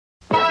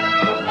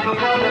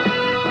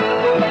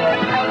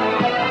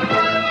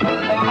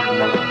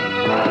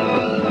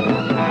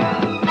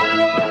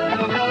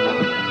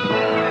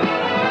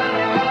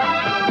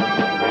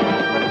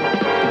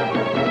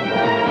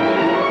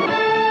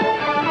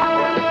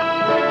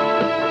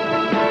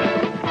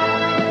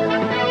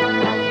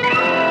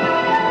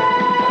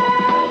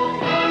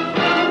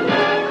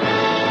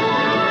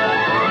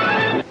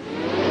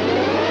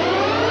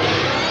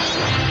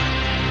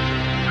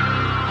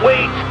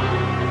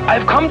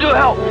I've come to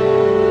help.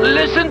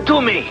 Listen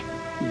to me.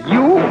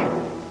 You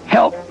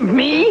help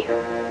me?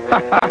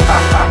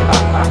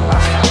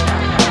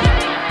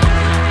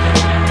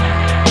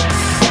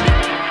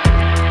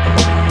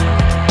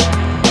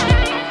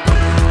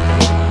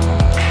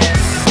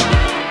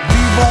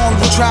 Vaughn,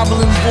 the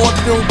traveling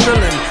vaudeville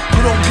villain. Who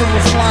don't give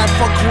a flying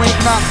fuck who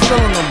ain't not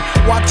feeling them.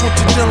 Watch what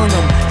you're dealing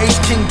them.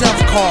 Ace King Death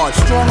card.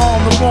 Strong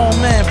arm the wrong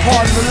man,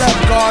 pardon the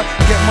left guard.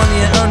 Get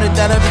money and earn it,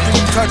 that everything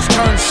you touch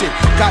turn shit.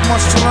 Got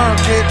much to learn,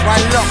 kid.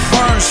 Write it up,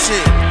 burn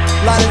shit.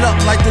 Light it up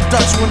like the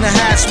Dutch when the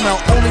hash melt.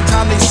 Only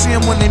time they see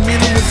him when they meet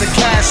him with the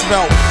cash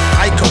belt.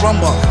 Ay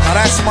caramba, now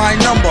that's my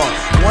number.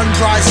 One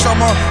dry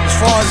summer, as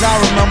far as I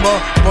remember,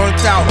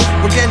 burnt out.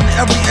 We're getting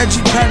every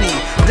edgy penny.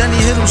 Then he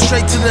hit him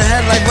straight to the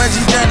head like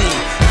Reggie Denny.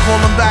 Call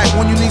him back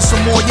when you need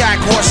some more yak,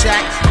 horse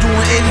yak.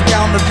 Doing 80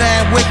 down the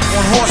Van Wick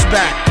on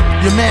horseback.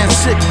 Your man's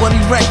sick, but he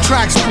wrecked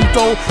tracks,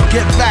 puto.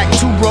 Get back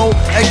to bro,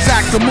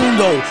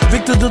 exactamundo.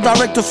 Victor the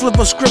director flip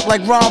a script like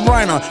Rob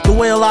Reiner. The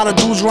way a lot of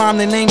dudes rhyme,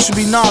 their name should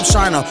be Knob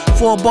Shiner.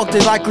 For $1 they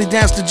likely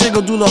dance the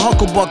jiggle, do the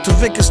hucklebuck. To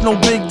Vic it's no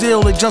big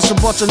deal, they just a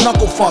bunch of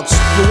knuckle fucks.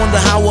 You wonder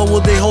how well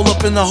would they hold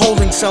up in the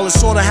holding cell. It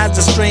sorta had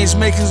the strange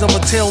makings of a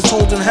tale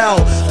told in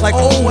hell. Like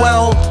oh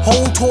well,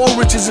 whole tour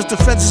riches. If the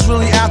feds is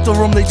really after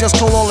them, they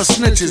just told all the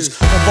snitches.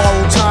 On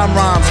borrowed time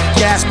rhymes,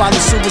 gassed by the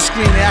silver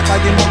screen. They act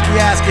like they monkey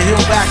ass, get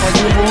healed back like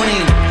Wolverine.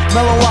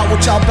 Mellow out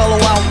what y'all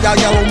bellow out, y'all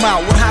yellow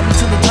mouth. What happened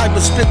to the type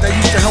of spit that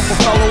used to help a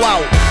fellow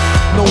out?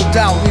 No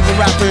doubt, leave a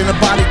rapper in a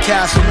body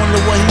cast and wonder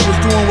what he was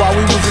doing while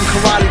we was in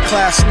karate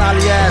class.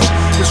 Snotty ass,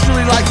 it's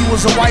really like he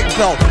was a white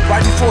belt.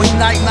 Right before he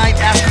night,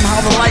 ask him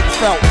how the light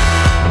felt.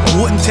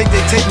 Wouldn't take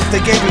their tape if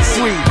they gave it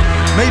free.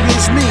 Maybe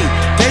it's me,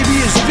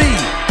 maybe it's V.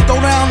 Throw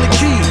down the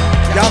key.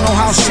 Y'all know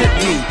how shit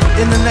be.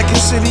 In the naked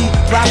city,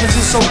 rappers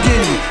is so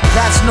giddy.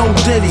 That's no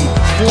Diddy,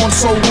 born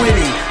so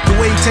witty. The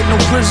way he take no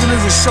prisoners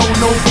and show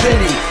no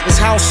pity. It's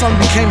how son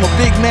became a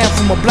big man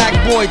from a black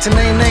boy. To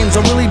name names,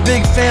 a really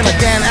big fan of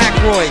Dan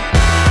Aykroyd.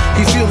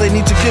 He feel they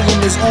need to give him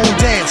his own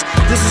dance.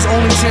 This is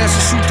only chance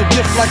to shoot the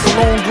gift like a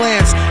lone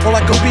glance. Or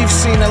like a beef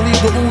scene that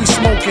leave the ooey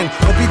smoking.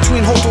 Or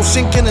between Hoto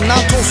sinking and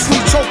Nato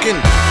sweet choking.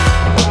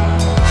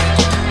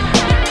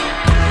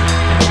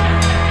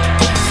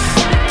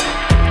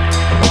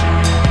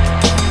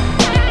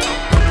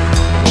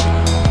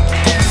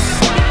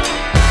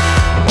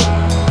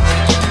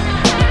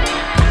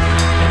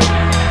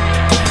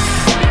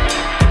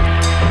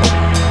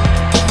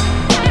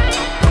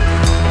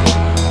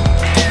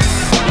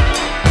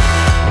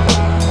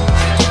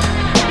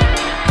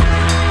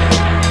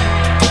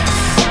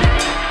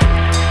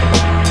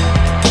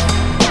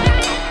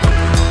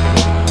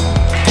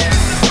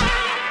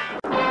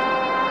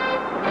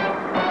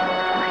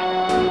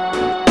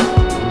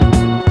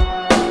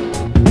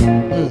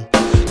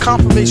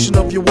 Confirmation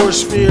of your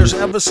worst fears.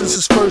 Ever since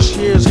his first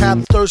years,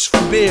 had thirst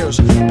for beers.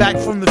 Back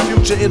from the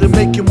future, it'll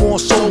make you more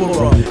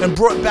soberer. And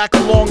brought back a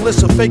long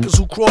list of fakers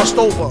who crossed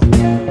over.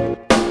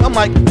 I'm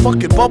like,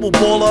 fuck it, bubble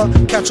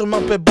baller. Catch him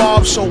up at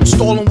Bob's show,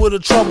 stalling with a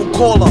trouble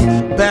caller.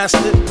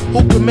 Bastard,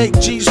 who can make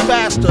G's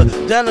faster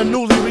than a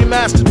newly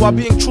remastered while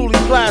being truly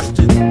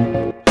plastered?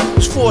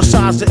 There's 4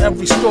 sides to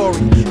every story.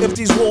 If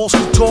these walls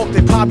could talk,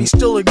 they probably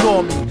still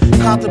ignore me.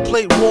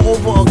 Contemplate war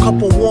over a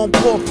cup of warm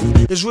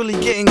coffee. It's really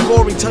getting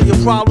gory, tell your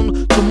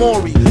problem to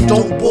Maury.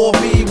 Don't bore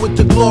me with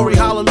the glory,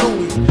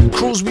 hallelujah.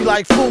 Cruise me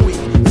like Fooey,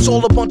 it's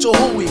all a bunch of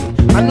hooey.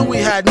 I knew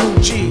he had new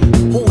G.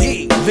 Who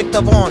he?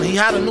 Viktor Vaughn. He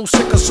had a new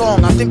sicker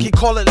song, I think he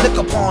called it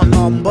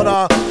Lickupon.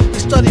 But he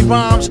studied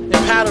rhymes and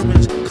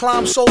patterns.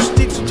 Climb so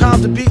steep,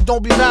 sometimes the beat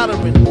don't be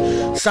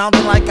mattering.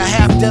 Sounding like a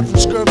half-dead from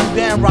scurvy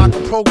band rock.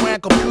 A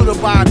programmed computer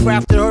by a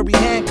grafted Herbie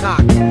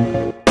Hancock.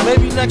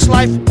 Maybe next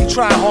life, he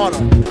try harder.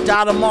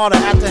 Died a martyr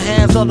at the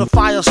hands of the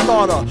fire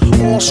starter.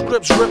 All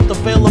scripts ripped,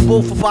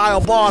 available for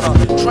via barter.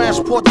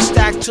 Transport the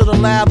stack to the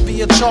lab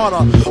via charter.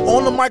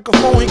 On the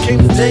microphone, he came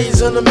to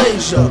days in the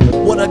major.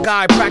 What a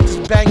guy, practice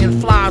banging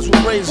flies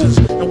with razors.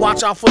 And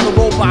watch out for the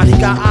robot, he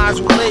got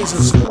eyes with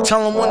lasers.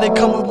 Tell him when they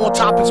come with more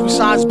topics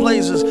besides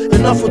blazers.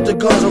 Enough with the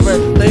guns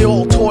already, they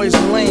all toys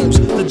and lames.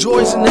 The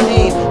joys in the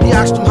aim, he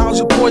asked him how's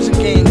your poison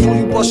game? Do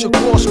you bust your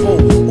crossbow?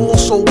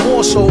 Also,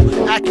 more so,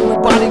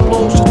 accurate body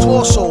blows your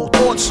torso,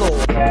 thought so.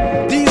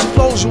 These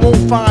flows you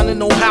won't find in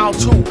no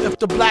how-to. If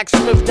the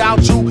blacksmith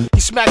doubt you, he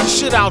smack the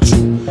shit out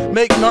you.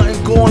 Make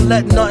nothing go and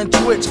let nothing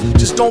twitch.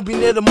 Just don't be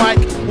near the mic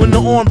when the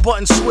on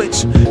button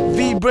switch.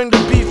 V bring the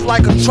beef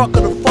like a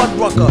trucker, the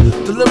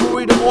Fuddrucker.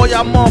 Delivery to all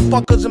y'all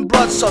motherfuckers and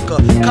bloodsucker.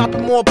 Copy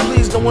more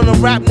please than when a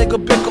rap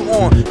nigga bicker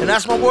on. And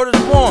that's my word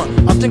is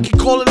born. I think he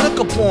call it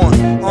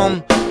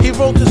Lickupon. He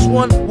wrote this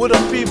one with a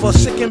fever,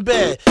 sick in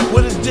bed,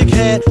 with his dick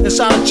head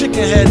inside a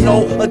chicken head.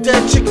 No, a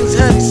dead chicken's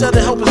head. He said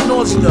it help his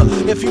nausea.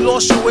 If he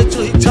lost you, wait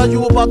till he tell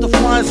you about the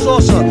flying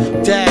saucer.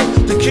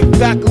 Dag, the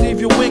kickback leave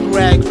your wig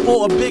rag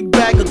for a big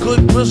bag of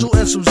good grizzle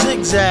and some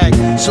zigzag.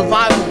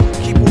 Survival,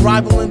 keep a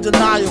rival in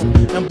denial,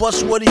 and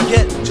bust what he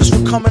get just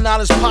for coming out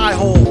his pie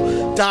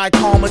hole. Die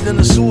calmer than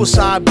a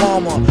suicide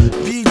bomber.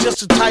 V just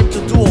the type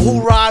to do a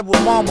who ride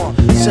with mama.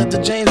 Said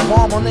to James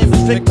Bond, my name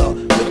is Viktor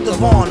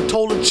Vaughn.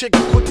 Told a chick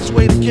the quickest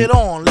way to get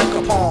on,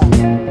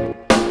 Lickupon.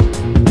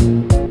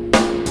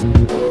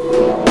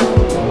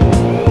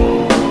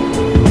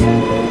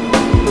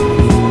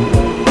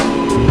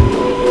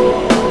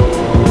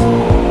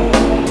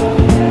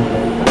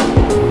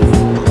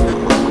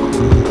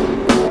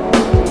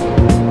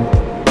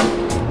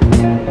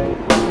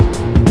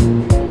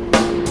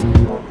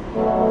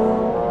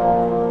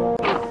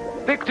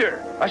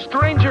 Victor, a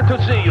stranger to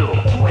see you.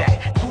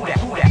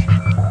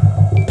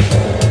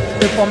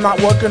 If I'm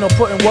not working or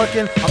putting work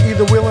in, I'm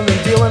either wheeling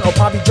and dealing or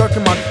probably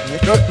jerking my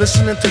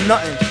listening to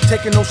nothing,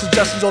 taking no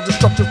suggestions or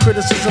destructive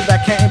criticism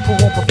that can't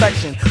improve on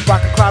perfection.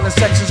 Rock a crowd in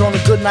sections on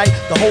a good night,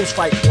 the hoes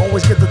fight.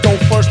 Always get the dough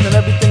first and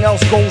everything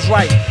else goes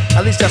right.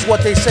 At least that's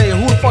what they say.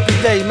 Who the fuck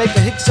is they? Make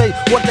a hick say,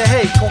 what the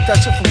hey? Talk that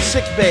shit from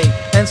sick bay.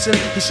 Ensign,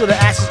 he should've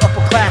asked his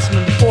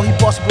upperclassmen before he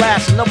bust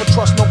blast and never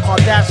trust no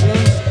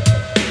Kardashians.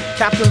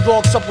 Captain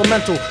Dog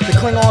Supplemental, the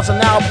Klingons are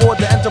now aboard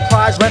the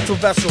Enterprise rental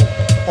vessel.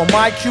 On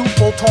my cue,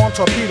 photon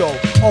torpedo.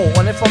 Oh,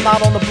 and if I'm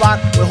not on the block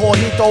with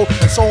Jorgito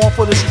and so on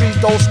for the street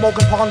though,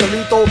 smoking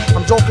Pondelito,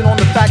 I'm joking on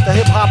the fact that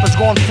hip-hop has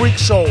gone freak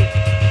show.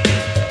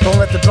 Don't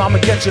let the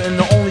drama get you in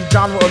the only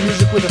genre of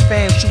music where the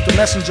fans shoot the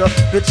messenger.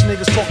 Bitch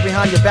niggas talk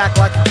behind your back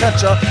like a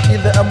catcher.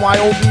 Either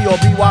MYOB or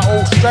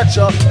BYO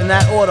stretcher. In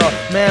that order,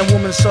 man,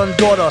 woman, son,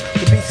 daughter.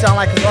 The beat sound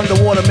like it's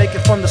underwater, make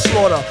it from the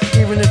slaughter.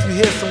 Even if you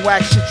hear some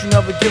whack shit, you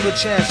never give a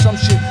chance. Some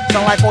shit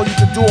sound like all you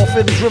can do off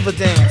it is river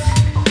dance.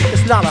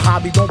 It's not a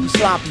hobby, don't be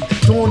sloppy.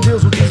 Doing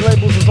deals with these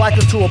labels is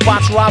likened to a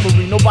botched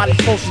robbery. Nobody's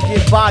supposed to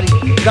get bodied.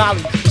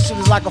 Golly, this shit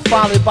is like a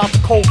folly about the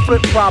cold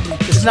flip probably.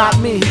 It's not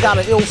me, he got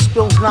an ill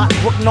spills, not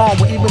Brooklyn on.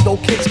 Where even though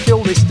kids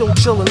kill, they still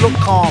chill and look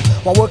calm.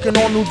 While working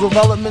on new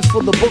developments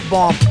for the book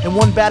bomb. In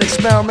one bad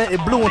experiment,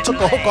 it blew and took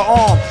a hooker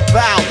arm.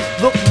 Val,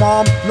 look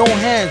mom, no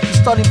hands. You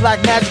study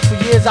black magic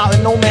for years out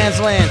in no man's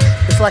land.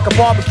 It's like a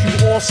barbecue,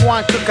 all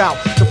swine cookout.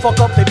 To fuck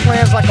up their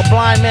plans like a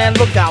blind man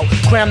lookout.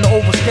 Cram to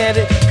overstand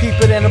it, peep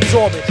it and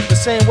absorb it. The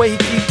same way he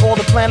keeps all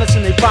the planets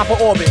in their proper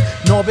orbit.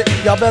 Norbit,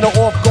 y'all better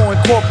off going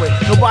corporate.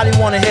 Nobody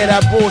wanna hear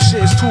that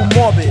bullshit, it's too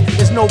morbid.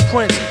 It's no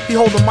Prince, he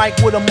hold a mic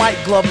with a mic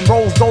glove and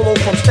rolls dolo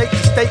from state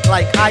to state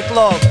like Ike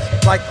Love.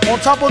 Like on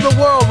top of the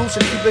world, loose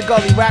and keep it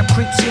gully. Rap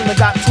creeps seem to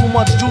got too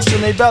much juice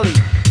in their belly.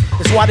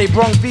 It's why they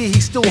brung V,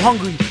 he's still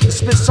hungry. To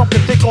spit something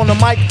thick on the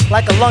mic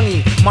like a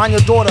lungy. Mind your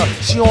daughter,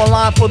 she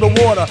online for the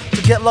water.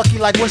 To get lucky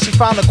like when she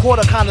found a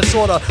quarter, kinda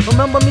sorta.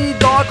 Remember me,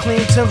 dog,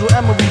 clean Tim's with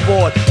emery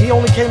board. He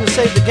only came to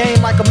save the game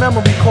like a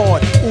memory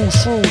card. Ooh,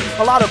 shrewd,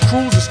 a lot of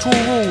crews is too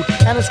rude.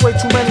 And it's way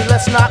too many,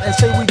 let's not and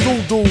say we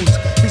do dudes.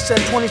 He said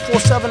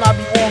 24/7 I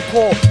be on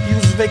call. He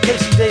uses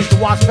vacation days to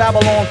watch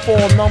Babylon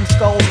fall.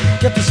 Numbskulls,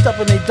 get to step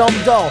in they dumb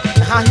dull.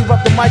 And how he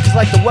rep the mic is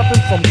like the weapon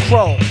from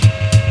Crow.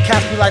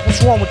 Cats be like,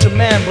 what's wrong with your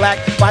man, Black?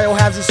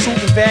 Biohazard suit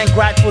and Van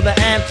Grack for the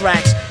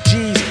anthrax.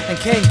 G's and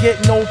can't get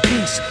no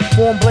peace.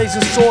 Form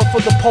blazing sword for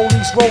the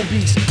police, road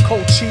beast.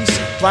 Cold cheese,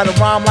 write a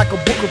rhyme like a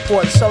book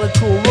report. Sell it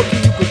to a rookie,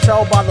 you could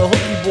tell by the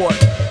hook he bought.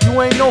 You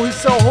ain't know he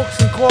sell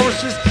hooks and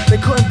choruses. They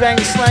couldn't bang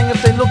the slang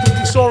if they looked at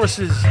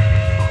thesauruses.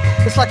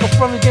 It's like a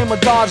friendly game of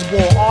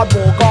dodgeball,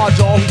 oddball guard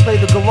y'all who play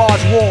the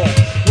garage wall.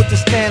 With the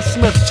Stan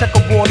Smith's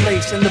checkerboard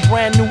lace and the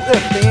brand new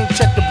if they ain't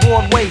checked the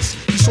broad waist.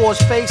 You saw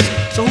his face,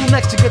 so who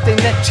next to get their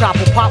neck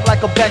chopped or pop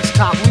like a Bex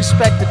top?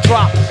 Respect the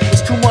drop,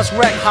 it's too much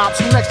wreck hops.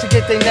 Who next to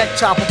get their neck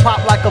chopped or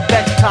pop like a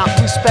Bex top?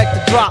 Respect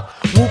the drop,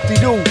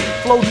 whoop-de-doo.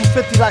 Flow do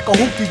 50 like a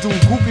hoopty-doo.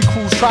 Groupie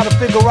crews try to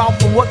figure out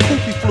from what coop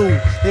he flew.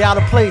 They out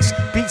of place,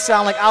 beats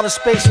sound like outer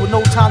space with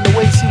no time to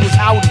waste. He was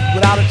outie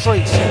without a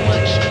trace.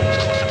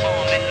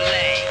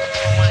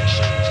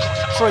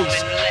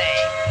 Trace.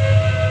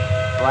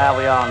 Well,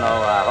 we all know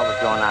what was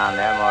going on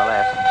there, more or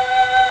less.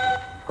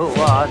 Who it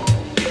was.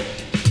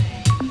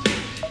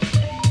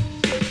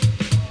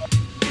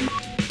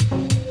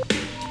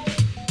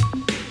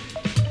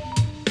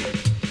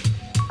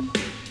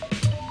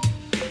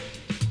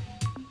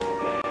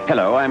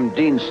 Hello, I'm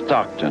Dean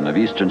Stockton of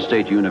Eastern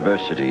State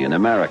University in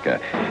America,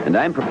 and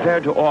I'm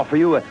prepared to offer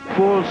you a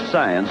full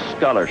science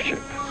scholarship.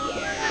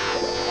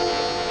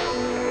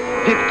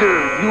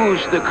 Victor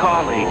used the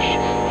college,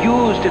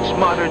 used its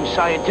modern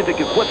scientific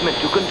equipment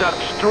to conduct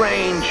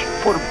strange,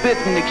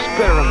 forbidden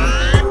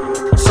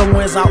experiments.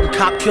 Somewhere's out in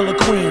cop killer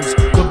Queens,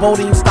 where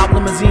Bodine stop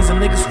limousines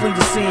and niggas flee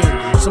the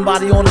scene.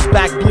 Somebody on his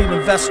back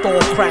bleeding, vest all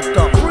cracked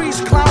up.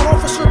 Freeze, clown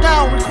officer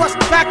down, request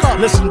backup.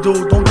 Listen,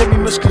 dude, don't get me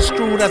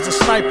misconstrued as a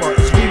sniper.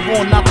 It's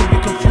V-Vaughn, not to be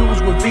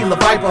confused with V. La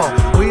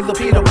Viper, or either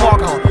Peter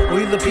Parker, or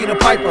either Peter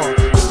Piper.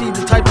 See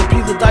the type of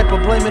Peter the diaper,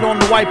 blame it on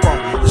the wiper.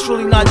 It's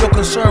really not your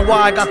concern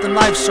why I got the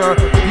knife, sir.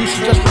 You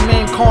should just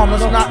remain calm,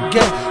 let's not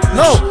get...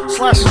 No!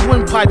 Slash his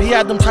windpipe, he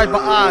had them type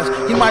of eyes.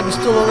 He might be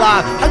still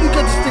alive. How do you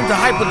get this thing to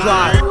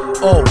hyperdrive?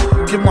 Oh,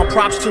 give my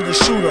props to the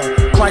shooter.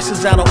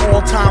 Prices at an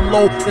all-time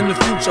low in the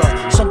future.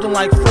 Something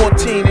like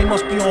 14, they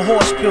must be on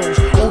horse pills.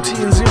 OT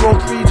and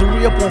 03 to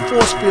re-up on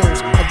force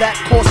fields. At that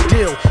course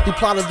deal, he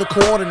plotted the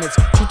coordinates.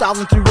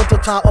 2003 winter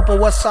time, Upper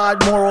West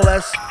Side, more or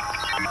less.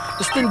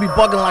 This thing be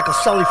bugging like a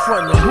celly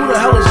frontin'. Who the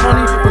hell is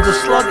honey with a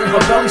slug in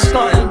her belly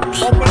stuntin'?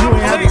 You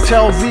ain't had to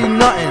tell V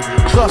nothing.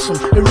 Trust him,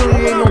 it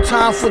really ain't no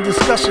time for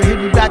discussion. He'll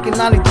be back in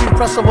 93,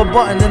 press of a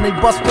button, then they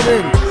bust it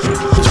in.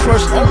 His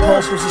first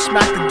impulse was to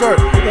smack the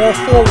dirt. All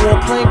four wore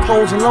plain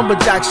clothes and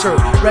lumberjack shirt.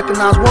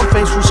 Recognized one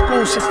face from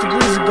school 6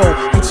 degrees ago.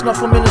 He'd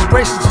snuff him in his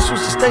braces to switch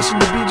the station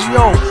to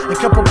BGO. And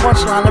kept a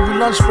punchline every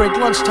lunch break,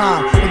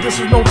 lunchtime. But this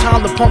is no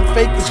time to pump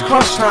fake, it's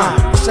crunch time.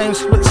 The same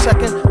split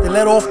second, they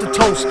let off the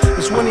toast.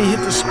 It's when he hit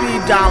the speed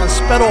dial and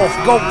sped off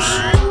ghosts.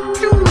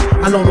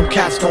 I know them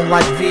cats don't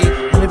like V,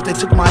 and if they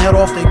took my head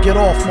off, they'd get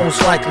off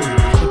most likely.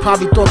 They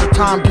probably thought the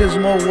time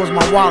gizmo was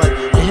my wallet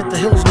and hit the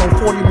hills no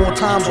 40 more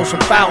times on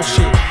some foul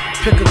shit.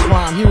 Pick a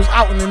crime, he was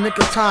out in the nick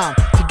of time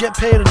to get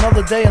paid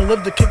another day and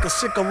live to kick a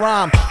sicker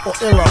rhyme or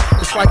iller.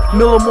 It's like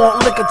Millimore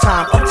liquor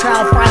time.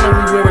 Uptown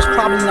finally where it's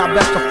probably not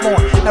best to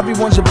flaunt.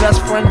 Everyone's your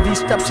best friend. V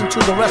steps into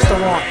the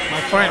restaurant.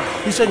 My friend,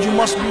 he said you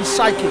must be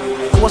psychic.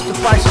 What's the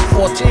price of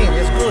 14?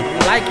 It's good, we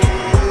like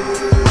it.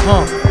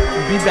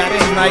 Be back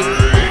tonight.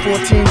 The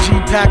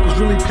 14G pack was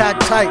really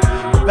packed tight.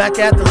 But back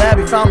at the lab,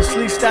 he found the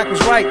sleeve stack was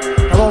right.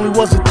 Not only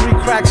was it 3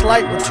 cracks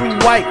light, but 2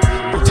 white.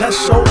 The test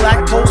showed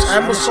lactose,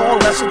 ambisol,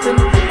 lecithin,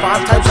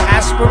 5 types of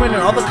aspirin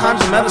and other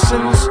kinds of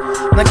medicines.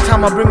 Next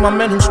time I bring my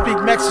men who speak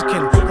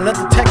Mexican and let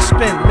the text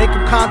spin, make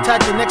them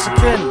contact the next of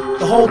kin.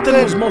 The whole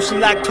thing was mostly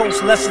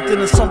lactose, lecithin,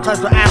 and some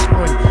types of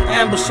aspirin,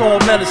 ambisol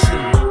medicine.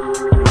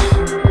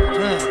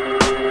 Damn.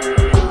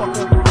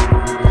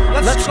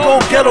 Let's go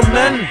get 'em,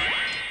 men.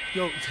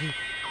 Yo.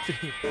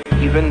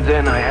 Even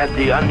then, I had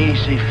the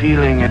uneasy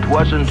feeling it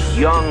wasn't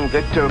young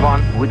Viktor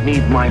Vaughn who would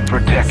need my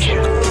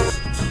protection.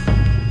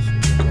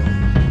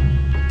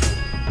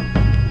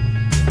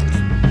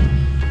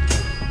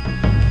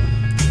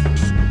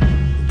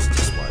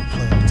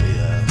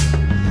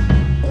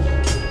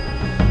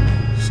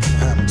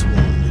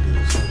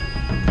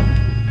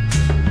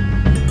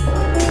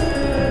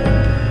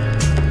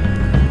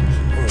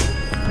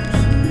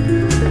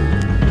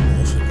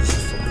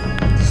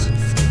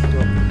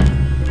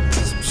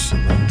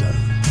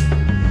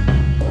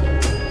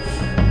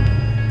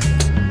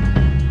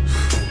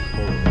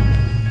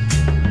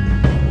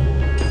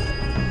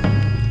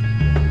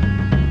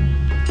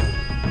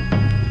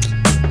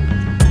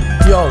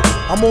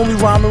 I'm only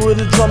rhyming where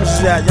the drums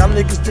is at. Y'all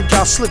niggas think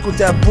y'all slick with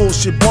that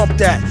bullshit, bump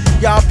that.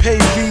 Y'all pay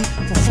V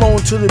for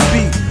flowing to the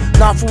beat.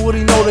 Not for what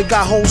he know, they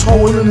got hoes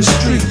hoeing in the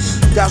streets.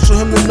 That's for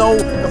him to know,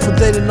 and for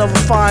they to never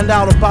find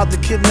out about the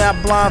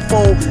kidnapped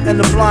blindfold and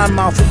the blind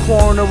mouth. The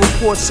coroner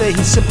report say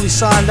he simply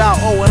signed out.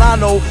 Oh, and I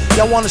know,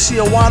 y'all wanna see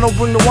a wino,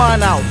 bring the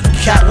wine out.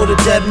 Cat with a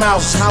dead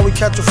mouse is how we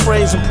catch a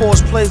phrase and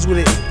pause plays with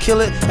it. Kill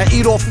it and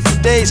eat off it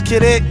for days,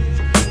 kid it.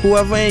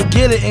 Whoever ain't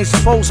get it ain't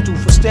supposed to.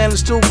 For standing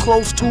still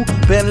close to,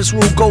 bandits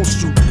will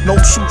ghost you. No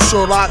shoot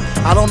Sherlock,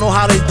 I don't know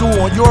how they do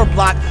on your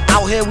block.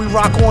 Out here we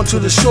rock on to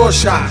the short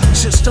shot.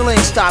 Shit still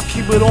ain't stopped,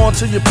 keep it on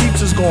till your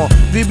peeps is gone.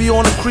 BB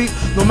on the creep,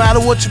 no matter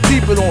what you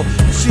peep it on.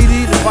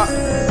 CD, the pop.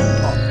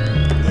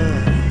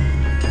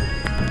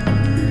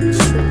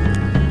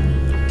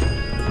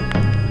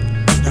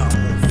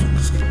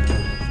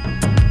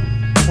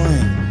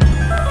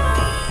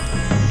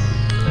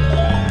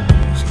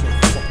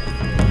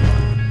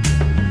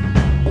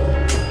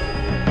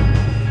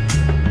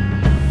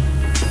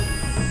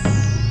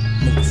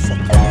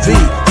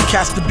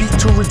 Cast the beat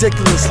too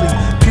ridiculously.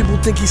 People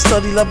think he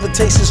studied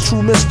levitation's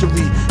true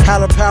mystery.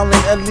 Had a pal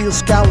named Ed Leo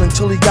scowling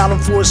till he got him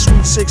for a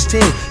sweet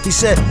 16. He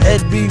said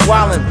Ed be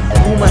wildin'.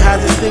 Rumor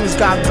has it things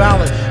got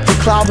violent. They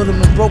clouded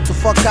him and broke the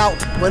fuck out,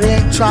 but they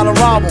ain't trying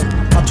to rob him.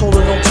 I told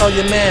her don't tell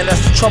your man,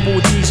 that's the trouble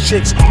with these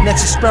chicks.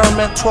 Next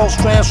experiment, 12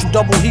 strands from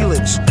double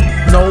helix.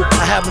 No,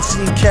 I haven't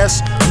seen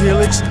Kess,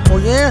 lyrics. Oh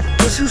yeah?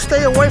 Just you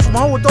stay away from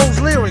her with those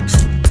lyrics.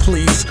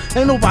 Please,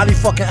 ain't nobody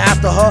fucking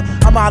after her.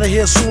 I'm out of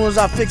here as soon as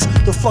I fix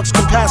the flux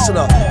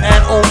capacitor.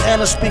 And old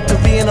Anna speak to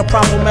V in a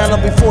proper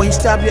manner before he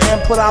stab you and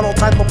put out all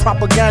type of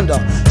propaganda.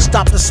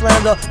 Stop the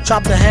slander,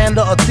 chop the hand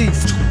of a thief,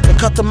 and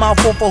cut the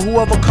mouth off of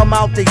whoever come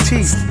out they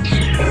teeth.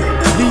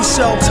 V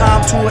sell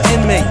time to an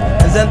inmate,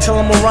 and then tell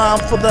him a rhyme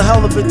for the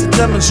hell of it to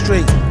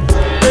demonstrate.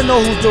 They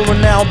know who's the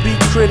renowned beat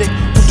critic,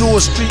 who do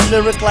a street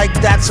lyric like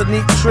that's a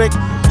neat trick.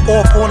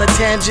 Off on a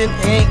tangent,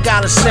 ain't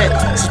got a cent.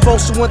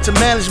 Supposed to went to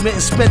management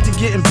and spent it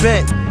getting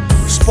bent.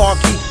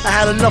 Sparky, I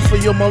had enough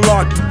of your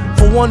malarkey.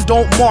 For one,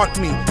 don't mark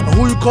me. And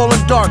who you calling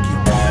darky?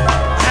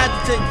 I had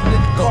to take the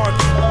nigga card.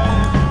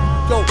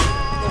 Go.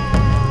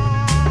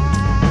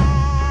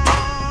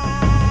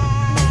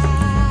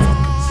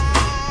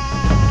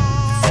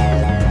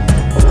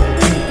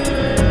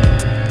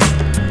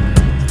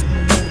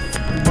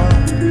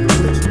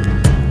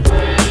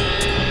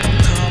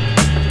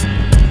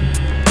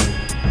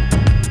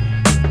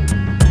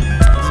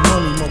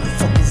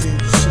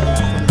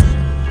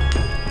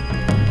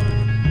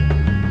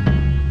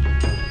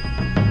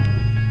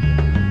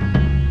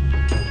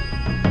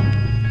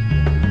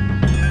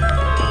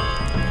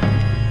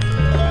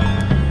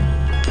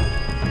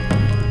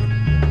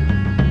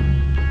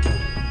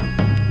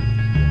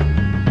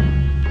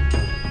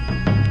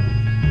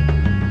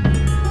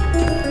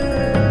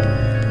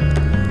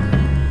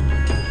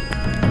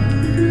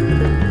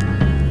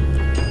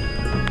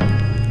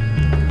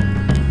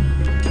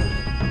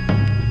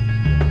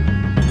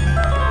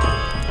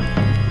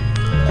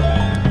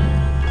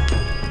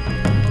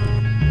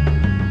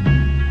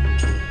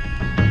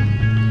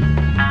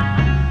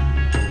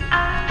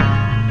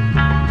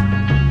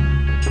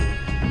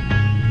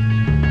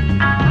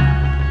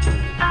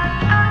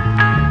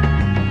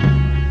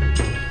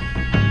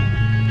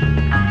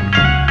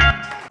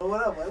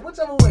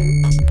 whichever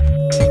way.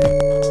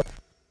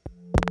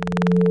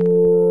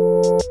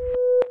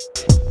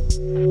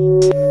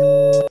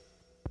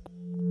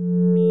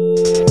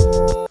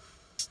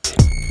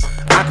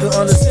 I can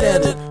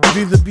understand it.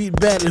 Be the beat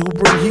bandit who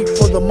bring heat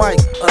for the mic,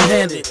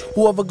 unhanded.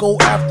 Whoever go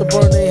after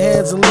burn their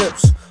hands and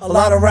lips. A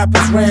lot of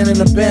rappers ran and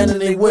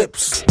abandoned their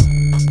whips.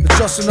 It's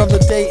just another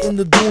day in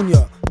the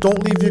dunya. Don't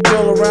leave your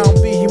girl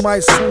around V, he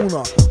might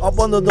sooner. Up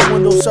under the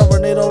window,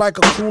 serenade her like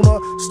a crooner.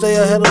 Stay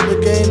ahead of the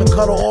game and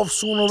cut her off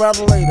sooner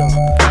rather later.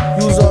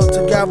 Use her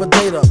to gather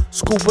data.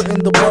 Scoop her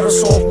in the butter,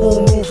 soft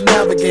moonroof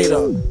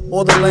navigator.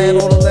 Or the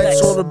land, or the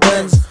Lex, or the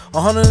Benz.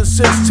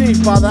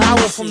 116th by the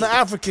hour from the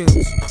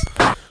Africans.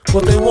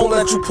 But they won't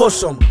let you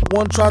push them.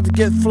 One tried to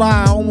get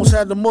fly, I almost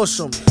had to mush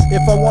him.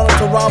 If I wanted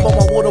to rob him,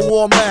 I would've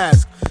wore a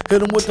mask.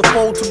 Hit him with the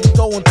fold to the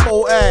dough and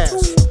toe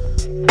ass.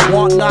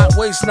 Want not,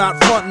 waste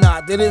not, front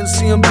not. They didn't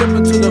see him dip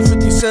into the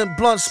 50-cent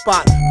blunt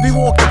spot. V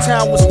walked to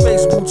town with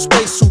space boots,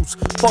 space suits.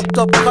 Fucked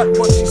up cut,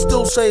 but she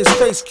still say his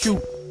face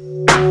cute.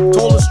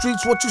 Told the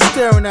streets what you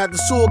staring at. The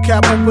sewer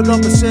cap opened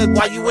up and said,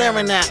 why you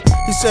wearing that?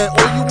 He said,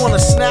 oh, you wanna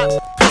snap?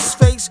 Piss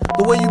face?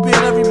 The way you be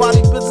in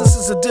everybody's business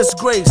is a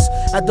disgrace.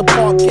 At the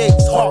park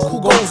gates, Hawk,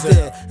 who goes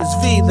there? It's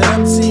V, the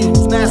MC,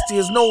 who's nasty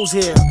as nose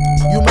hair.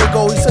 You may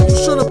go, he said you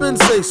should have been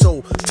say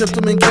so. Tipped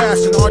him in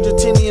cash in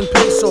Argentinian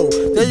peso.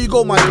 There you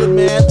go, my good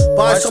man.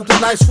 Buy something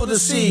nice for the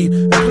seed.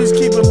 And please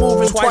keep it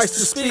moving twice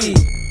the speed.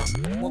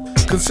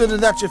 Consider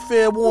that your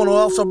fair warn, or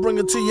else I'll bring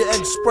it to you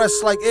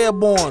express like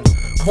airborne.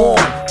 Vaughn,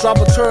 drop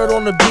a turd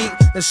on the beat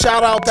and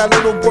shout out that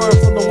little bird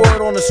from the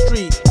word on the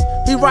street.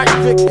 He write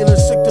Vic in a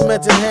sick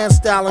demented hand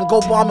style and go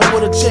bombing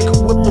with a chick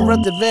who whipped the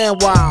rented van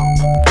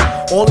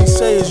wild. All he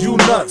say is you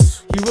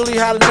nuts. He really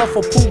had enough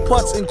of poo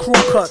putts and crew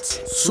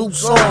cuts.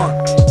 Soup's on,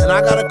 and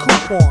I got a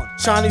coupon.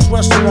 Chinese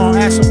restaurant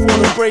asking for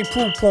the Grey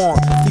Poupon.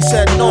 He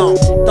said no,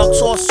 duck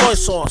sauce, soy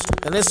sauce.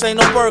 And this ain't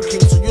no Burger King,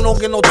 so you don't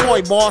get no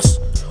toy, boss.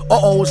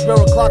 Uh-oh, it's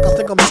 12 o'clock, I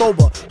think I'm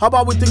sober. How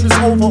about we think this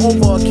over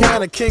a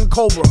can of King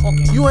Cobra?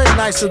 You ain't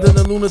nicer than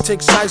the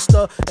lunatic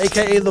shyster,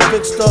 aka the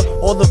Vicster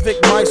or the Vic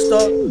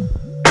Meister.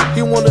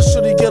 He wonder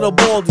should he get a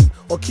baldy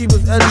or keep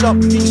his edge up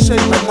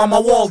V-shaped like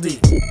Mama Waldy.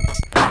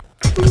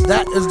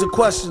 That is the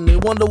question. They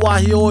wonder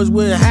why he always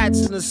wear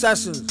hats in the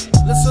sessions.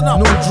 Listen up.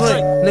 New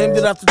drink, named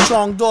it after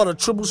Chong daughter.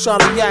 Triple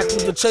shot of yak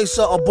with the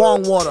chaser of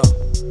bong water.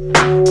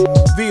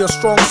 V a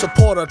strong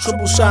supporter.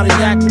 Triple shot of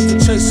yak with the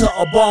chaser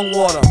of bong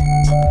water.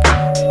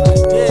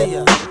 Dare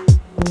ya.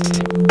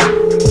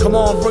 Come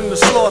on, bring the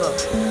slaughter.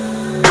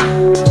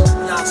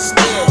 Y'all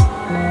scared.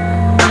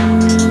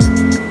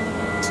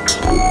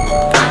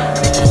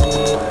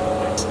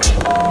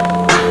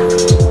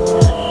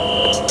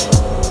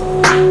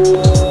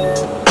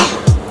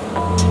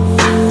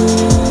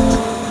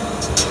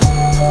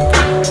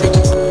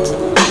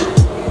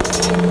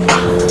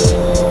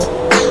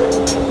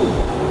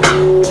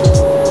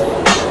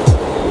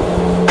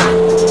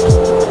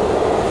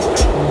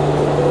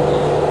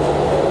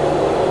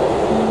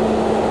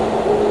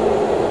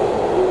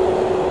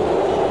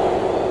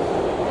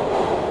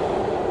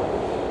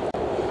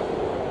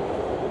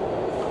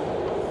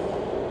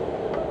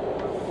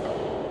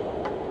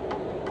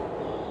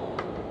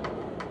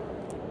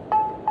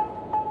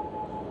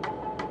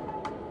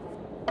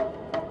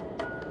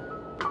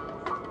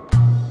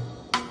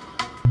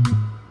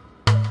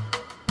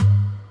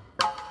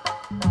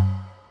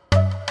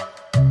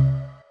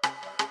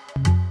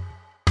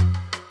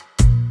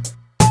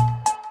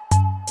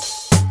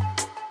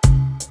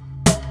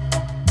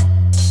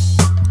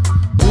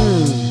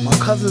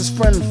 Cousin's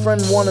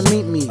friend wanna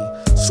meet me.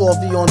 Saw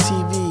V on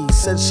TV,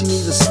 said she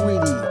need a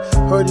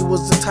sweetie. Heard he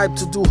was the type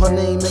to do her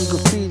name in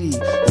graffiti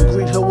and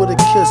greet her with a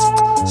kiss.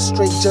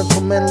 Straight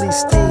gentlemanly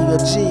stee, a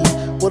G.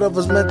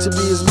 Whatever's meant to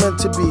be is meant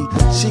to be.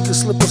 She could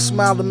slip a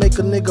smile to make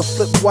a nigga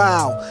flip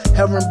wild.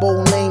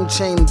 Herringbone name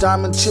chain,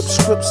 diamond chip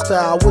script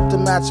style with the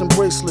matching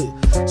bracelet.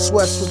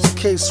 Sweats with the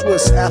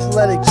K-Swiss,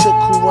 athletic chick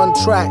who run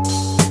track.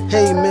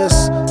 Hey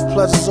miss,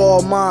 pleasure's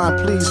all mine,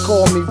 please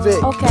call me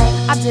Vic. Okay,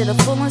 I did a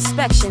full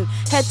inspection.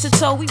 Head to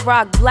toe, we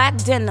rock black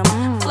denim.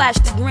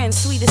 Flashed the grin,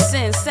 sweet as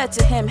sin, said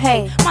to him,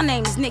 hey, my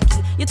name's Nikki.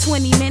 You're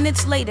 20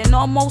 minutes late and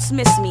almost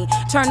missed me.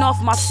 Turned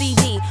off my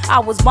CD, I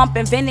was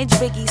bumping vintage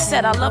Biggie.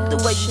 Said I love the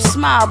way you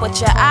smile,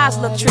 but your eyes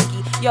look tricky.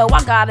 Yo,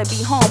 I gotta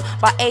be home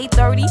by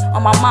 8:30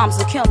 or my moms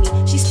will kill me.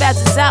 She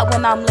spazzes out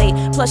when I'm late,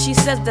 plus she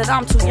says that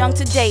I'm too young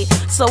to date.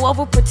 So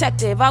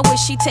overprotective, I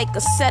wish she'd take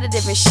a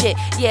sedative and shit.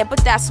 Yeah,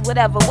 but that's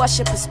whatever, what's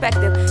your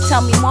perspective?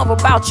 Tell me more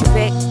about you,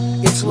 Vic.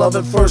 It's love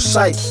at first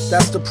sight,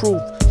 that's the proof.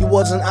 He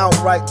wasn't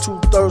outright too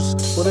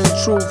thirst, but in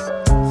truth,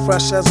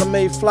 fresh as a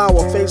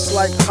Mayflower, face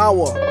like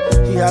Howard.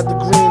 He had the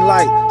green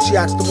light, she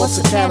asked him what's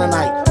a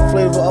Canaanite.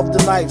 Flavor of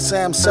the night,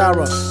 Sam,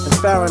 Sarah, and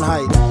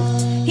Fahrenheit.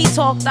 He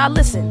talked, I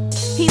listened.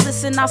 He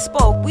listened, I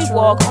spoke. We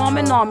walk arm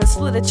in arm and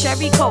split a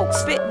cherry coke.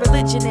 Spit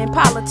religion and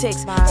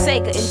politics,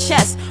 Sega and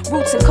chess,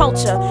 roots and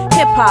culture,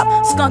 hip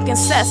hop, skunk and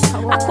cess.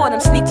 I caught him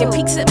sneaking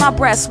peeks at my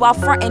breast while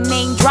frontin'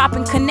 name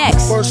dropping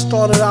connects. First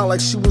started out like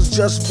she was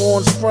just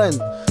Vaughn's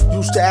friend.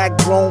 Used to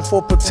act grown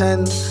for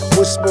pretend,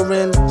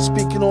 whispering,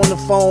 speaking on the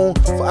phone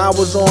for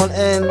hours on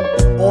end,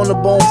 on the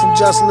bone from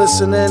just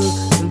listening,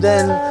 and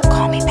then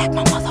call me back,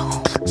 my mother.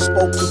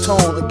 Spoke the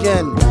tone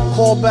again.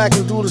 Call back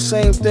and do the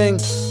same thing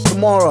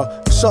tomorrow.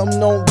 If something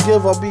don't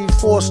give, I'll be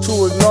forced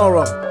to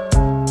ignore her.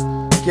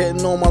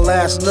 Getting on my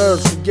last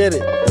nerves, forget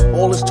it.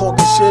 All this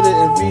talking shit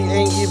and V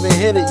ain't even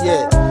hit it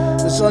yet.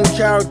 It's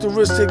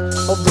uncharacteristic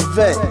of the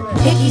vet.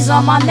 Hickeys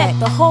on my neck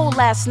the whole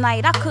last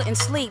night. I couldn't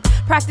sleep.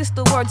 Practice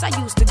the words I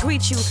used to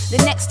greet you.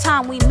 The next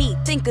time we meet,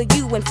 think of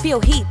you and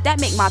feel heat.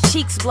 That make my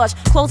cheeks blush.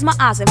 Close my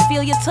eyes and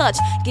feel your touch.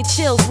 Get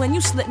chills when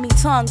you slip me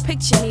tongue.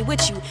 Picture me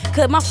with you.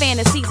 Could my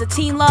fantasies of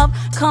teen love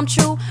come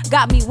true?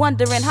 Got me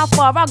wondering how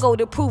far I go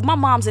to prove my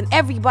mom's and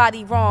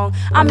everybody wrong.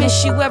 I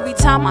miss you every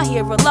time I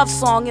hear a love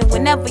song, and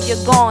whenever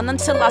you're gone,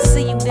 until I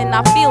see you, then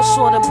I feel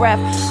short of breath.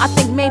 I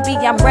think maybe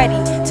I'm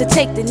ready to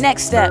take the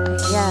next step.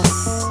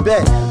 Yes.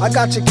 Bet, I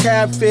got your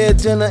cab fare,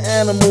 dinner,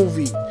 and a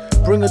movie.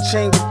 Bring a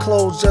change of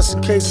clothes just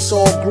in case it's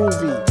all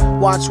groovy.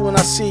 Watch when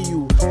I see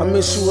you, I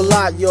miss you a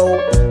lot, yo.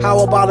 How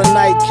about a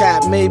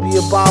nightcap, maybe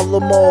a bottle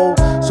of Mo,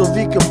 so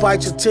V can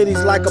bite your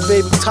titties like a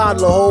baby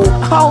toddler, ho.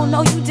 Oh,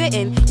 no you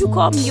didn't, you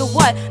called me a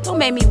what? Don't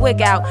make me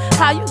wig out.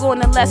 How you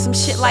gonna let some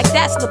shit like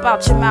that slip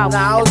out your mouth?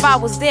 Now, if I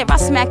was there, I'd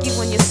smack you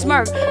in your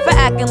smirk for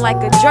acting like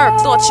a jerk.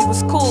 Thought you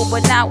was cool,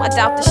 but now I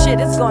doubt the shit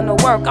is gonna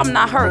work. I'm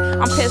not hurt,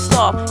 I'm pissed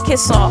off,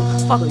 kiss off,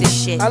 fuck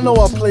this shit. I know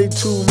I played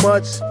too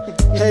much.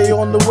 Hey,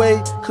 on the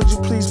way, could you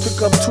please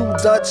pick up 2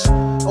 Dutch?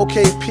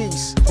 Okay,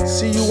 peace.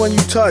 See you when you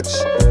touch.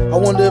 I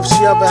wonder if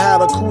she ever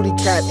had a cootie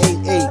cat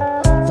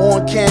 8-8.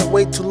 Vaughn can't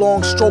wait too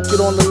long, stroke it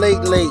on the late.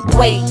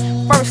 Wait,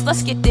 first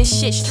let's get this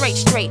shit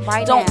straight.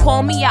 Right Don't now.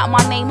 Call me out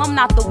my name, I'm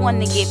not the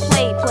one to get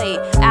played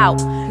out.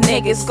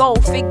 Niggas go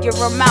figure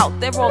them out,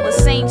 they're all the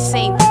same,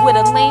 with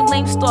a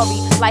lame story.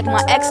 Like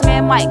my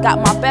ex-man Mike got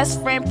my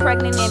best friend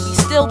pregnant and be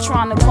still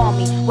trying to call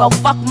me. Well,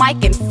 fuck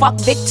Mike and fuck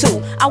Vic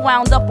too. I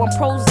wound up on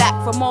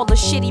Prozac from all the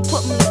shit he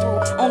put me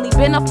through. Only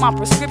been off my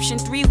prescription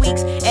 3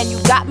 weeks, and you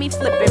got me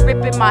flipping,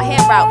 ripping my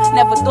hair out.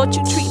 Never thought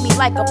you'd treat me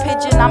like a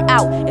pigeon, I'm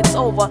out, it's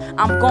over,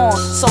 I'm gone,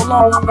 so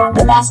long. I'd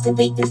rather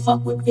masturbate than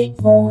fuck with Vic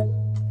Vaughn.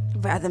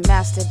 Rather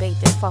masturbate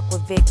than fuck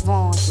with Vic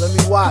Vaughn. Let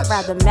me watch.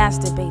 I'd rather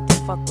masturbate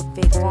than fuck with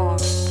Vic Vaughn.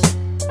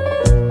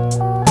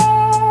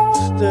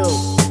 Still,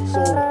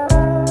 so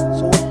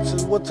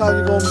what time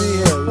you gonna be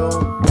here, yo?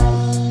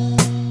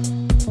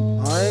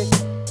 Alright?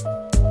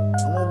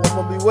 I'm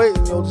gonna be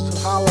waiting, yo.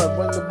 Just holler,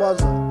 bring the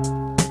buzzer.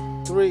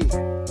 3.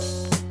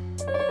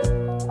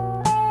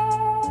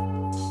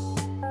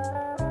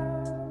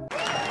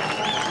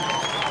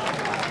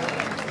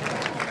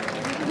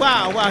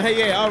 Wow, hey,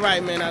 yeah, all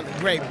right, man,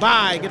 great.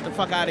 Bye, get the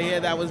fuck out of here,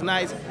 that was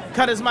nice.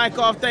 Cut his mic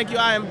off, thank you,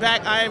 I am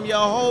back. I am your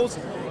host,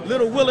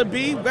 Little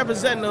Willoughby,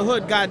 representing the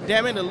hood,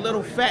 goddammit, a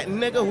little fat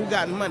nigga who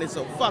got money,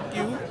 so fuck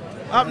you.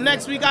 Up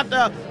next, we got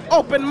the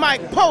open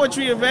mic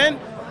poetry event,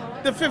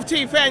 the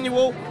 15th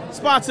annual,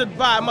 sponsored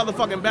by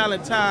motherfucking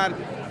Valentine,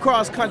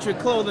 cross-country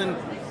clothing,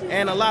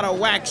 and a lot of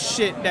whack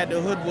shit that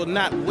the hood will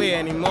not wear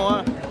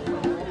anymore.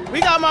 We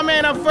got my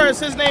man up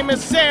first, his name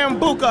is Sam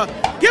Buka.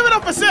 Give it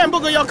up for Sam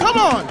Buka, yo, come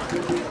on!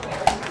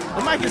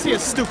 The mic is here,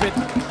 stupid.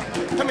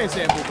 Come in,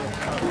 Sam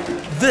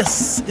Buka.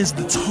 This is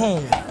the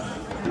tone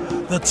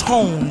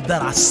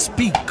that I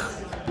speak,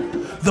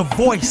 the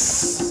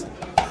voice,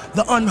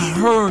 the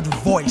unheard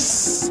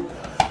voice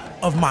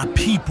of my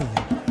people.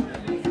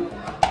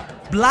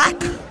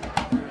 Black,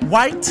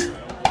 white,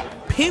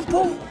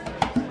 people,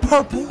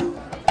 purple,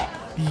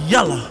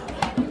 yellow.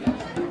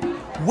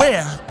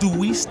 Where do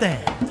we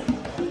stand?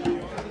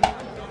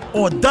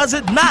 Or does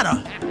it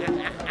matter?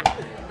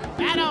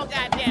 I don't,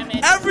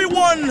 goddammit.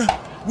 Everyone,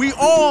 we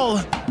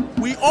all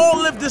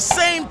live the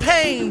same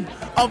pain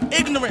of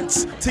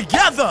ignorance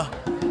together,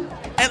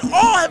 and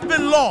all have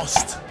been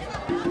lost.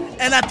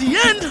 And at the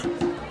end,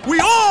 we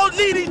all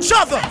need each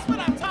other. That's what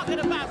I'm talking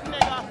about,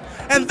 nigga.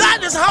 And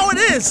that is how it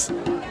is.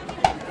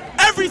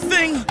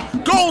 Everything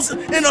goes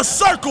in a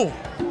circle.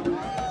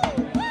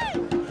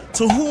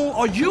 To whom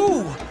are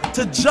you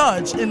to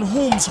judge in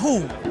whom's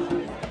who?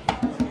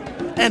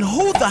 And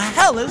who the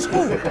hell is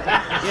who?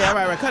 Yeah,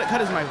 right.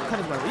 Cut his mic.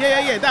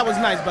 Yeah, that was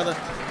nice, brother.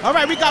 All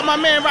right, we got my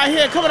man right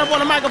here coming up on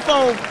the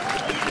microphone.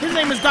 His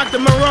name is Dr.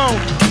 Marone.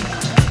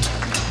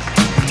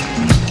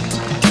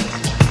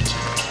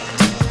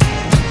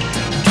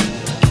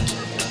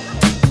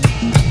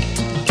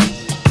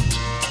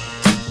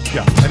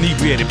 Yeah,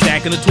 inebriated,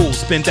 back in the tools,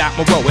 spin out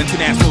my row,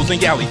 internationals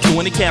and galley,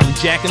 doing the Cali,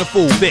 jacking a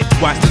fool, Vic,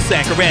 watch the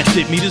sack of rat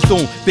shit, meet his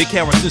doom, Vic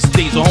Harrison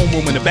stays a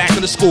homeroom in the back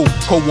of the school,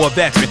 Cold War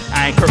veteran,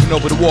 I ain't curtain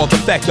over the wall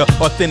defector,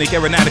 authentic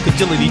aeronautic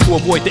agility to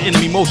avoid the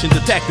enemy motion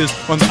detectors,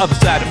 on the other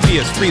side of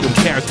fierce freedom,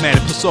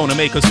 charismatic persona,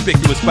 made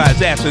conspicuous by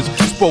his absence,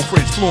 spoke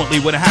French fluently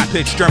with a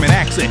high-pitched German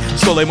accent,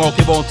 so les mots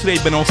qui vont today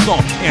been on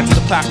song, answer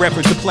the plot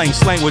reference to plain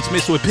slang words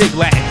mixed with pig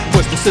Latin,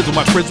 push the sizzle,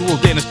 my frizzle,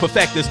 Dennis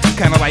perfectus,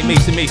 kinda like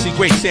Macy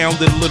Grace,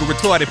 sounded a little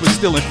retarded, but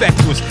still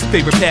infectious.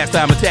 Favorite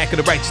pastime, attacking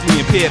the righteously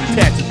impaired,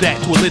 attaches back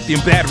to a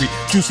lithium battery,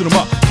 juicing them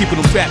up, keeping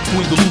them trapped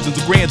between delusions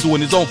of grandeur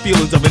and his own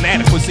feelings of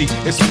inadequacy,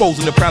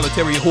 exposing the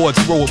proletariat hordes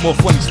who roll with more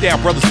funny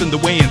style brothers than the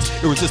Wayans.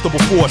 Irresistible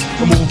force,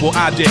 immovable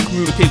object,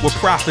 communicate with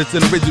prophets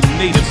and original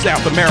native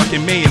South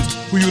American mayans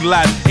who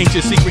utilize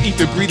ancient secret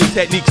ether breathing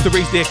techniques to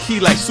raise their key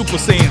like Super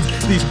Saiyans.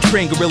 These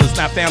trained gorillas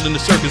not found in the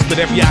surface, but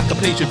every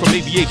occupation from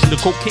aviation to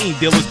cocaine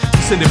dealers,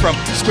 descended from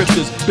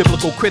scriptures,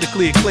 biblical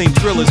critically acclaimed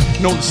thrillers,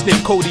 known to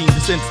sniff codeine,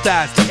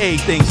 desensitized to A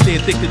things, stay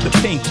addicted to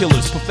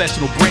painkillers,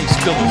 professional brain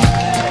spillers.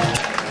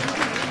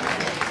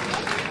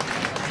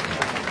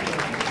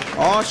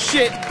 Oh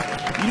shit,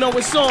 you know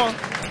what song?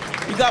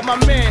 You got my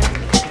man,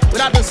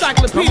 without the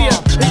encyclopedia,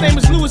 his name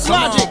is Louis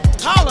Logic,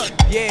 holla!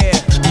 Yeah,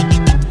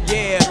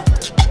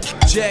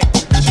 check,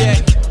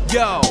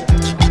 yo.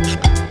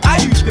 I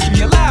used to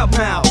be a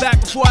loudmouth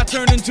back before I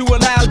turned into a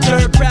loud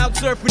jerk. Crowd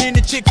surfing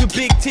into chicks with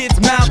big tits,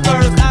 mouth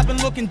first. I've been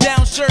looking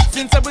down shirts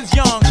since I was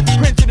young.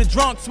 Prince of the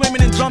drunk,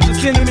 swimming in drums of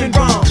cinnamon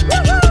rum.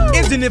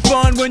 Isn't it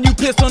fun when you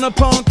piss on a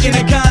punk in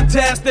a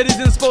contest that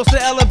isn't supposed to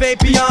elevate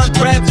beyond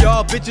threats?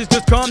 Y'all bitches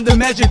just come to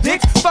measure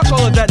dicks? Fuck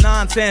all of that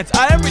nonsense,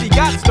 I already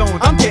got stoned,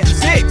 I'm getting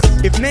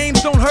 6. If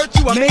names don't hurt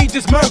you, I may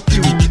just murk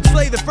you.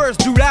 Slay the first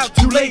dude out,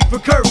 too late for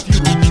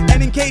curfew.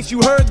 And in case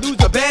you heard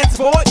lose a bad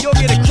sport, you'll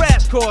get a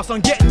crash course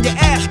on getting your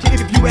ass kicked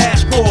if you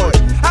ask for it.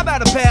 How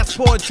about a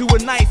passport to a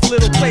nice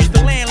little place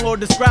the landlord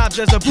describes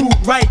as a boot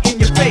right in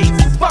your face?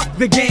 Fuck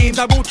the games,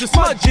 I won't just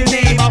smudge your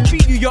name. I'll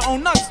feed you your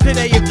own nuts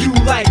today if you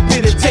like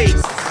bitter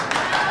taste.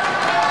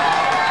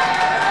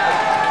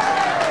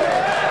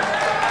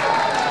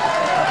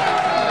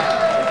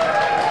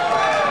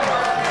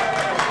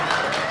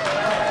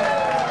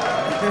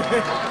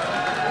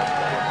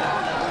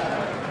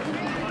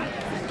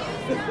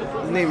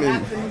 Name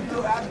it.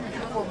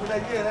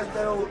 Yeah, that's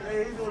that old,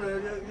 he's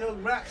doing that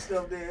young rap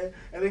stuff there,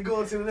 and then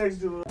going to the next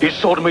dude. He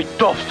sold me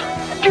dust.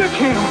 Get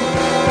him!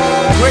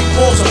 Great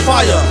balls of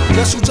fire.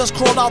 Guess who just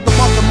crawled out the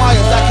mountain Maya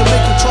that can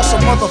make you trust a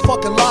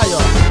motherfucking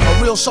liar?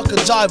 A real sucker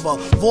jiver.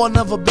 Vaughn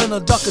never been a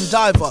duck and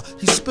diver.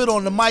 He spit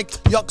on the mic,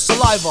 yuck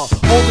saliva.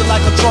 Hold it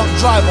like a drunk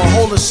driver.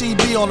 Hold a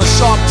CB on a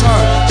sharp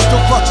turn.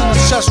 Still clutching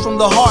his chest from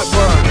the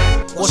heartburn.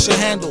 What's your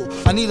handle?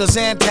 I need a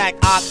Zantac,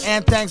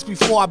 and thanks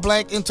before I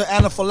blank into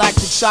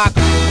anaphylactic shock.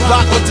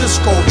 Rock or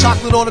disco,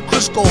 chocolate or the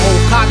Crisco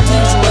hole. Cock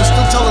diesel and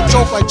still tell a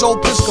joke like Joe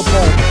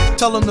Piscopo.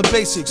 Tell them the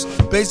basics,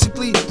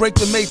 basically break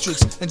the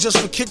matrix. And just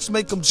for kicks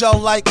make them gel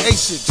like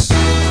Asics.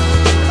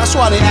 That's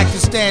why they acting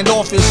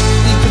standoffish.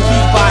 Eat the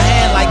beat by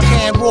hand like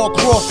canned raw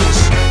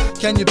crawfish.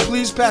 Can you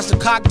please pass the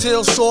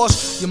cocktail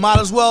sauce? You might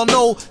as well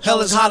know,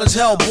 hell is hot as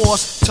hell,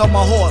 boss. Tell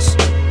my horse.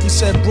 He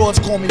said broads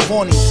call me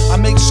Vaughny. I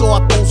make sure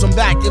I throws them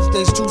back if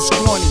they's too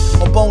scrawny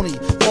or bony.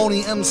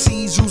 Phony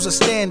MCs use a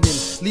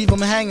stand-in. Leave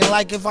them hanging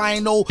like if I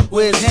ain't know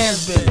where his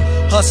hands been.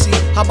 Hussy,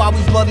 how about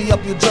we bloody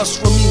up you just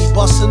for me?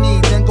 Bust a knee,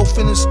 then go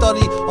finish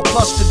study a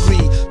plus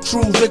degree.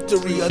 True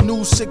victory, a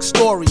new sick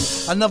story.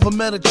 I never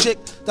met a chick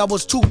that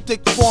was too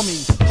thick for me.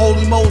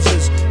 Holy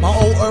Moses, my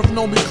old earth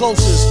know me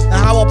closest. And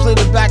how I play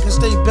the back and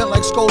stay bent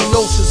like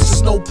scoliosis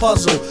is no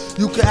puzzle.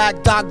 You can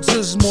act Doc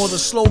Zismore, the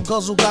slow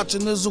guzzle got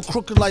your nizzle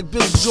crooked like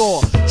Bill's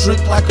jaw.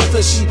 Drink like a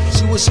fishy,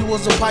 she wish she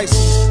was a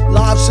Pisces.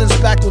 Live since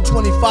back when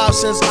 25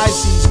 cents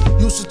ices.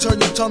 Used to turn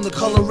your tongue the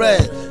color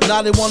red.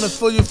 Now they wanna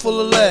fill you full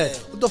of lead.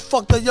 What the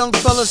fuck that young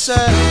fella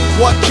said?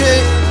 What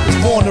kid is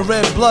born to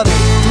red-blooded?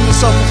 Do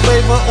yourself a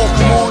favor or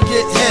come on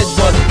get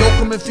head-butted. Yoke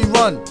him if he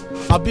run.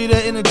 I'll be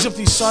there in a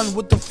jiffy, son,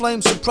 with the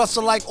flame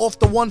suppressor like off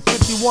the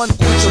 151. Quit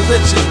your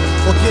bitchin'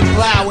 or get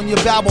loud in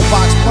your babble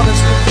box.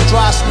 Punishment for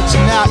dry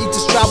snitching, now eat the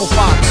Scrabble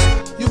fox.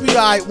 You be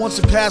alright once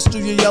it passed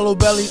through your yellow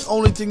belly.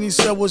 Only thing he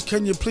said was,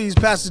 can you please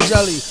pass the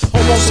jelly?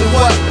 Almost said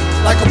what?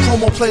 Like a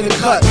promo play to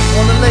cut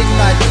on a late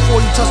night.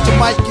 Before you touch the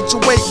mic, get your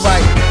weight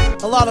right.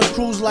 A lot of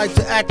crews like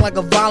to act like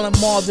a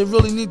violent mob. They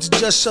really need to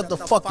just shut the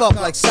fuck up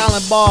like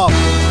Silent Bob.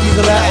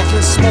 Either that or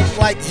get smoked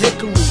like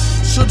hickory.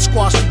 Should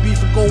squash the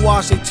beef and go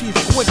wash their teeth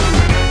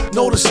quickly.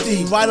 Notice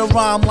the write a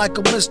rhyme like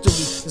a mystery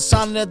and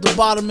sign it at the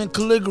bottom in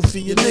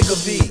calligraphy, your nigga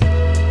V.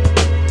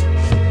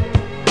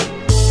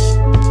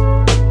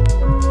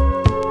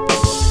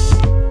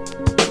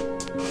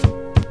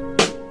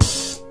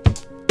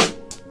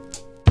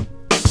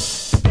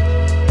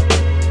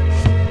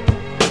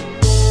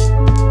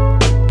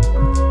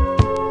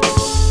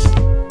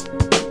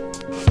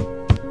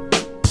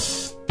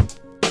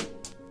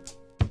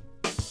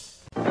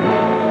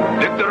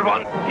 Viktor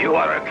Vaughn, you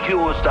are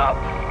accused of...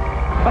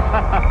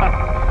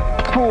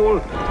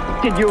 Fool!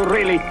 Did you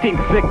really think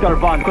Viktor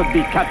Vaughn could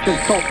be captured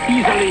so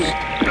easily?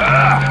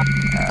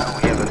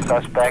 We have a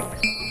suspect,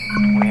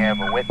 we have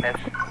a witness,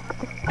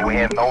 but we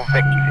have no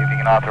victims if you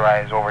can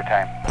authorize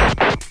overtime.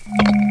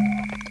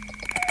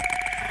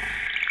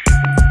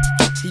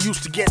 He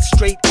used to get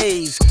straight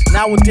A's.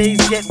 Nowadays,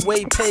 get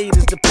way paid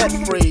is the pet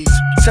phrase.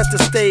 Set the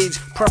stage,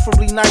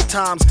 preferably night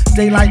times.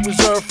 Daylight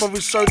reserved for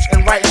research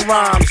and writing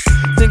rhymes.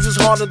 Things is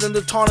harder than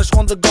the tarnish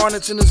on the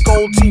garnets in his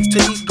gold teeth to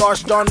eat.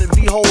 Gosh darn it,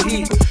 V whole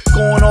heat.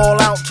 Going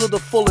all out to the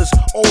fullest.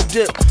 Old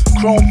dip.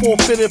 Chrome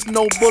forfeit if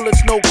no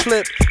bullets, no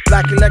clip.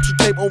 Black electric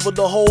tape over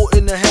the hole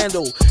in the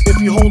handle.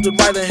 If you hold it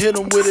right and hit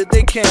them with it,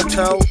 they can't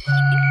tell.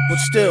 But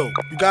still,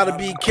 you gotta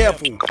be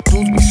careful.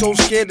 Dudes be so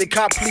scared they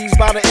cop pleased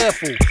by the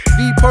airful.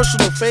 Be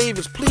personal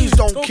favors, please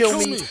don't kill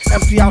me.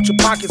 Empty out your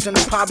pockets and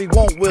they probably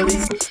won't,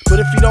 Willie. But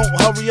if you don't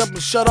hurry up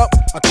and shut up,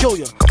 I'll kill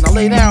ya. Now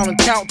lay down and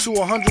count to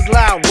 100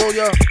 loud, will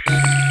ya?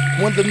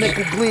 When the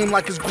nickel gleam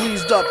like it's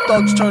greased up,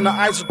 thugs turn to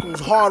icicles,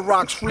 hard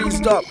rocks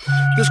freezed up.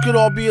 This could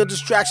all be a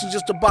distraction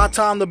just to buy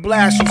time to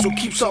blast you, so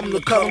keep something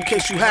to cut in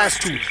case you has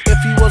to.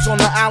 If he was on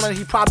the island,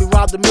 he probably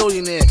robbed a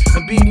millionaire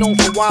and be known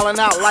for wildin'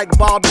 out like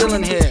Bob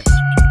Dylan here.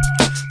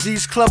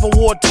 These clever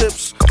war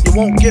tips you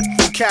won't get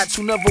from cats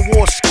who never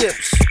wore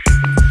skips.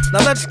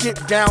 Now let's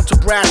get down to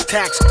brass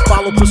tacks,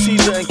 follow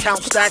procedure and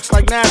count stacks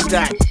like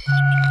Ezdac.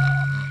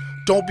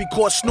 Don't be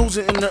caught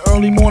snoozing in the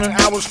early morning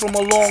hours from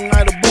a long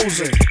night of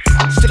boozing.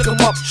 Stick 'em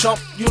up, chump,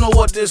 you know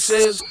what this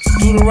is.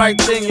 Do the right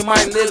thing, you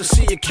might live to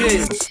see your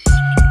kids.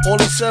 All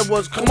he said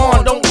was, come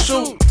on, don't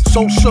shoot.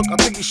 So shook, I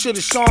think he should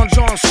have Sean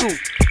John suit.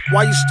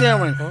 Why you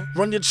staring?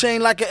 Run your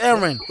chain like an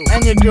errand.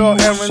 And your girl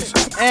errands,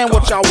 and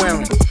what y'all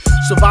wearing.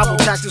 Survival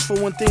tactics for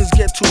when things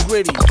get too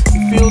gritty.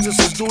 He feels it's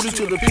his duty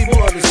to the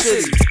people of the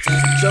city.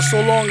 Just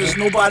so long as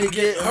nobody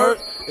get hurt,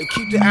 and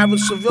keep the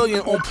average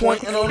civilian on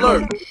point and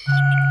alert.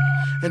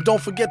 And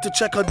don't forget to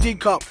check her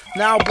D-cup.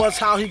 Now buzz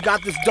how he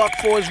got this duck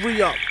for his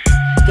re-up.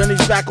 Then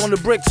he's back on the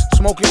bricks,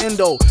 smoking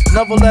Indo.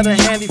 Never let a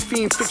handy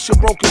fiend fix your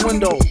broken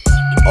window.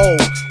 Oh,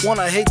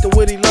 wanna hate the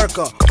witty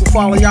lurker who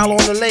follow y'all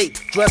on the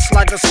late, dressed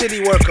like a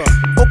city worker.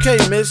 Okay,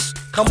 miss,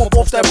 come up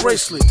off that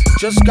bracelet.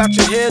 Just got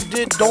your hair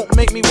did, don't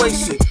make me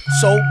waste it.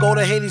 So go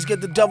to Hades,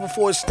 get the devil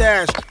for his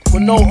stash.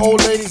 But no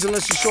old ladies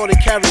unless you're sure they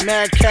carry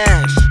mad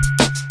cash.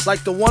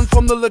 Like the one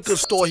from the liquor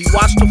store, he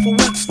watched her for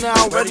weeks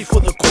now, ready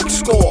for the quick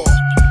score.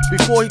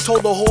 Before he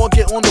told the whore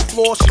get on the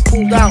floor, she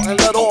pulled out and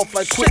let off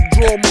like quick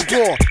draw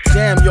McGraw.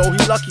 Damn, yo, he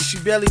lucky she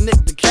barely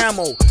nicked the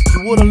camo.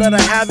 He would've let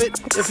her have it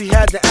if he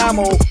had the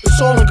ammo.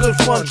 It's all in good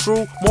fun,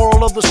 true.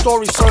 Moral of the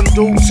story, son,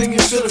 dude. Senior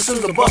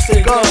citizens to bust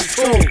their guns,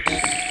 too.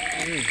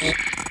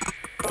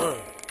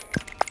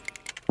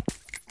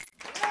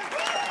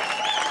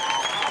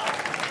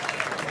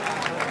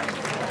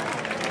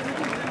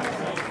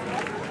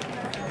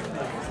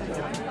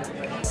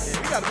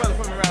 We got a brother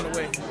from around the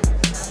way.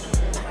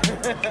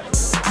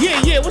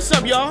 Yeah, what's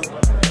up, y'all?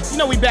 You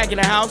know we back in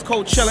the house,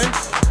 cold chillin'.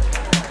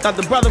 Got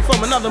the brother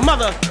from another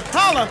mother.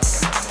 Holla!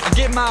 I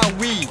get my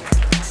weed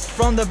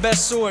from the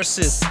best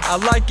sources. I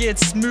like it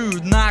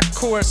smooth, not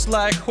coarse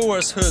like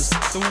horse hooves.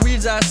 The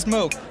weeds I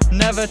smoke,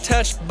 never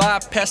touched by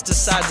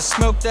pesticide. The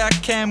smoke that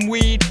can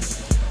weed,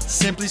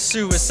 simply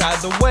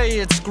suicide. The way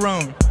it's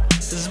grown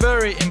is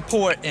very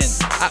important.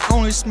 I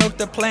only smoke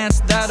the plants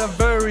that are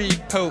very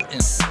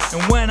potent.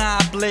 And when I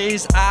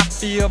blaze, I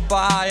feel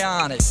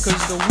bionic.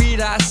 Cause the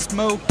weed I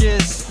smoke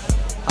is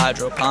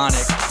hydroponic.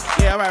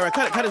 Yeah, all right,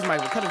 cut his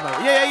mic,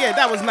 Yeah,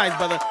 that was nice,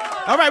 brother.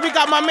 All right, we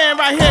got my man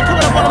right here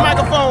coming up on the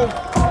microphone.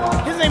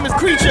 His name is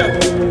Creature.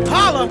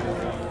 Holla.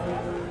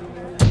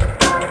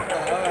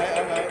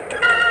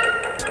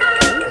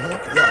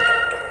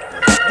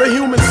 The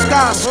human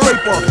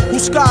skyscraper who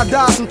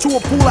skydives into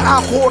a pool of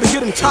alcohol to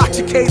get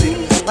intoxicated.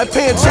 Like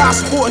paying child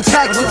support and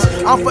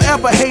taxes, I'm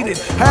forever hated.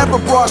 However,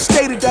 broad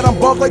stated that I'm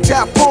bugged like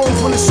tap phones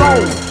when it's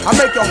on. I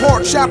make your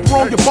heart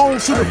chaperone your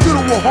bones to the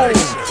funeral home.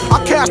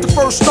 I cast the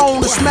first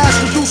stone to smash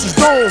Medusa's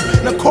dome.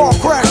 In a car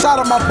crash out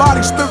of my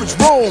body, spirits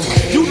roam.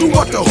 You do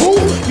what the who?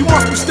 You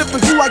must be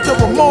sniffing you like the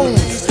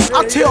Ramones.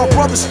 I tear a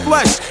brother's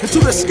flesh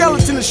until the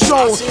skeleton is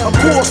shown. Of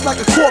course, like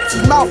a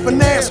corpse's mouth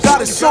and ass got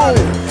its own.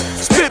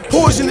 Spit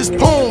poisonous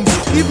poems.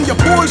 Even your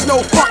boys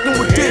know fucking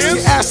with this,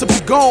 your ass will be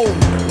gone.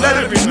 Let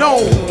it be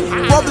known.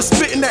 Brothers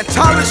spitting that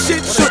Tyler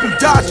shit should be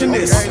dodging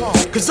this.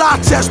 Cause I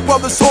test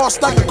brothers' horse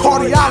like a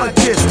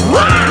cardiologist.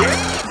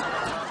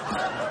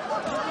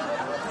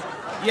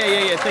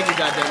 Yeah, thank you,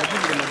 goddammit. Give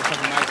me the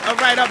motherfucking mic. All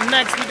right, up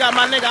next, we got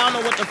my nigga. I don't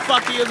know what the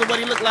fuck he is or what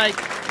he look like.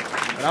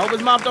 But I hope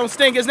his mouth don't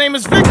stink. His name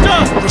is Viktor.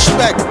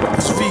 Respect,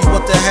 it's V,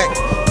 what the heck.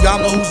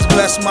 Y'all know who's the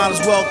best, might as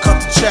well cut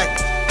the check.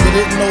 They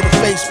didn't know the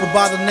face, but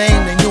by the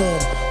name they knew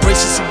him.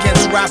 Racist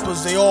against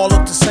rappers, they all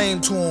look the same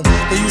to him.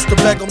 They used to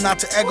beg him not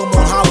to egg him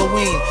on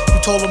Halloween. He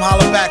told him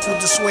holler back with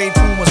the suede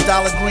Pumas,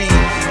 dollar green.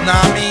 Nah,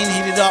 I mean,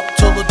 heat it up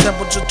till the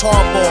temperature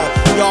tarball.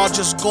 Y'all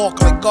just gawk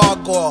like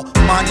gargoyle.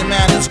 Mind your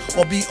manners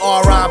or be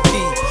R.I.P.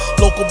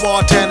 Local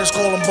bartenders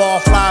call him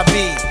Barfly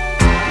V.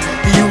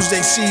 He used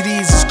their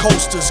CDs as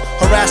coasters,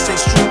 harassed their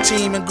street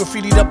team and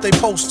graffitied up their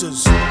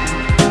posters.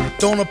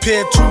 Don't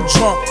appear too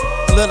drunk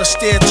and let a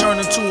stare turn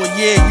into a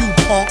yeah, you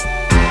punk.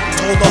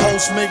 Told the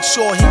host make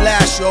sure he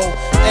last, yo.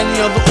 Any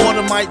other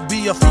order might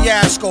be a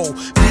fiasco.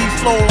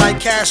 D-flow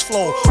like cash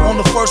flow on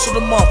the first of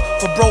the month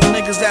for broke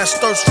niggas that's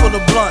thirst for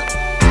the blunt.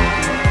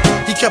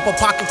 He kept a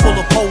pocket full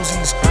of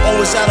posies,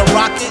 always at a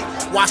rocket,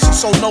 watching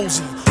so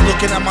nosy.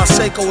 Looking at my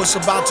Seiko, it's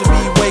about to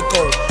be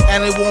Waco,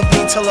 and it won't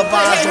be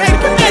televised on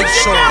Nigga Lake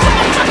Show.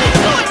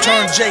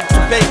 Turn Jake to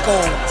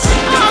Bacos,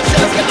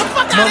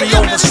 money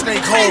over snake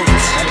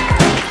holes.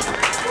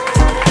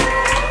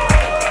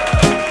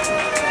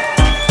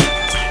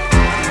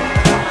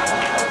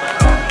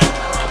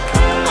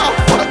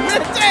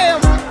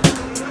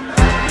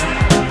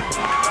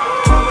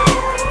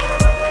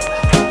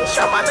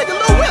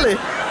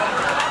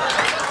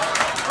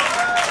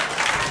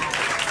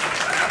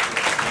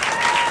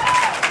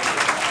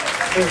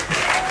 They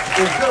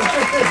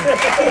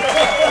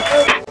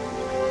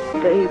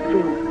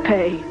will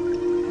pay.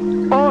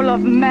 All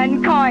of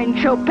mankind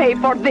shall pay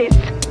for this.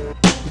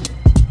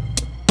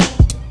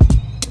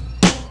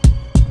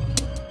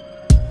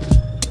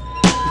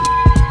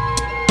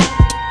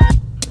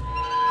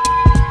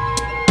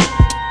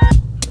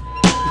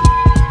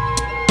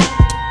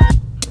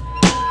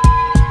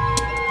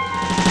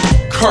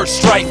 Kurt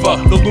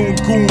Strifer, the loon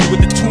goon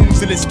with the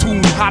tombs in his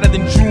tomb, hotter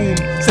than June.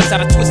 Sets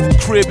out a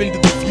twisted crib into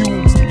the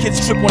fumes.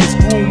 Kids trip on his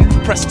broom,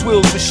 press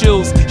twills for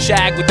shills.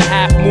 Shag with the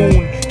half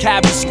moon,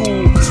 cab to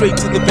school, straight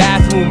to the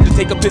bathroom to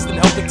take a piss and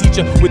help the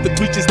teacher with the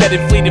creatures that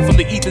inflated from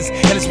the ethers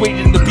and it's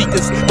weighted in the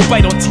beakers. The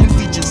bite on teen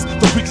features.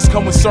 The preachers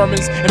come with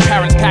sermons and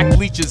parents pack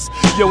bleachers.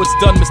 Yo, it's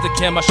done, Mr.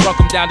 Kim. I shrunk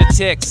him down to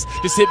ticks.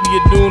 Just hit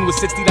me at noon with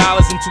 $60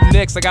 and 2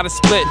 nicks. I got a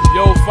split.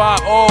 Yo,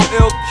 5 all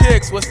ill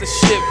kicks. What's the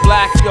shit,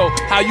 Black? Yo,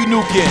 how you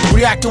nuking?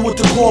 Reacting with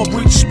the core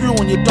breach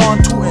spewing, you're done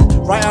tootin'.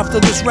 Right after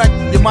this wreck,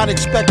 you might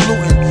expect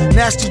looting.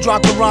 Nasty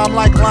drop the rhyme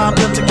like lime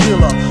and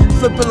tequila.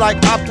 Flip it like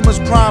Optimus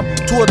Prime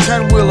to a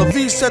 10-wheeler.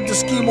 V set the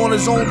scheme on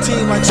his own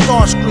team like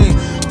Starscream.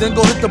 Then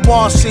go hit the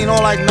bar scene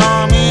all like,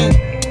 nah, I mean.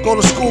 Go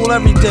to school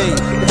every day,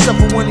 except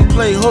for when he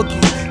play hooky.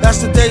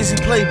 That's the days he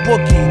play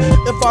bookie.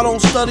 If I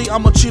don't study,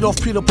 I'ma cheat off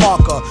Peter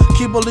Parker.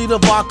 Keep a liter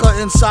vodka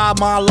inside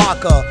my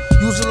locker.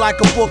 Use it like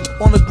a book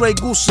on the Grey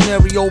Goose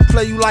scenario.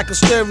 Play you like a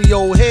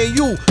stereo. Hey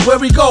you, where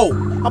we go?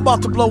 I'm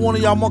about to blow one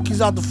of y'all monkeys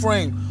out the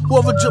frame.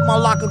 Whoever jipped my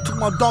lock and took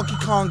my Donkey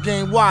Kong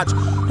game, watch.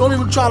 Don't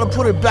even try to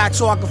put it back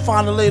so I can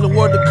find a later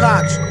word to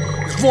Koch.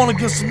 It's Vaughn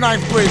against the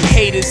 9th graders.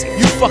 Haters,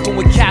 you fucking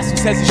with cats who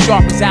says as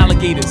sharp as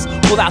alligators.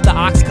 Pull out the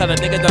ox cutter,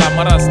 nigga, that I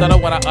mutter and stutter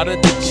when I utter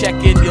the check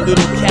in your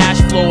little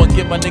cash flow and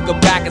get my nigga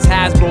back as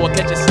Hasbro or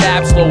catch a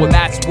stab slow and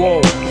that's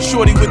roll.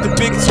 Shorty with the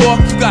big talk,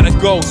 you gotta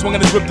go.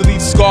 Swinging his whip to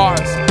leave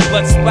scars.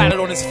 Blood splattered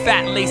on his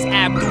fat lace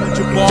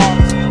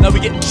Abdul-Jabbar. Now we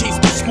getting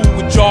chased to school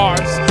with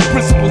jars.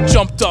 Principal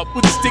jumped up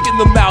with a stick in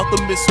the mouth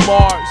of Miss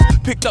Mars.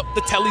 Picked up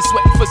the telly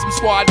sweating for some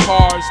squad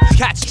cars.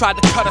 Cats tried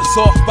to cut us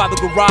off by the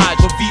garage,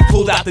 but V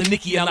pulled out the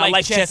Nicky and our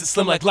life chances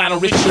slim like Lionel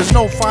Richie. There's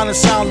no finer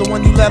sound than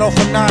when you let off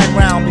a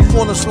 9-round.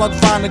 Before the slug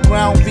find the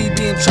ground, V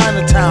be in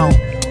Chinatown.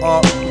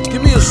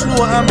 Give me a slew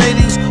of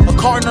M80s, a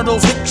carton of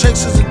those hick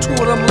chasers and 2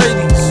 of them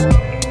ladies.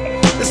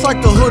 It's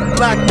like the hood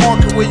black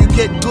market where you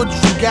get goods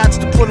from gats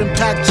to put in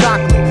packed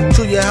chocolate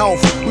to your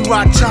health. We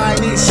rock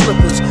Chinese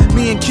slippers.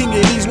 Me and King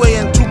of these way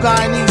and 2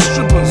 Guyanese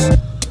strippers.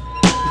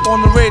 On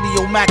the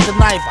radio, Mac the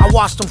knife. I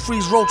watch them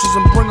freeze roaches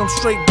and bring them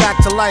straight back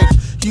to life.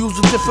 He used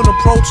a different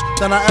approach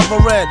than I ever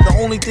read.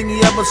 The only thing he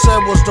ever said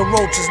was the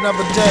roach is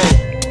never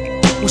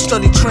dead. We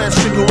study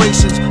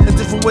transfigurations and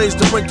different ways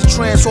to break the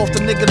trance off the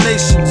nigga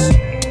nations.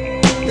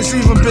 It's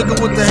even bigger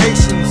with the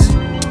Haitians.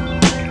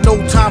 No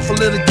time for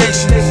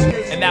litigation.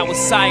 And that was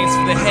science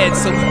for the head,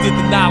 so we did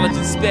the knowledge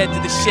and sped to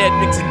the shed,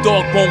 mixing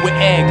dog bone with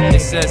egg.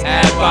 It says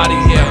add body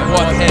here,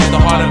 fourth head, the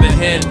heart of a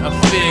hen, a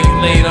fig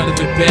laid under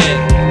the bed.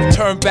 We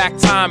turned back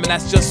time and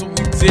that's just what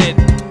we did.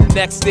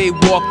 Next day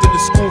walked into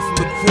school from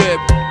the crib,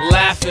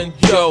 laughing,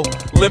 yo,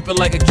 limping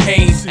like a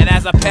cane. And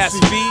as I passed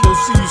V,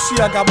 you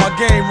see I got my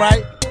game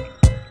right.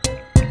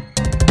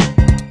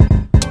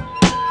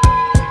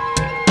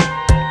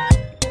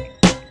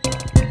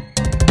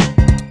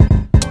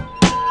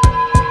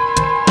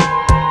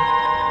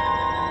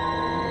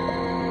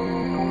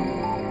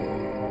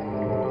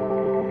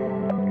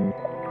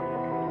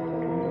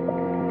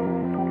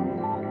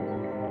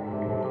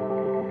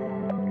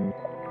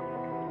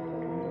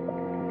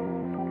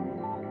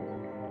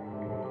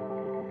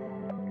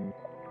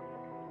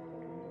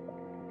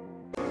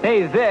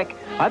 Hey, Vic,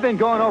 I've been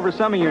going over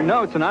some of your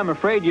notes, and I'm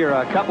afraid you're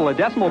a couple of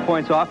decimal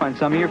points off on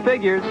some of your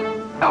figures.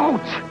 Out!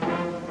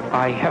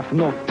 I have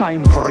no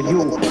time for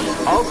you.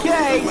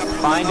 Okay,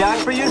 find out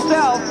for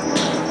yourself.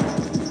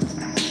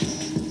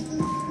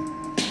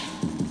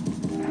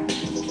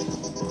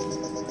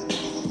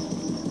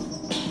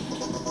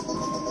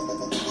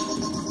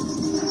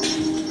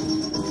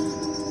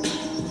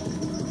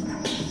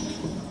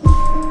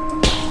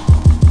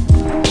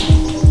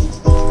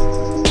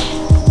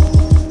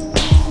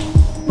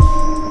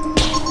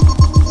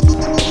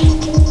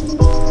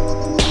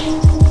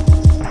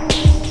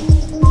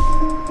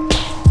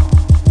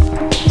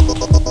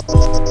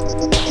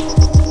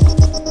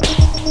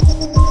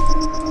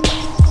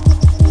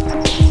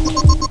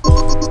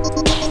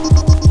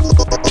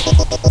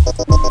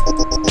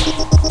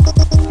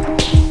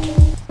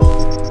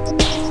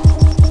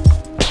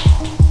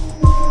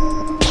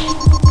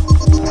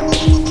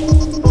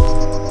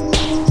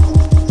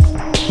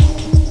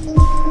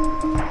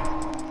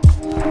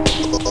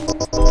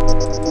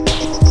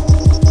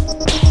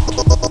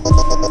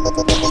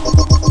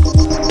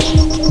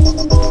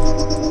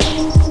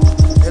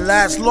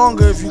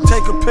 Longer if you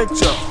take a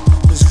picture.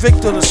 It's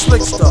Victor the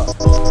Slickster.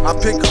 I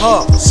pick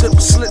her, sip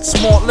slit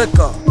smart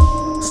liquor.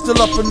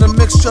 Still up in the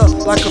mixture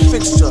like a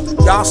fixture.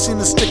 Y'all seen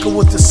the sticker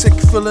with the sick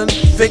feeling,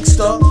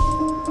 Victor.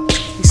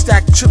 He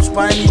stack chips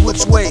by any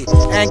which way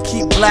and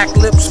keep black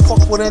lips.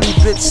 Fuck what any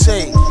bitch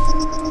say.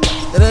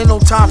 It ain't no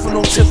time for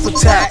no tit for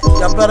tat.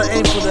 Y'all better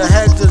aim for the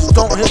head, just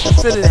don't hit the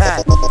fitted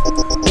hat.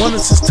 When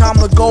it's his time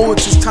to go,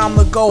 it's his time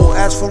to go.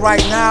 As for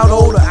right now,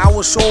 though, the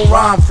hour show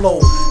rhyme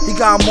flow. He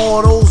got more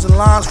of those than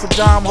lines for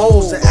dime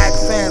hoes that act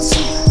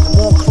fancy, and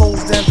more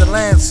clothes than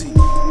Delancey.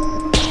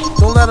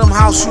 Don't let him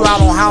house you out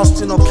on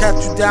Houston or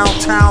catch you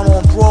downtown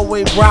on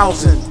Broadway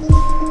browsing.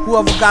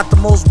 Whoever got the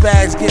most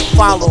bags get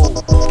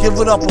followed. Give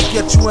it up or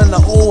get you in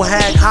the old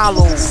hag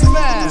hollow.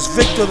 It's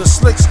Viktor the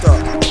Slickster.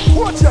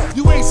 Watch out,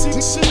 you ain't seen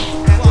shit.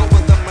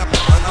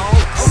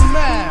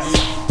 Smash.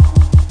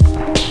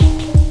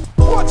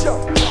 Watch out.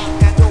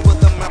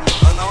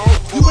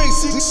 You ain't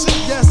seen shit,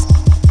 yes.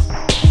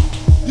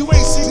 You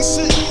ain't seen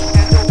shit.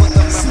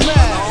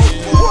 Smash.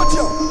 Watch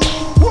out.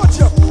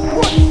 Watch out.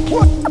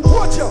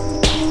 Watch out.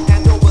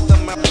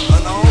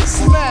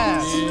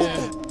 Smash.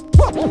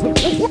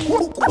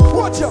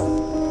 Watch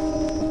out.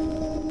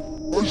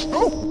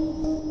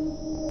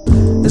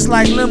 It's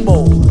like limbo.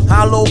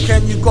 How low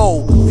can you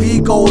go? V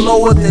go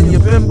lower than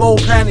your bimbo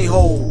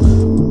pantyhole.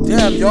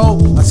 Damn, yo,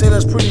 I say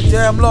that's pretty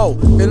damn low.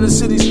 In the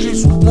city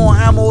streets with more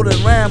ammo than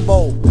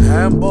Rambo.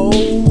 Rambo,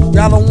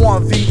 y'all don't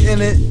want V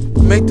in it.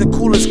 Make the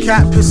coolest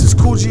cat piss his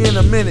coochie in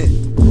a minute.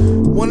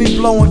 When he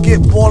blow and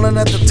get ballin'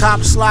 at the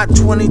top slot,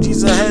 20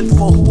 G's ahead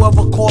for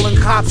whoever calling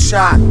cop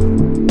shot.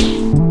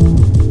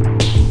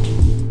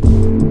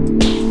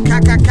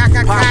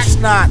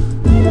 Popsnot.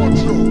 Watch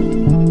out.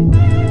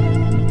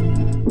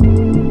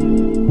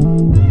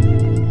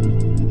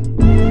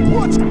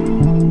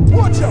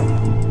 Watch out.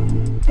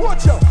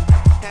 Watch out.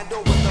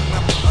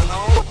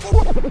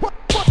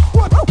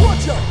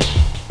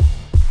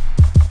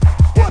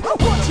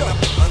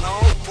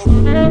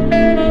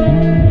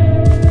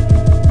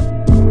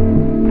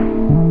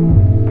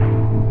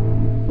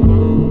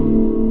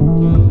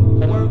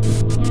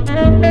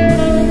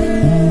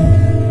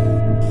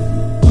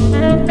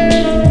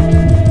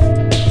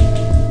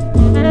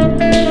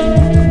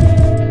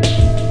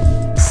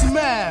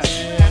 Smash.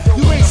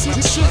 You ain't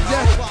seen shit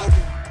yet.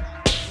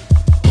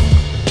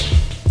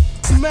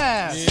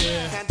 Smash.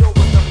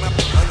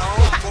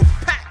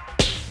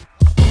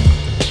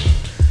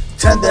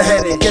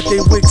 Tender-headed, get they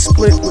wig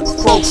split with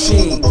fro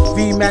sheen.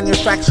 V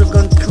manufacture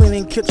gun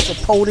cleaning kits for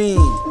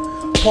codeine.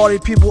 Party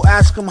people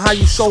ask him how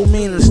you so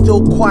mean and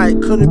still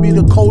quiet. Could it be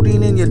the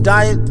codeine in your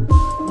diet?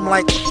 I'm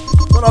like,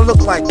 what I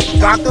look like?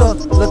 Doctor,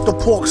 let the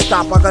pork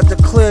stop. I got the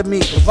clear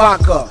meat, the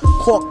vodka.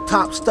 Cork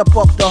top, step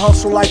up the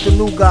hustle like the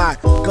new guy.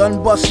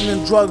 Gun busting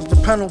and drugs, the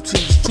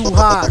penalties too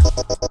high.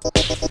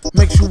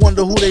 Makes you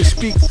wonder who they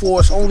speak for.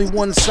 It's only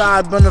one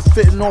side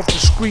benefiting off the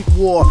street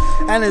war.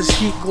 And his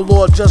heat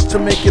galore just to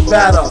make it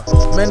better.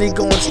 Many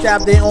go and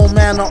stab their own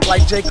man up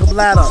like Jacob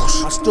Ladder.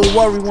 I still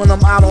worry when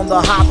I'm out on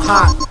the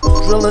hot.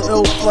 Drill an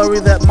ill flurry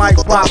that might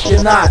bop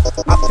your knot.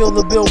 I feel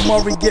the Bill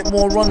Murray get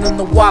more run than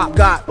the WAP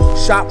got.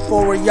 Shop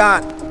for a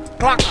yacht.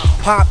 Clock,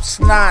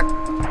 Popsnot.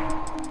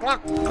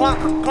 Clock, clock,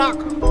 clock.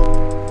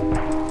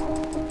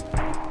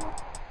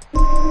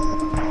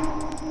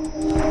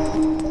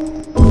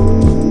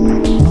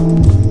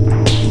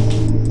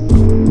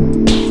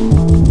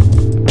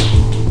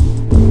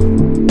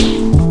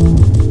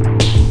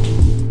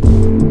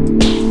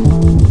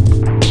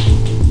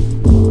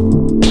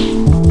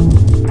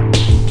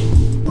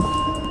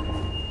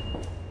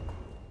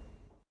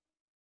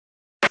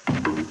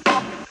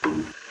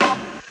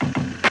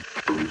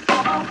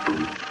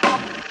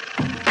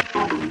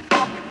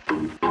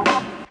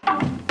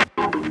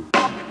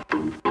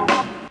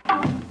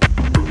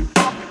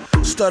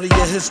 Study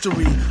your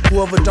history.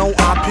 Whoever don't,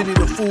 I pity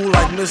the fool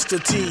like Mr.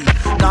 T.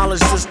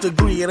 Knowledge this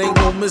degree, it ain't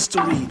no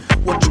mystery.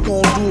 What you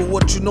gonna do,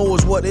 what you know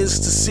is what is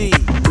to see.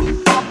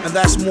 And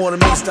that's more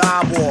than meets the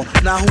eyeball.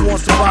 Now who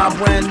wants to buy a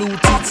brand new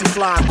TT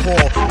Fly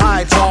call?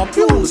 Alright y'all,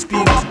 pew, the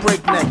speed was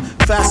breakneck.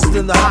 Faster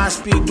than the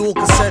high-speed dual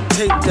cassette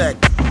tape deck.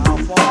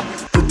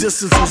 The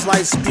distance was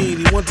light speed.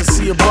 He went to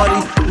see a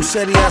buddy who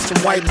said he had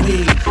some white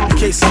weed in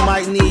case he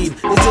might need.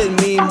 It didn't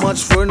mean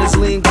much, for in his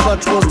lean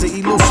clutch was the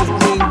elusive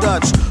green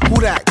Dutch. Who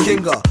that?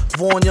 Kinga,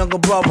 Vaughn younger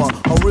brother,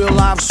 a real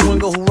live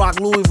swinger who rock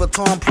Louis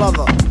Vuitton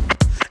pleather.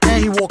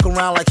 And he walk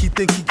around like he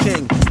think he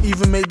king.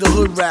 Even made the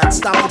hood rat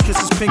stop to kiss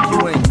his pinky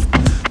ring.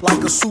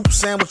 Like a soup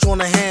sandwich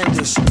on a hand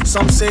dish.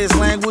 Some say his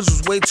language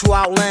was way too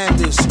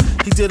outlandish.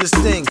 He did his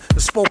thing,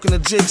 and spoke in a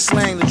jig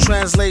slang to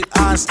translate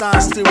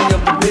Einstein's theory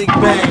of the Big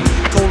Bang.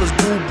 Told his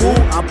boo-boo,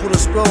 I put a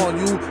spell on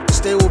you.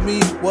 Stay with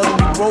me, whether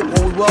we broke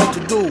or we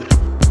well-to-do.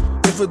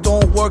 If it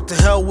don't work, to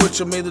hell with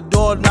you. May the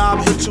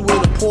doorknob hit you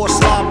with a poor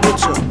slob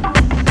picture.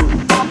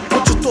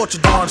 What you thought, you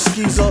darn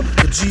skeezer?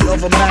 The G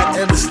of a Mac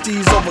and the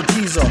Steez of a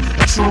geezer.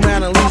 A true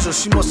man and leisure,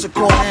 she must have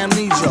caught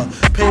amnesia.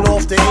 Paid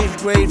off the 8th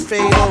grade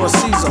fade or a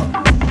Caesar.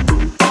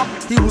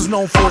 He was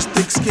known for his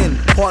thick skin,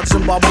 part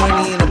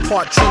Zimbabwean and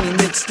part Trini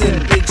mixed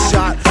in. Big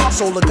shot,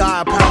 sold a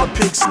guy a pound of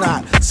pig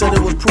snot. Said it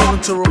was proven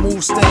to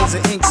remove stains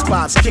and ink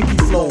spots. Kinky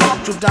flow,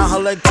 drip down her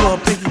leg to her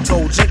pinky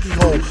toe. Jinky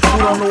hole, who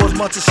don't know as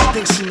much as she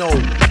thinks she know.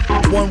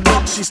 One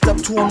whip, she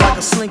stepped to him like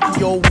a slinky,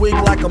 yo. Wig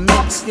like a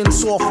mink, skin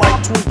soft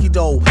like Twinkie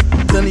dough.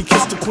 Then he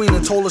kissed the queen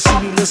and told her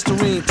she need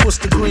Listerine.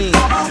 Twist the green,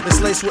 it's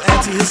laced with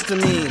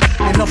antihistamine.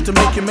 Enough to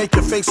make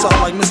your face up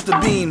like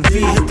Mr. Bean. V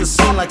hit the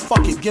scene like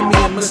fuck it, give me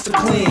a Mr.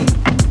 Clean.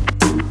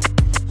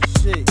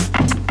 Shit.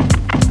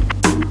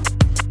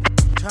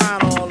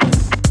 Tired of all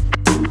this.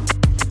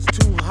 It's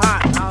too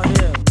hot out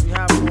here. We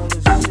having all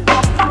this shit.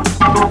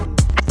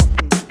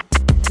 Fucking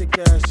thick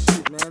ass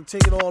shit, man.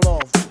 Take it all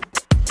off.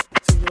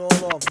 Take it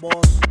all off,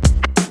 boss.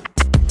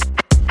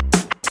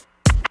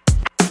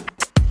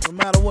 No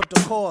matter what the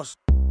cost.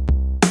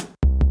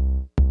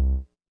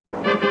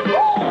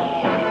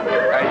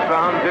 I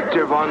found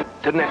Viktor Vaughn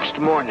the next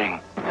morning,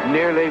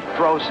 nearly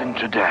frozen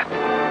to death.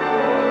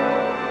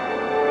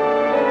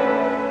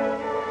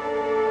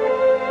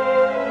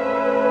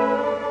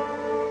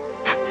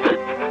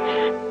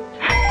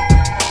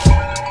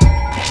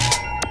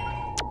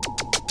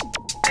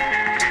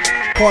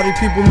 Party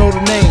people know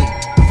the name,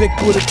 Vic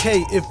with a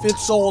K if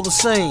it's all the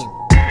same.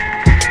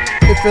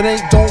 If it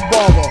ain't, don't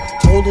bother.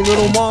 Told the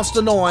little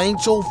monster, no, I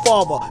ain't your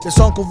father. It's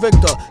Uncle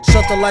Victor.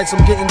 Shut the lights,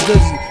 I'm getting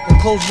dizzy. And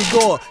close the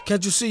door.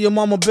 Can't you see your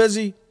mama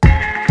busy?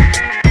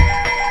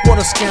 What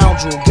a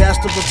scoundrel.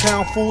 Gassed up the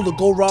town fool to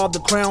go rob the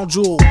crown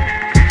jewel.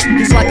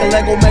 He's like a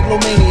Lego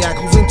megalomaniac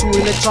who's into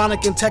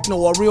electronic and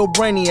techno, a real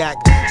brainiac.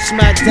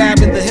 Smack dab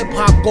in the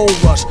hip-hop gold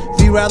rush.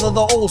 V rather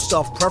the old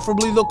stuff,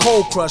 preferably the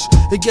cold crush.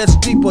 It gets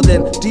deeper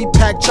than deep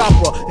pack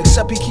chopper,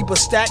 except he keep a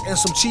stack and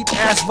some cheap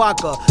ass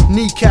vodka.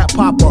 Kneecap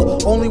popper,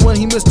 only when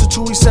he missed the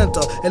Chewy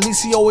center. At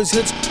least he always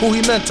hits who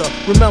he meant to.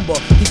 Remember,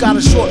 he got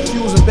a short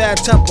fuse and bad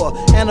temper,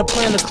 and a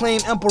plan to claim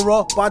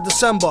emperor by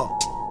December.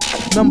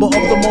 Member of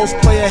the most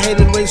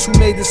player-hated race who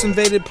made this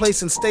invaded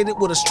place and stayed it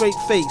with a straight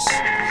face.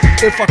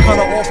 If I cut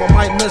her off, I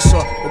might miss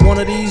her, but one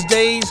of these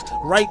days,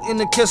 right in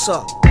the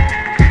kisser.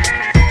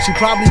 She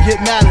probably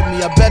get mad at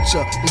me, I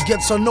betcha. It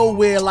gets her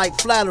nowhere like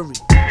flattery.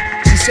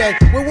 She said,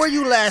 where were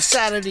you last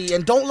Saturday?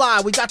 And don't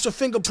lie, we got your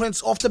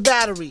fingerprints off the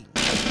battery.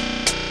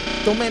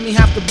 Don't make me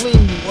have to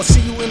blame you or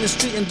see you in the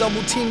street and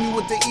double team you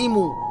with the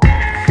emu.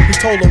 He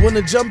told her, when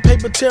the jump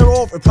paper tear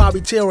off, it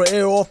probably tear her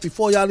air off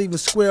before y'all even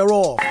square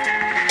off.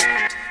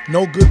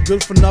 No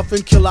good for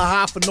nothing, kill a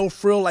high for no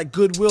frill like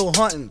Goodwill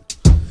Hunting.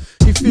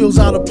 He feels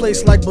out of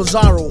place like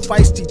Bizarro,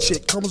 feisty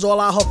chick, comes all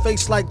out her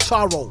face like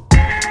Charo.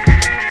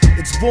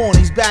 It's Vaughn,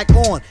 he's back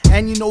on,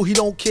 and you know he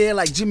don't care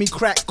like Jimmy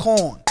Crack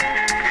Corn.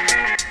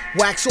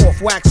 Wax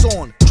off, wax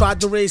on, tried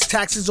to raise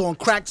taxes on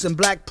cracks and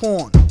black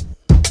porn.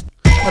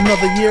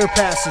 Another year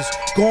passes,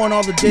 gone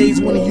are the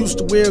days when he used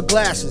to wear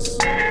glasses.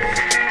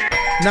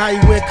 Now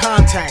he wear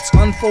contacts,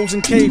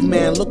 unfrozen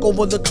caveman, look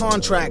over the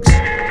contracts.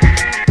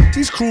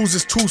 These crews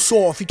is too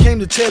soft, he came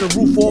to tear the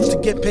roof off to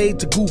get paid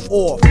to goof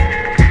off.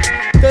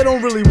 They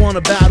don't really want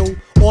to battle,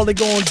 all they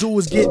gonna do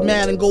is get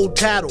mad and go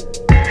tattle.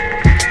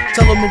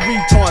 Tell him the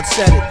retard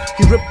said it,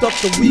 he ripped up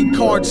the weak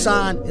card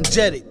sign and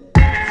jetted.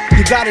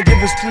 You gotta give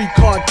his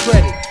 3-card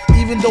credit,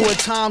 even though at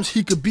times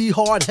he could be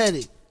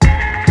hard-headed.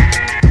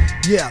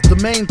 Yeah, the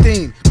main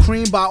theme,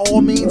 cream by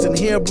all means and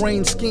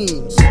harebrained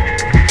schemes.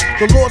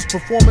 The Lord's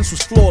performance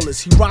was flawless,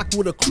 he rocked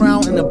with a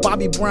crown and a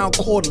Bobby Brown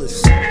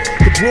cordless.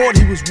 The broad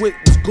he was with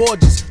was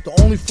gorgeous, the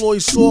only flaw he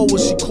saw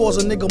was she caused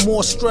a nigga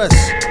more stress.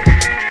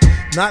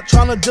 Not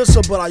trying to diss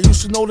her, but I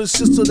used to know this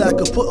sister that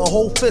could put a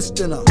whole fist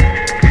in her.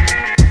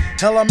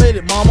 Hell, I made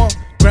it, mama.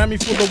 Grammy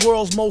for the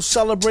world's most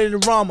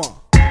celebrated Rama.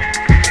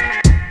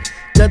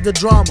 Dead the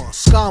drama,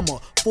 scammer,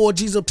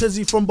 4G's a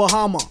pizzy from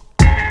Bahama.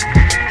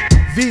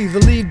 V, the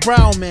lead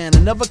brown man,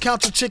 and never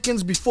count your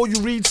chickens before you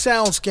read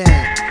SoundScan.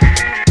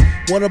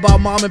 What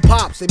about mom and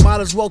pops? They might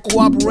as well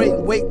cooperate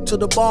and wait till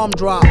the bomb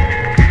drop.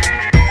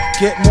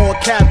 Get more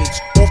cabbage,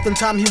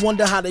 oftentimes he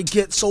wonder how they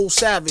get so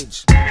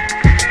savage.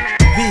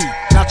 V,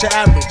 not your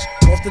average,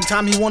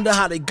 oftentimes he wonder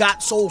how they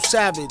got so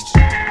savage.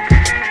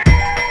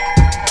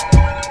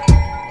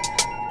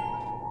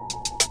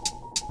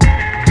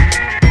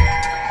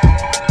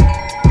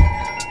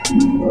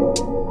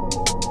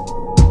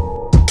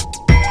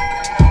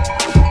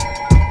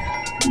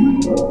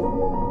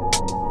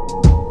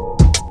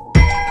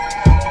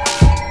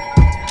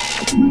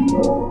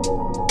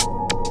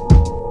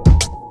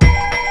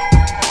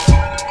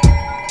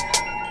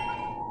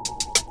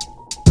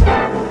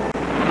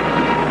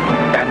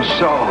 And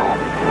so,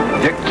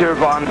 Viktor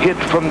Vaughn hid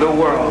from the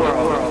world.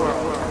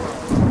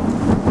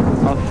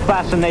 A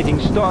fascinating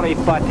story,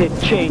 but it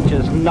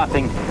changes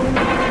nothing.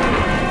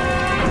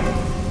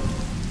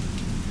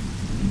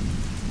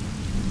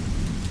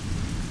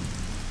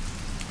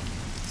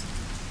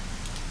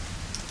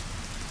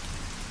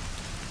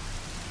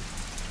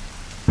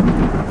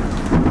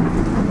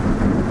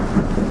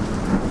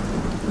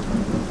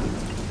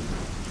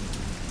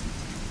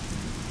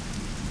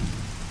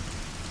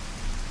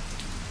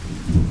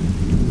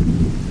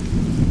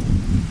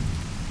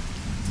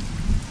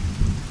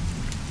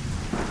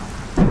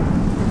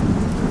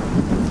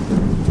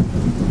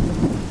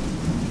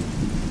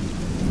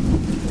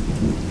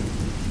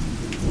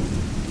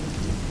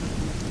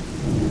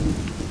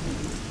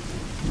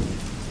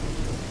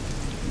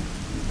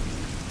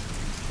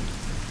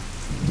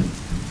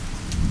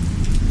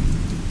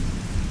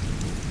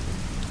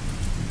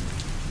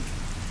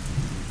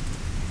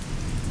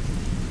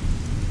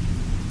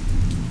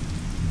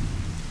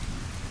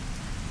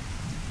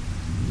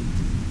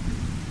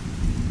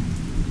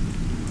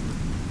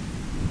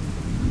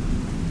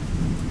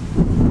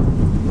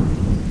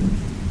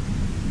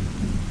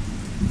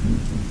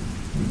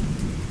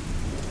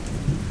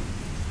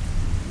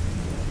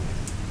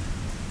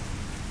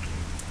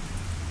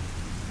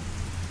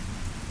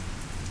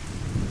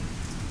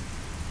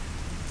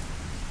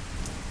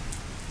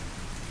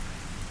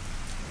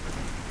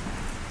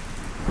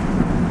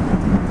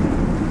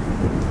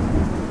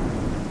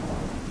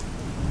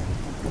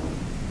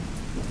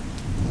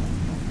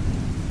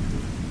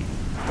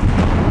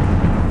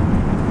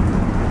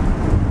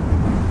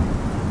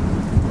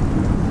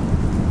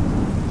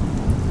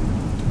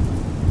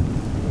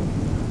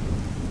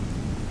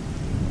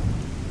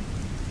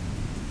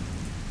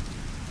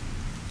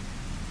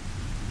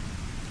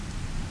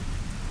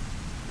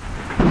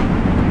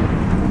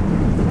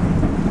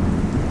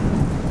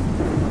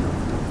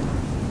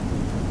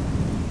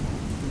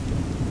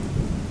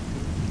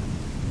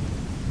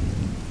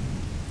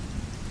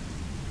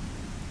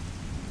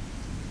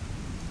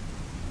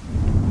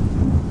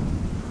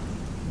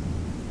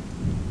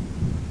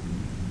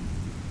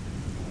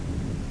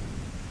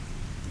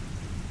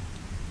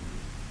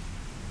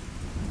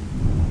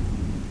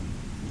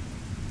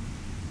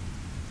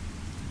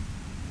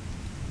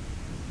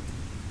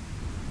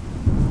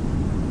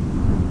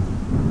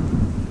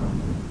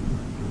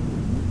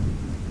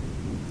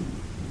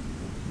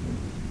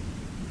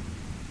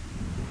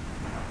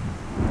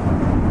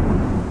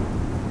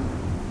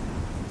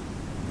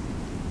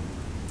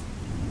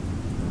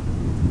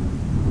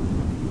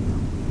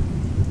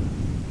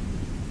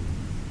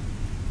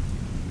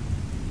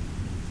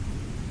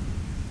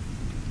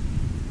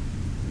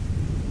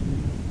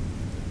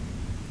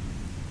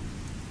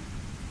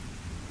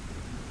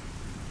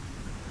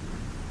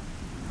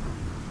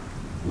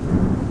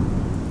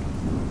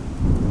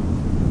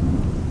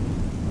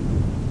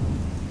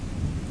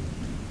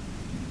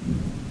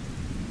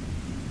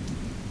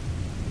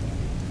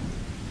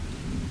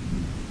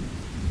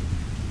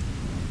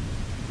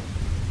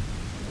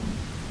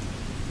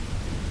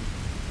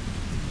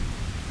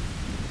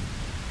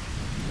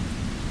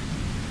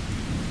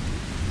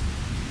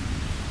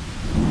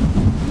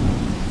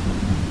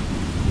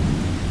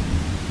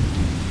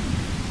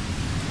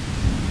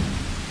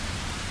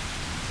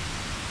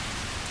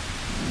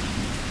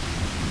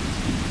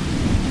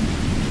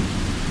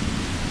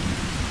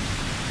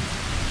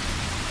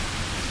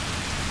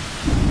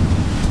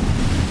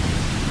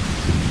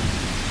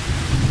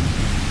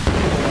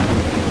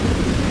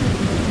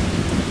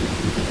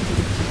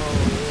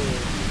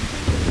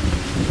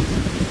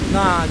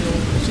 Nah, yo,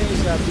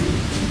 change that beat.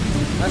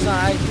 That's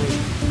not right, bro.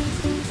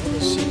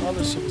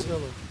 Other shit is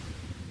killer.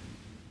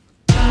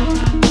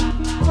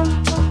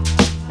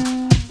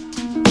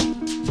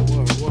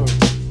 Word.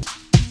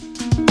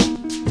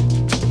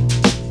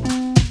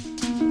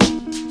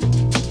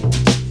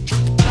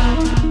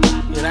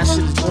 Yeah, that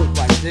shit is dope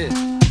right there.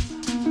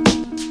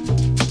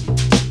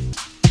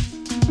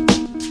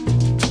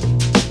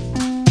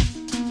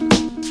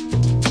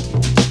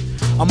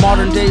 A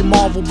modern day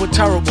marvel, but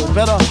terrible,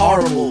 better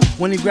horrible.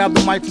 When he grabbed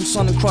the mic from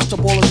Sun and crushed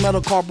up all his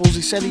metacarpals,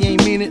 he said he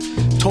ain't mean it,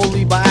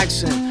 totally by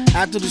accident.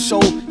 After the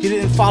show, he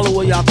didn't follow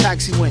where y'all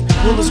taxi went.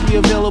 Will this be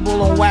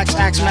available on Wax,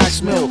 Axe,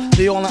 Max Mill?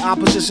 They all in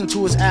opposition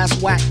to his ass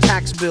whack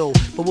tax bill.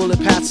 But will it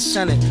pass the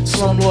Senate?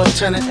 Slumlord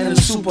tenant and a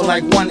super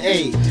like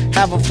 1A.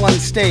 Have a fun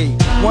stay.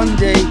 One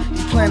day,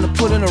 he planned to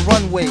put in a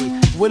runway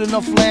with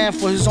enough land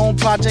for his own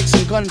projects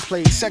and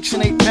gunplay.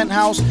 Section 8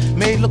 penthouse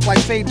made look like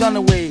Faye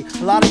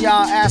Dunaway. A lot of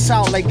y'all ass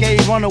out like gay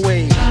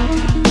runaway.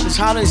 It's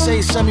how they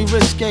say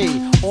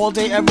semi-risque. All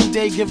day, every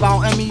day, give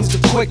out Emmys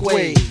the quick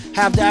way.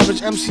 Have the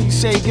average MC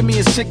say, give me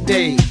a sick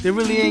day. They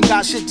really ain't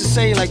got shit to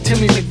say like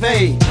Timmy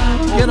McVeigh.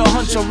 Get a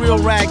hunch, a real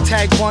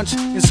ragtag bunch.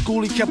 In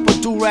school he kept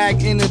a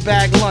do-rag in his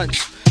bag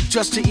lunch,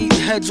 just to eat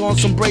heads on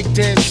some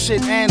breakdance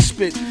shit and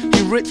spit.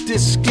 He writ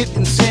this skit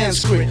in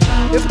Sanskrit.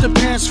 If the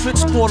pants fit,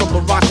 sport 'em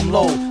but rock 'em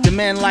low. The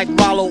man like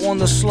Rollo on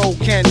the slow,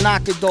 can't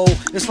knock it though.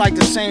 It's like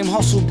the same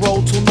hustle,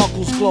 bro, till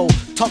knuckles glow.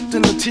 Tucked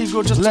in the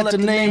Tigre, just let the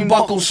name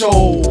buckle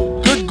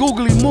show. Good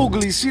googly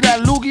moogly, see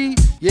that loogie?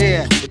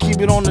 Yeah, but keep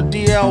it on the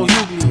DL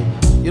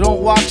Hughley. You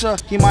don't watch her,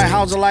 he might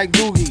house her like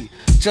Doogie.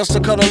 Just to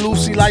cut a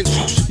Lucy like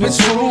Miss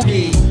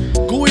Farugi.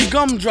 Gooey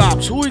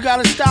gumdrops, who he got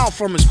his style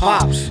from his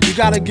pops. You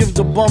gotta give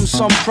the bum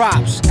some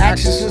props.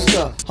 Ask your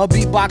sister, her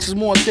beatbox is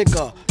more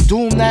thicker.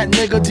 Doom that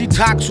nigga,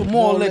 detox with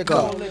more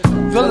liquor.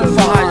 Villain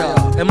for hire,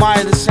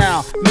 admire the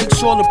sound. Make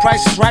sure the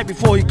price is right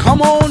before you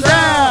come on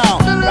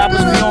down.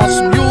 Rappers be on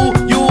some you.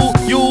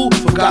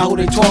 Forgot who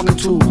they talking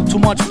to, too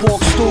much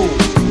pork stew.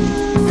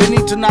 They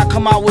need to not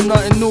come out with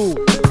nothing new.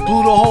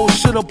 Blew the whole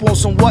shit up on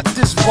some what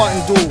this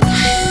button do.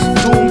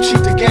 Doom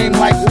cheat the game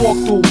like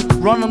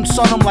walkthrough. Run them,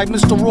 son them like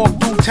Mr. Rourke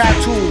do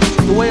tattoo.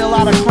 The way a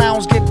lot of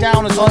clowns get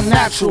down is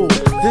unnatural.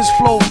 This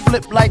flow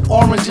flip like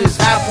oranges,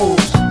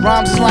 apples.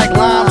 Rhymes is like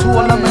limes, who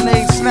a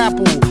lemonade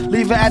snapple.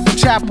 Leave it at the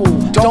chapel,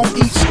 don't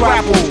eat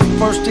scrapple.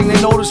 First thing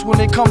they notice when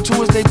they come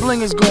to is they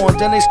bling is gone.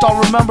 Then they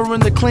start remembering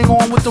the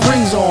Klingon with the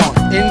rings on.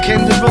 In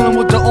came the villain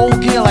with the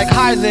old gear like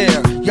hi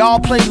there. Y'all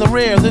play the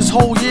rare, this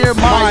whole year,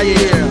 my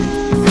year.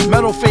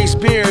 Metal face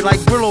beard like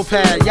Brillo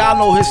pad. Y'all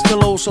know his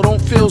still so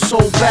don't feel so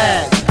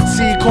bad.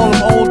 See, call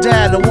him old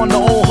dad, the one the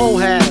old hoe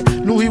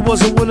had. Knew he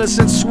was a winner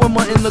since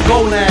swimmer in the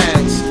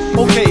gonads.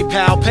 Okay,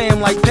 pal, pay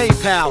him like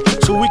PayPal,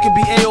 so we can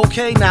be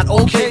A-OK, not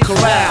OK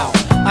corral.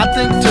 I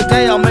think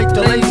today I'll make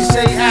the ladies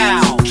say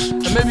ow,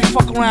 and maybe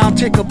fuck around,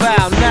 take a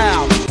bow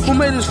now. Who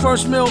made his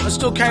first meal and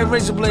still carry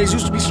razor blades?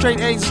 Used to be straight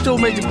A's and still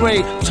made the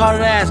grade.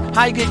 Retarded ass,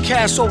 how you get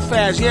cash so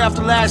fast? Yeah,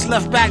 after last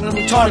left back in the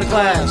retarded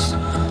class.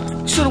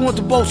 Should've went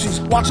to Bosie's,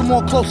 watch him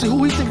more closely.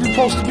 Who he think he's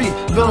supposed to be?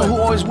 Villain who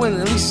always win,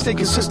 at least stay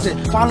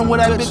consistent. Find him where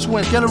that bitch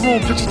went, get a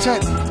room, pitch a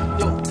tent.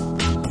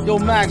 Yo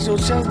Max, yo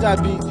change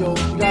that beat, yo.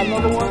 You got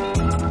another one?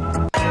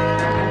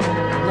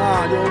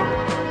 Nah, yo.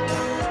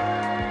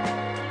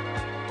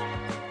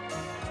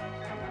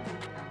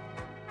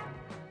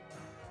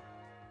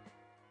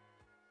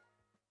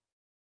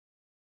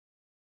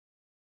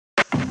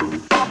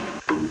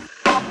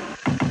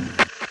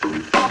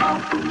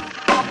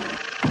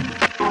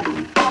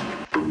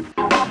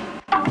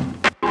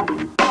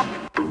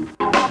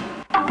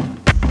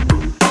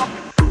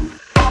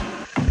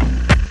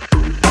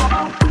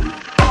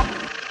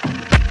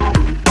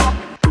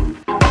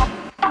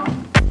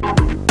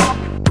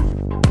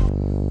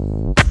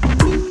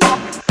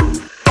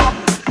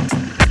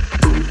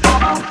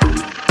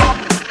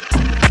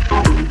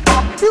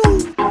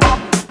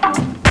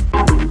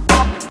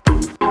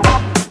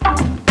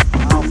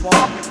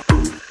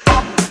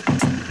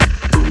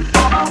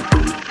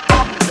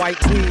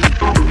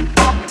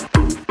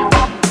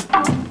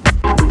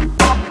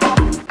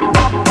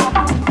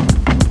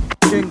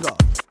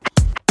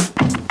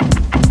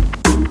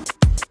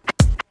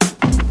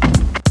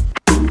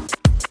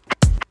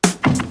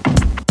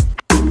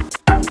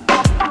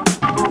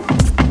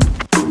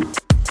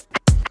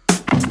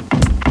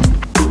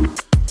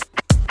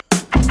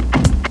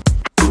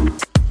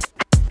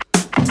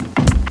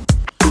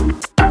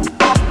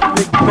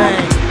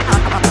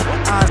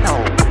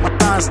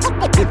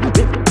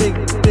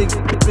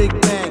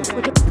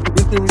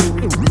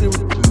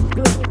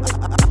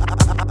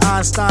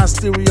 Einstein's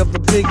theory of the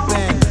Big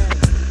Bang.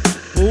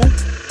 Who?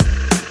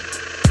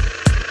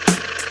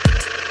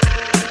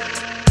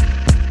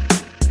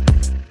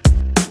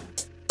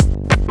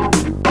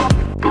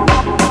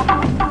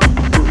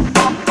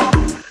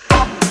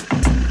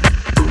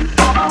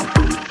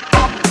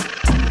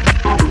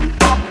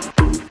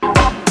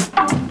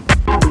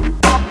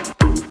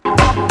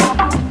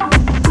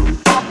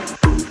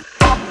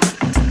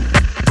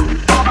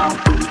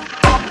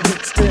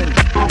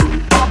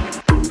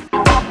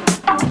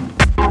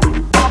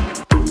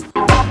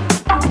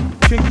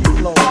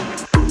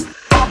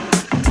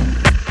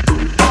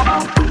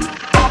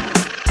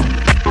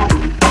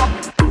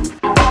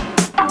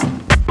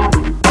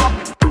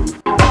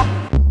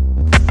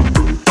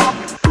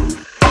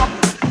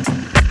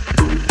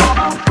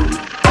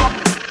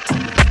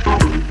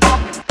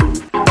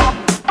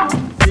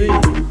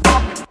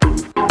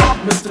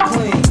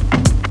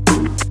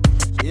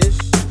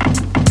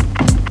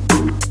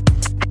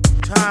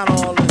 tired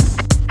of all this.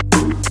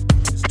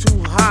 It's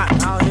too hot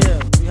out here.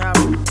 We have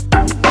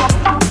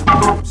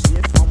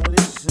shit, fun with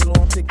this shit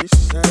on. Take this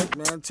shit,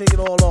 man. Take it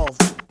all off.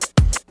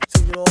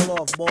 Take it all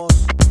off,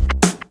 boss.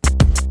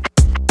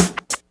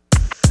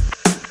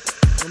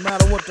 No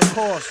matter what the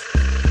cost.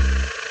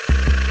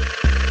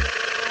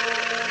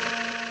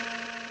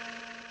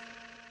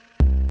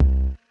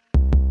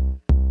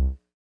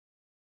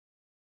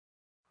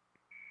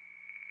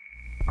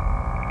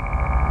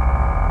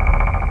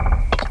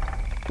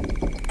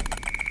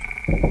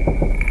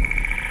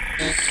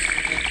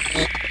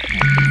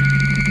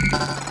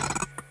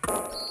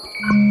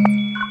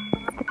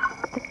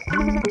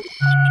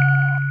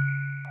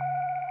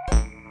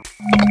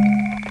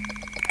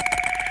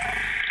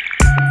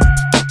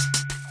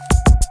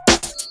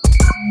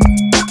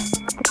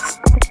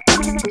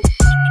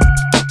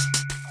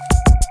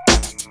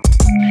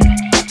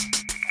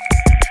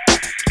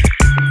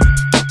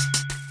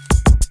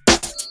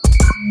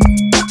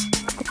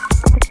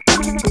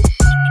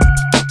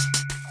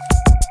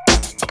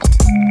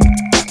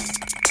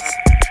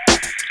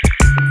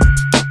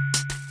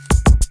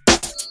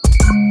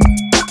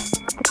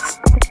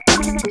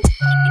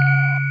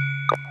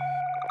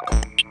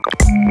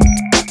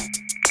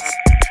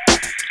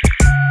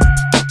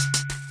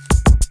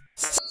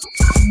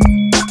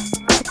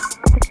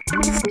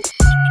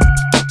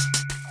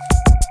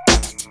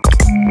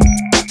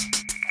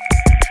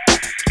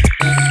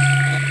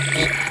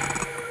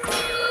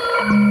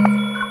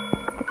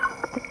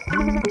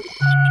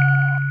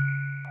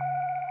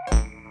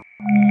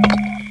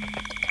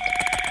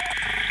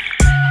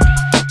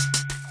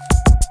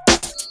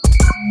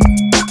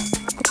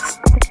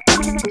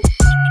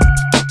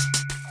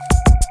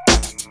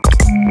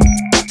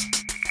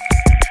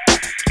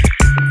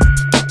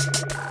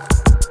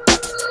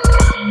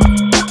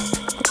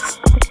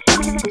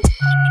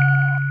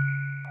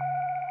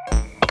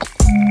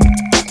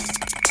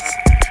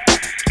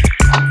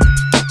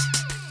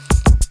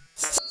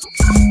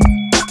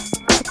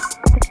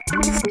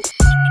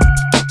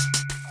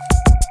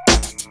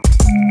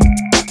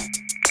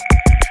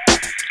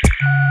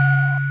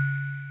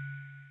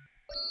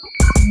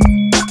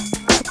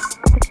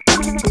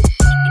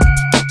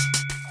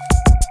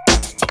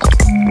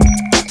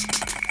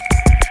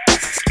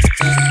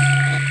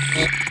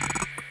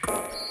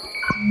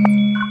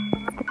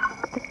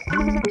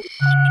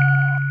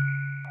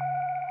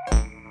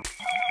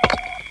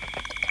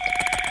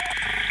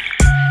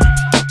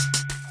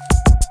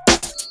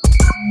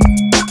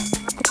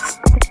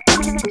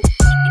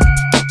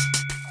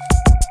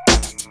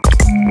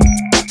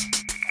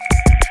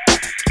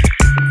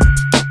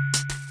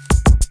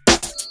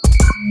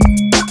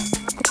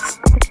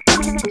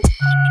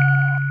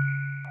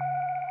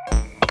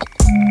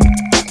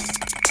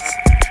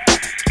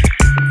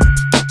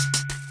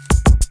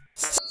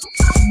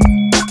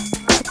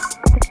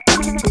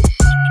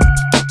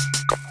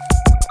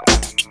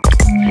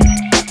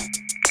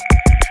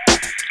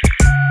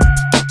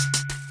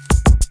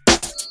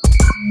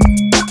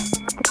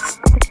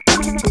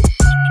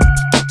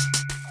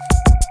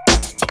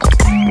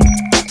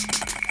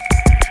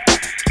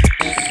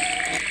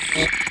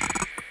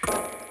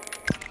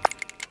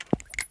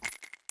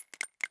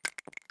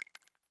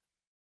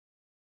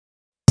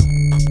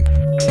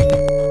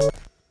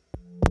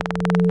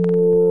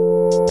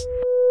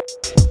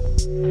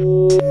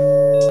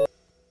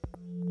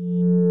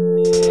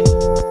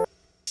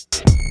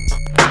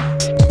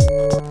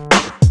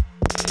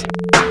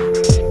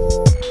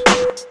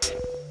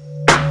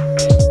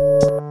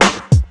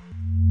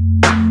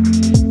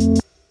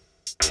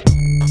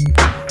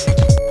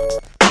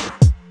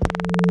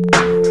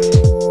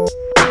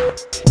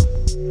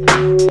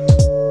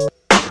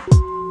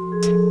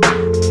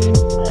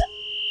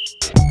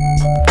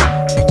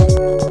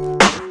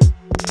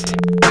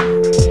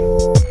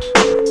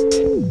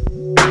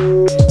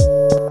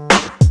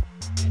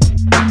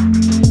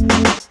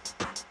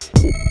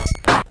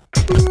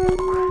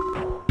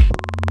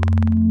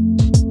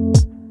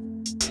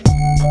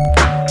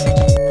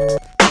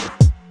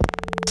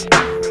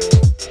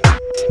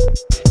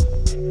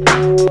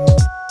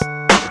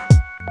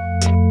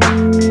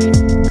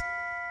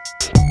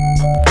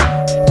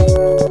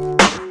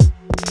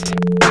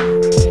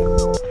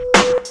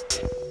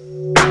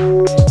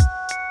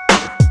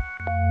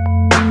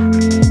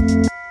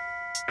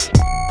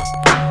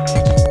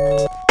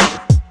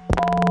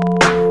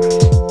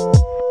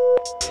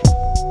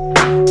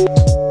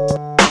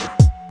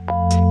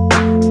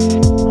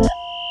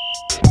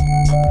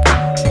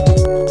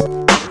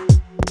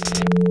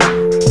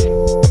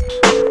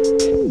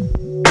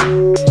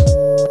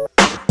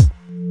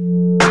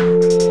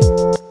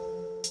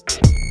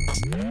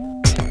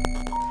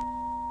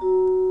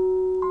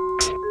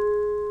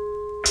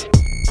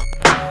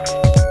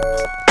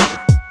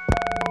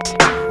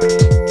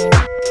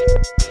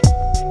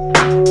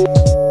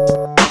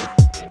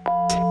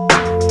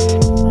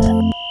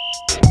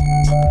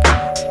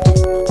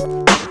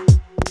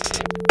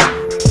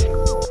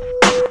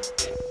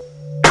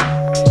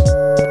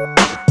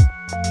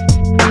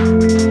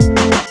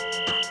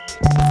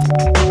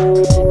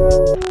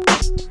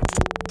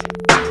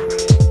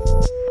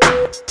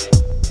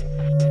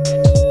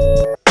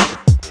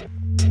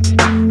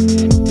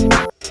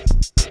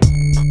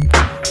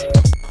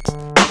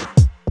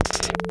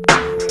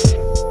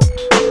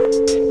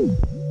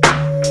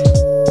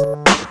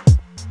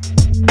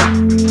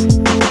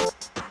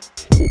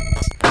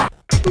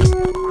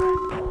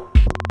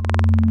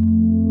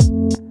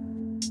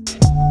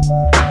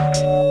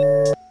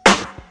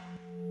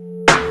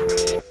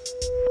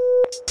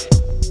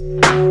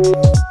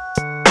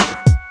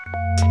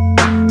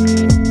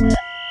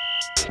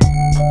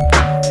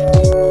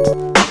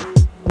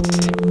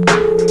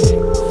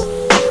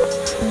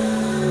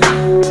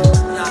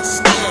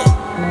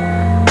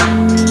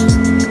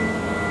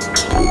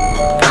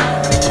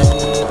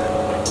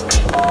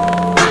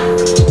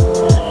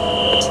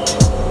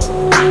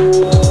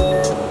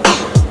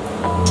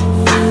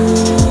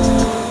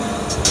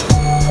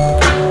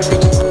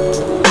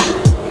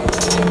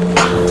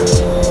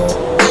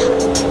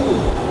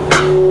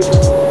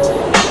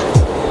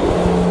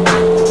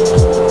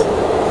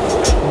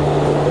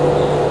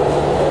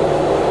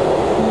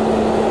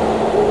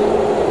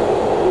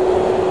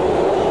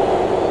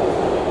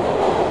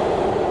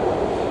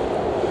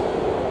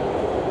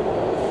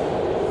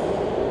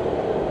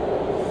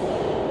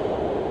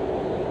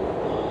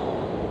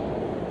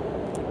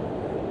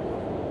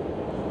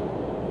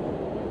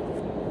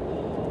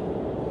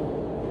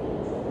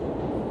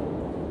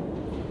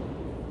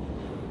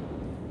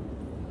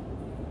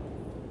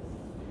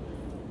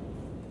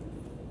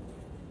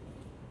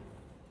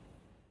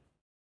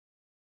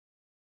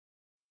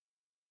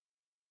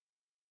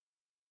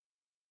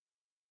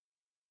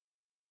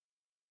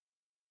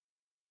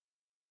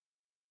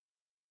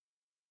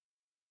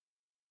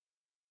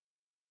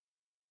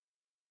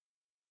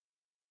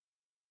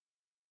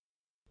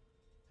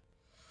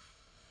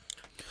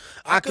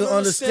 I can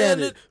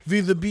understand it.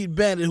 Be the beat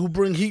bandit who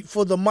bring heat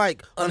for the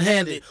mic,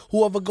 unhanded.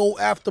 Whoever go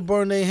after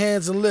burn their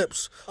hands and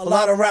lips. A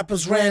lot of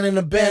rappers ran and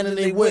abandoned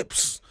their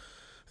whips.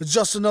 It's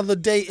just another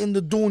day in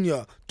the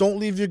dunya. Don't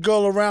leave your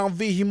girl around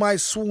V, he might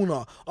swoon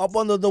her. Up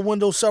under the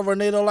window,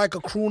 serenade her like a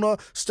crooner.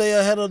 Stay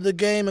ahead of the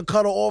game and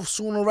cut her off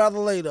sooner rather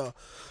later.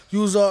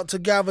 Use her to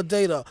gather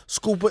data.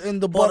 Scoop her in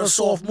the butter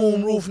soft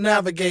moonroof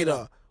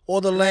navigator.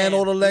 Or the land,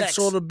 or the Lex,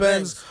 or the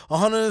Benz.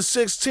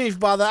 116th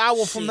by the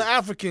hour from the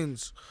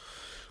Africans.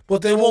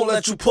 But they won't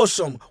let you push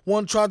them.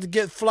 One tried to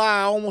get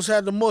fly, I almost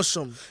had to mush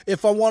him.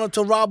 If I wanted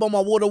to rob him,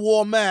 I would've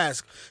wore a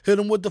mask. Hit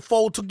him with the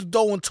fold, took the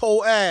dough and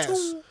told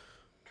ass.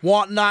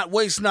 Want not,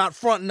 waste not,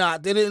 front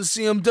not. They didn't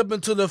see him dip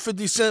into the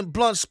 50-cent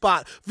blunt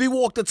spot. V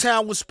walked to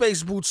town with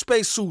space boots,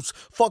 space suits.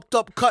 Fucked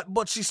up cut,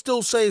 but she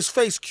still say his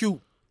face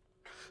cute.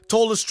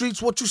 Told the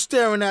streets, what you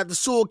staring at? The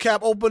sewer cap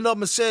opened up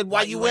and said,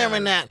 why you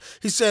wearing that?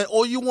 He said,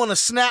 oh, you want to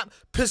snap?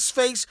 Piss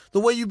face? The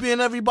way you be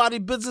in everybody's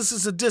business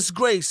is a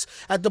disgrace.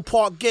 At the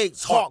park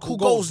gates, Hawk, who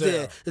goes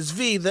there? It's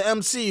V, the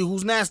MC,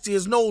 who's nasty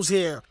as nose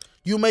hair.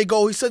 You may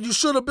go, he said, you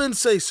should have been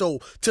say so.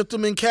 Tipped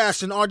him in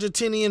cash in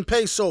Argentinian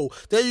peso.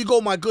 There you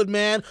go, my good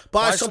man.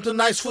 Buy something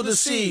nice for the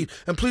seed.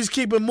 And please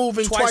keep it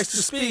moving twice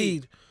the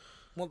speed.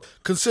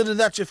 Consider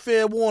that your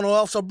fair warn, or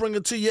else I'll bring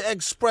it to you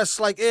express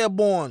like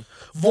airborne.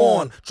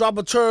 Vaughn, drop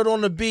a turd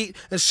on the beat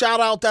and shout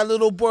out that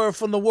little bird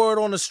from the word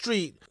on the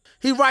street.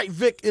 He write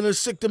Vic in a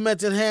sick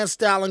demented hand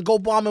style and go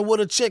bombing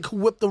with a chick who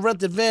whipped the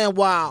rented van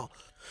wild.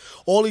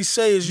 All he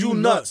say is you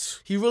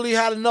nuts. He really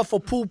had enough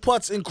of poo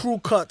putts and crew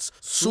cuts.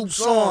 Soup's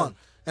on.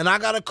 And I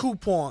got a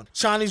coupon.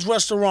 Chinese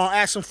restaurant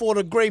asking for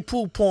the gray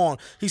poupon.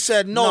 He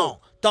said no.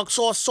 Duck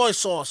sauce, soy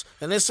sauce.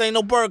 And this ain't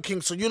no Burger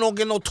King, so you don't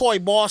get no toy,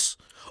 boss.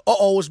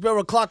 Uh-oh, it's bare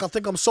o'clock, I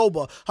think I'm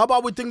sober. How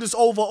about we think this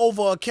over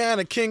a can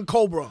of King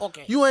Cobra?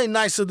 Okay. You ain't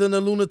nicer than the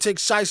lunatic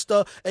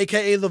shyster,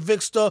 a.k.a. the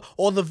Vicster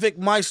or the Vic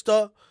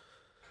Meister.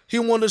 He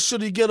wonders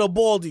should he get a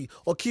baldy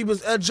or keep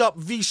his edge up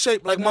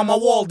V-shaped like Mama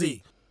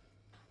Waldy.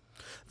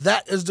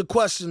 That is the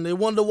question. They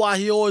wonder why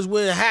he always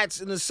wear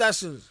hats in his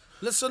sessions.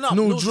 Listen up,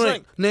 new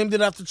drink. Named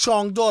it after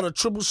Chong daughter.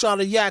 Triple shot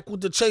of yak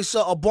with the chaser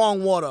of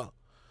bong water.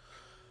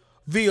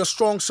 V a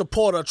strong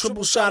supporter.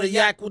 Triple shot of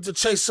yak with the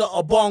chaser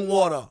of bong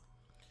water.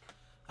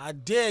 I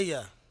dare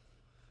ya.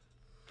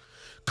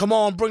 Come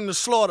on, bring the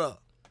slaughter.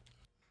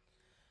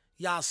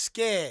 Y'all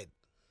scared.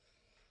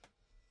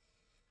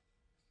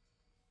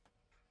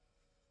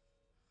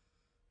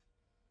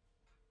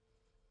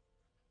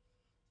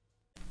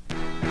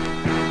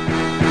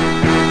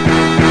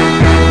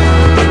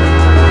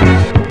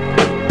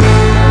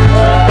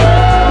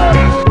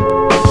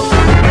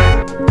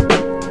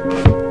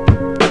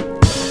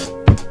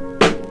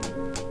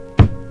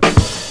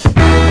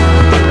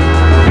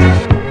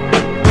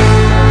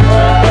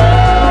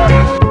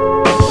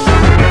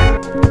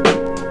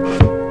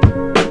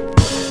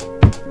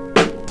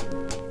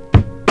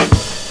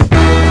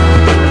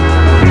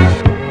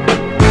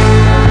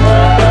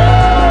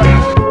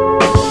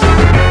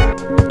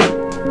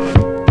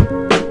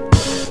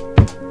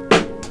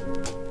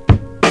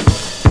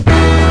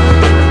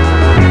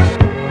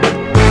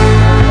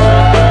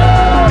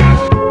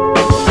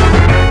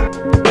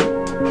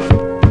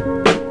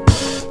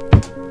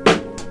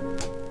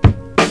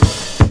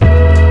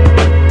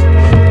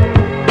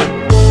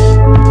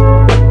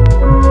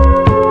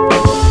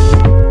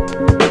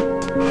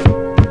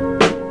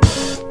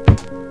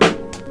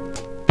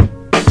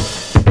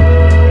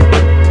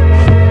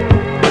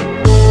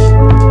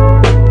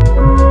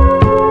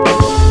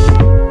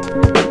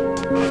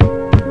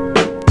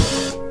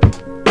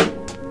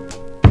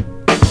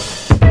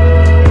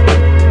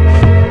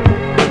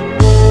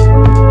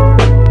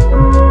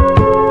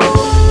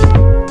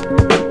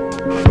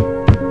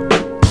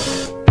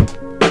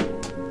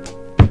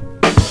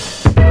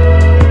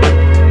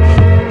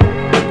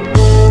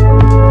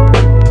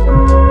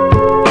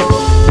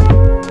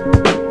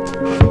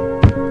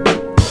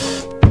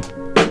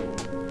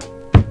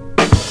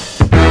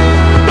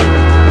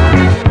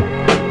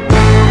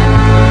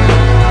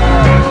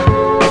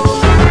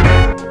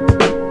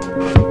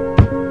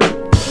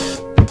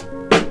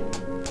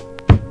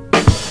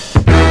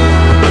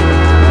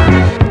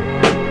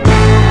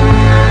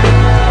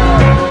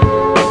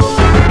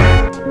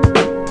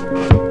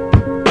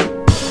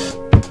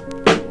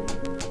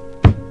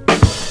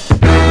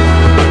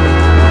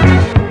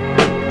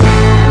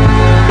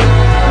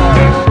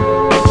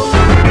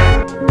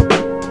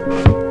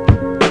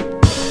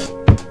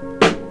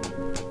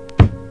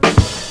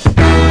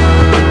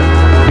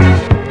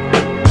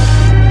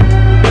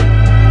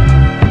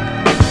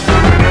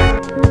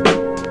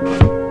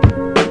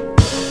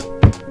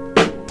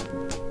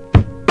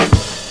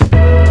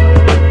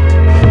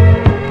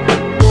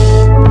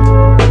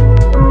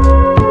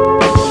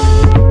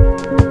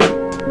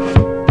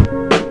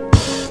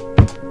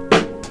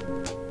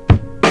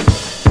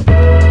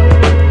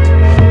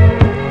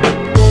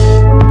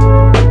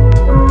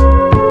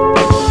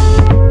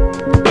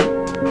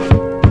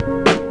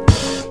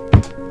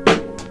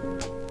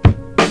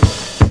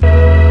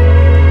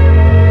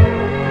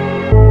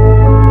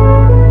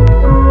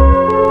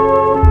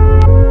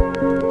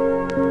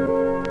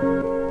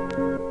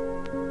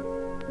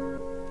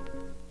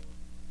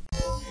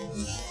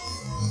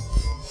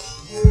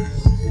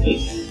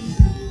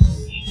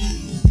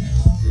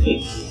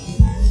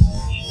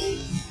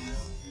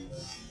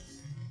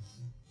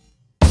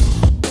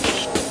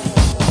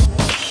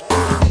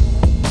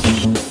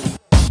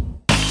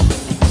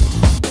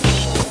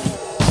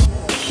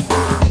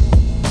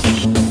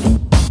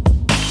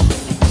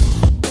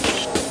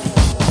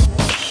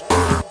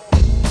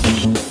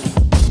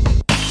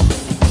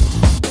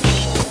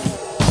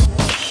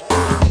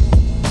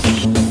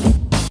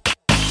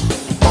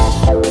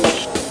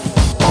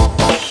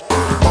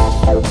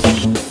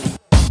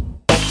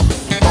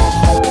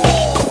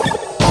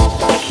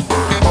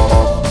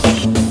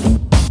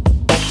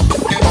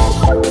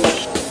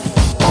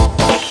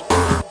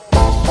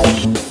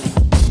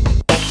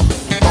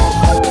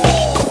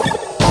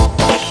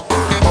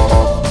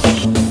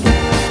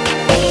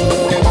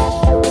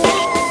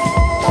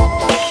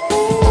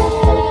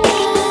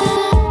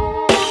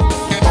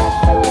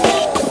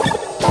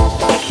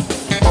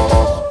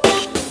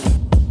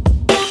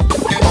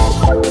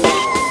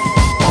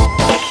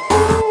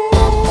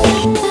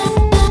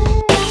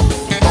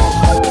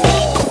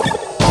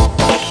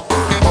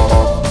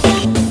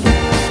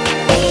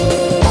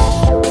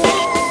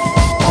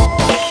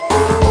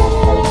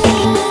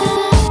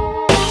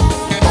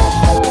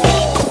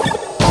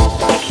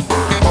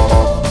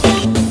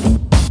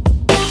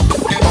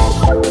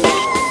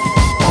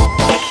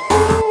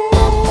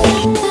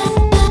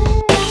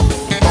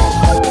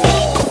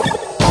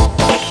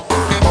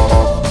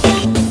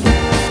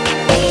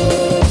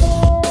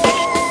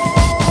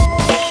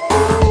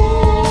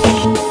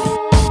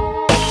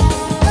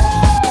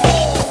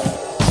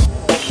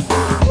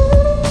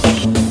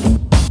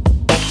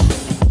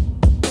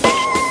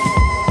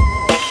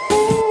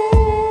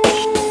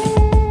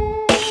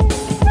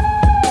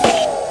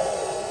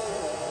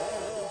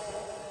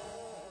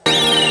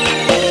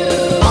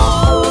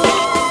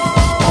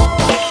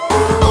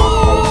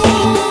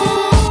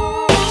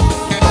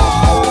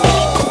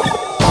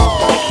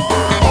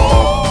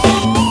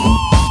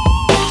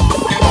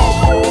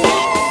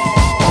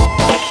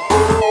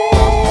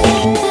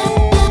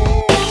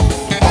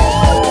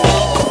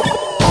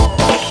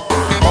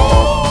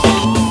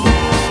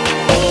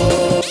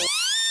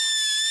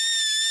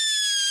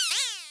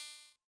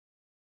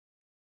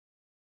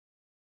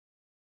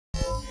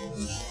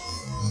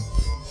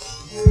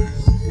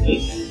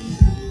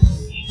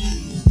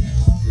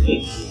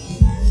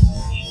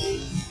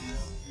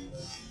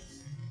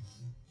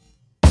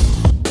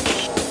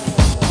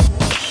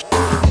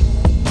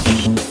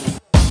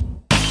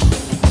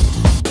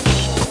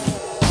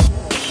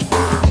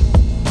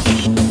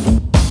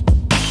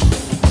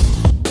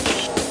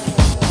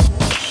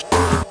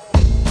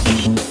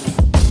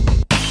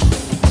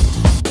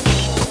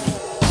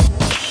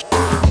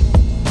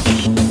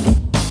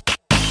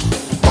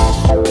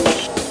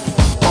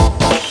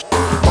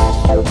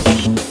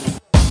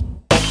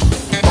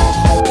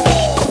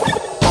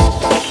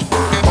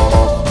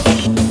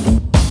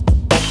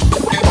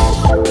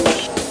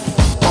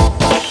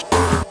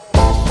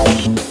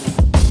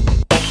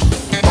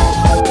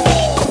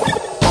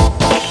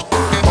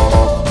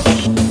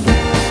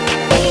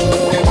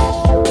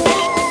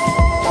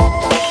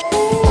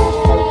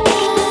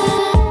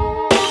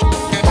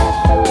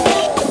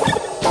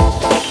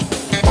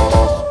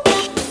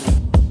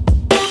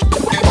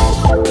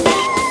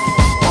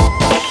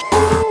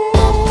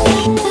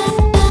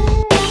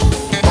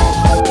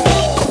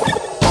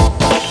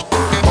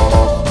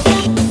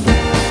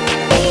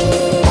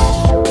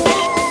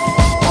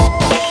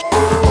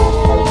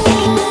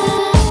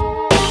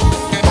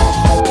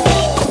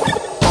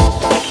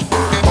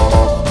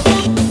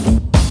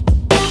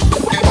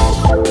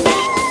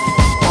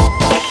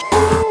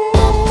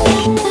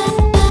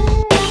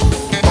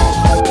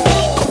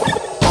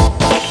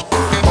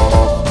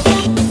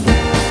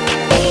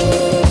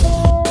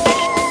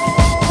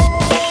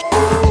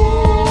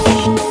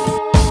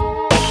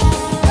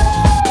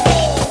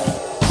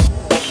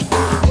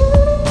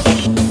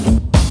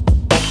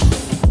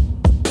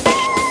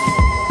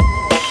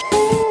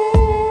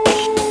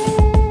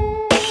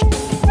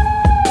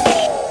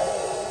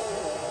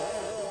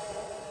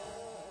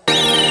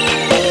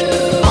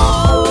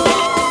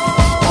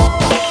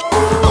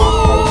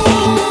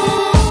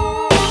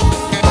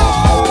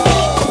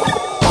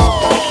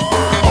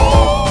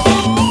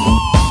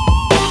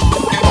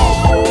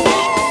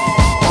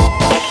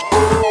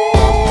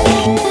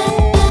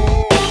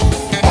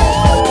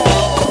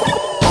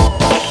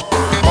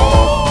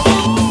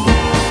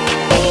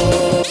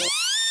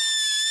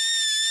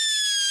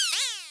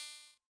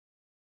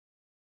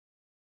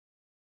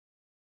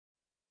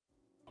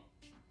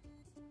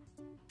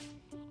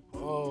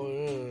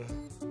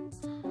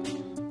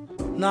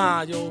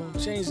 Nah, yo,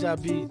 change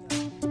that beat.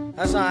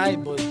 That's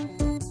alright, but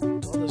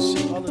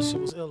other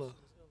shit was iller.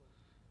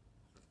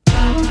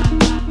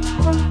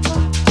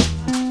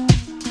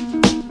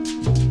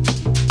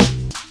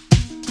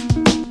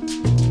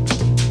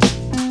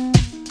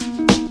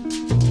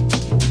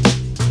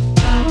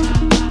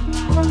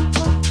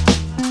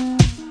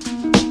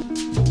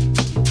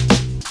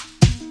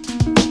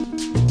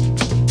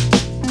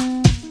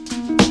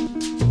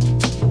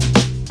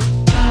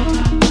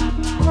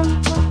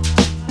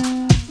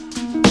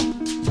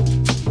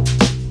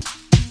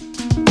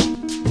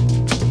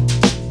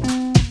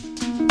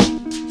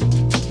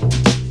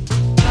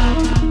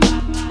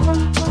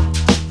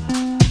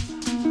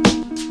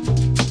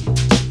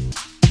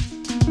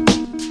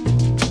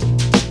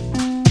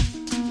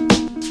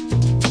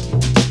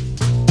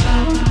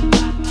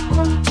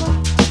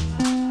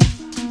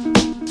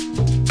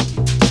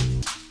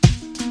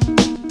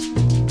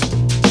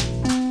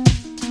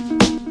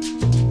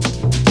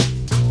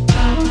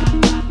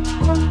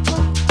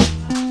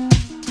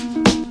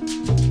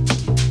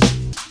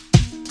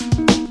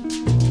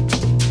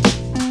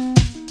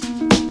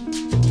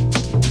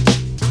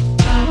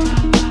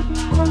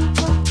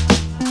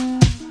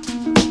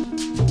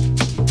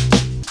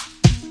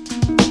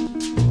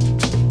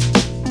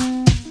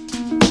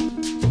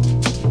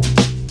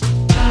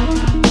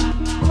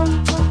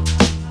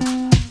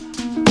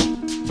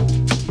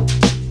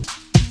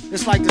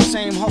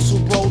 same hustle,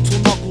 bro, till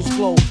knuckles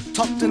glow.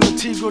 Tucked in the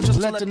Tigre, just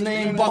let the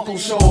name buckle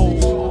show.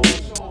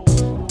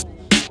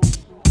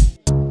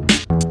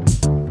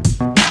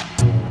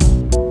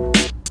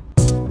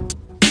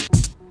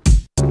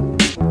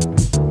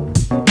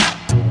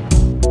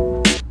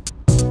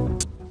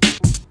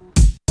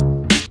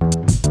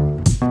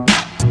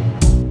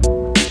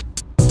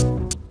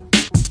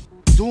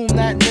 Doom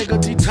that nigga,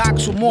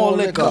 detox with more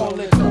liquor.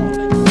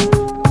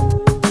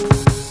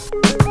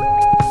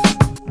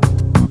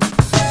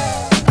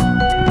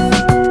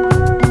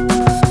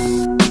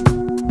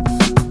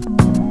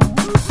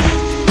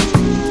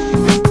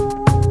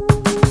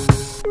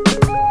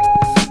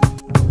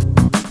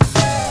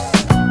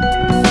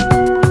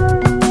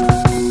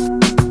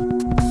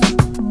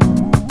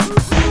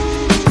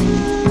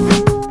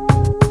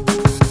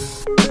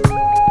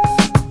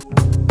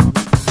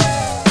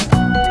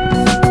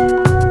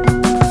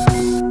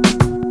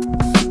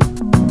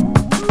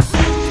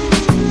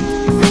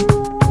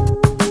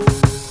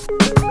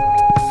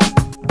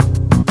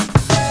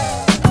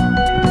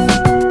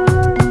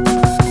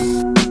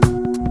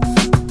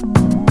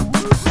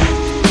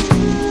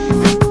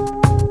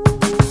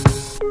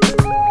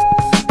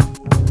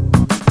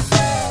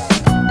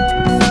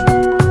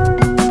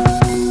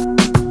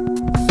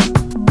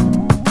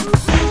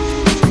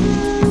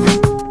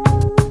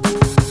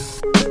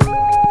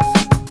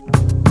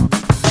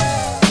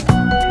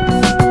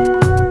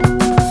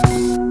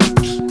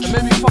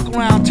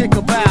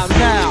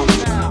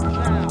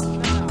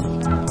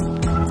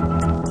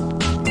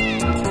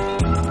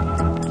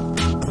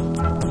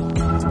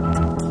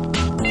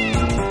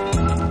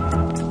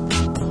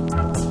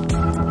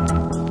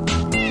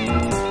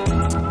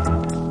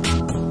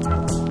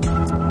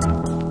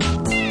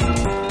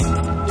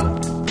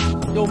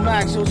 Yo,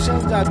 Max, yo,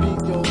 change that beat,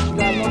 yo. You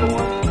got another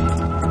one?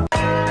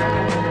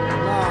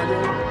 Nah,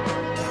 yo.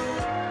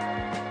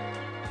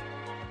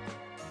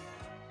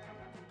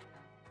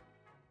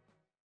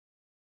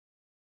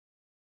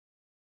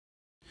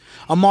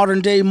 A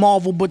modern day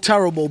Marvel, but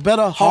terrible.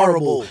 Better,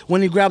 horrible.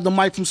 When he grabbed the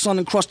mic from Sun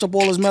and crushed up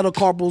all his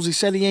metacarpals, he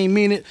said he ain't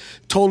mean it,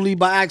 totally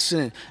by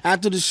accident.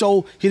 After the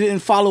show, he didn't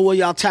follow where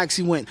y'all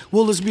taxi went.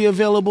 Will this be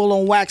available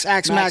on Wax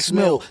Axe Max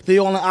Mill? They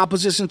all in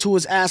opposition to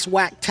his ass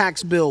whack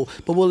tax bill.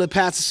 But will it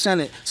pass the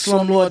Senate?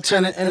 Slumlord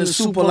Tenant and the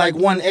super like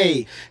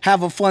 1A.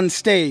 Have a fun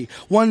stay.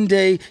 One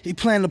day, he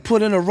planned to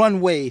put in a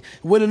runway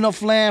with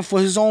enough land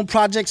for his own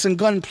projects and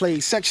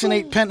gunplay. Section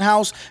 8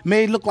 penthouse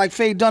made look like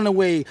Faye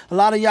Dunaway. A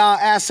lot of y'all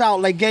ass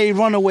out like gay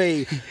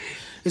runaway.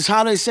 It's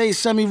how they say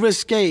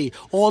semi-risque.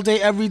 All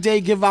day, every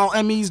day, give out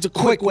Emmys the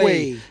quick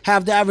way.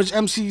 Have the average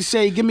MC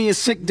say, give me a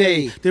sick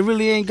day. They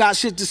really ain't got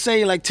shit to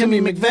say like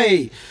Timmy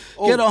McVeigh.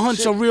 Get a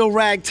hunch, a real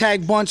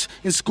ragtag bunch.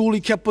 In school, he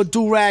kept a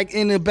do-rag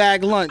in a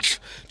bag lunch.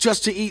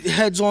 Just to eat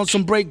heads on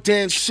some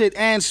breakdance shit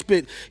and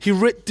spit. He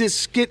writ this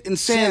skit in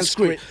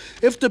Sanskrit.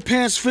 If the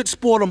pants fit,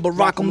 sport 'em, but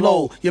rock 'em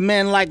low. Your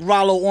man like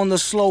Rollo on the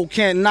slow,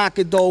 can't knock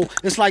it though.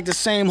 It's like the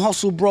same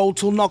hustle, bro,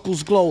 till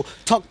knuckles glow.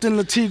 Tucked in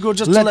the Tigre,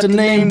 just to let the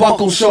name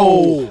buckle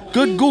show.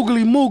 Good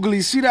googly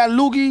moogly, see that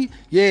loogie?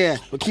 Yeah,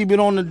 but keep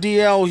it on the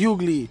DL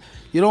Hughley.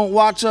 You don't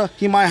watch her,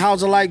 he might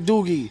house her like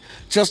Doogie.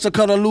 Just to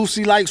cut her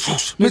loosey like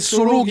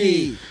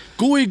Mitsurugi.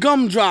 Gooey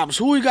gumdrops,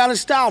 who he got his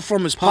style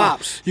from his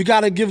pops. You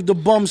gotta give the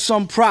bum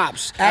some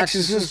props.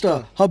 Action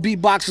sister, her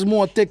beatbox is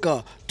more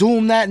thicker.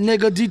 Doom that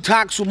nigga,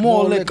 detox with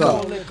more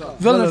liquor.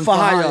 Villain for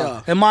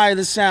hire, admire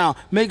the sound.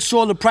 Make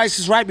sure the price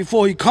is right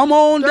before he come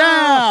on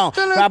down.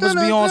 Rappers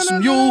be on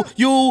some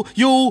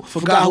you.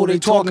 Forgot who they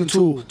talking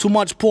to. Too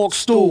much pork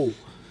stew.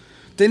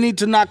 They need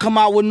to not come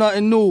out with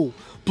nothing new.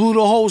 Blew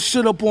the whole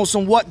shit up on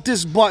some what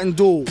this button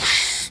do.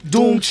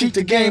 Doom cheat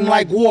the game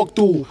like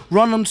walkthrough.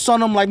 Run them,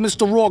 son them like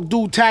Mr. Rourke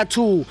do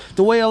tattoo.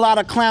 The way a lot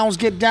of clowns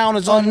get down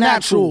is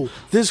unnatural.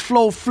 This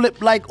flow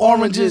flip like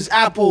oranges,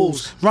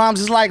 apples. Rhymes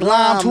is like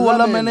lime to a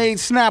lemonade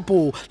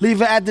snapple.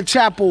 Leave it at the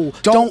chapel.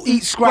 Don't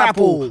eat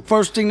scrapple.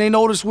 First thing they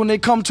notice when they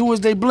come to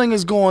is they bling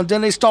is gone.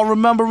 Then they start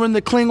remembering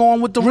the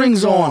Klingon with the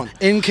rings on.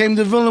 In came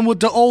the villain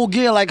with the old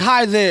gear like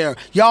hi there.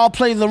 Y'all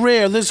play the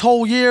rare. This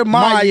whole year,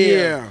 my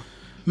year.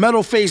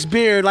 Metal face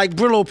beard like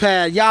Brillo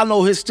pad. Y'all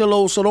know his still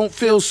old, so don't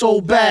feel so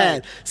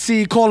bad.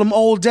 See, call him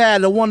old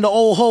dad, the one the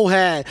old hoe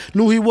had.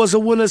 Knew he was a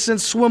winner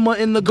since swimmer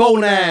in the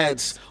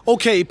gonads.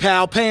 Okay,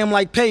 pal, pay him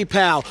like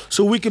PayPal,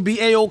 so we can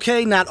be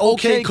A-OK, not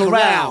OK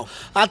corral.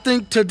 I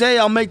think today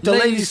I'll make the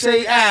ladies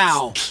say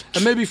ow.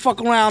 And maybe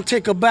fuck around,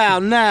 take a bow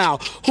now.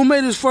 Who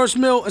made his first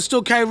meal and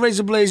still carry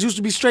razor blades? Used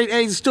to be straight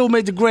A's and still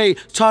made the grade.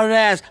 Retarded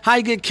ass, how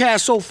you get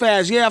cash so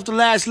fast? Yeah, after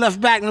last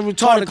left back in the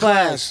retarded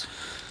class.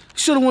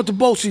 Should've went to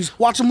Bosie's.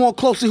 Watch him more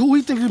closely. Who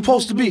he think he's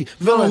supposed to be?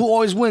 Villain who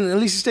always win. At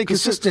least he stay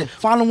consistent.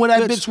 Find him where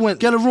that bitch went.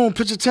 Get a room,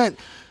 pitch a tent.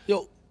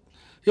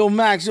 Yo,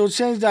 Max, yo,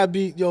 change that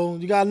beat, yo.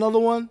 You got another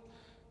one?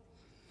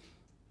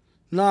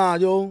 Nah,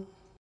 yo.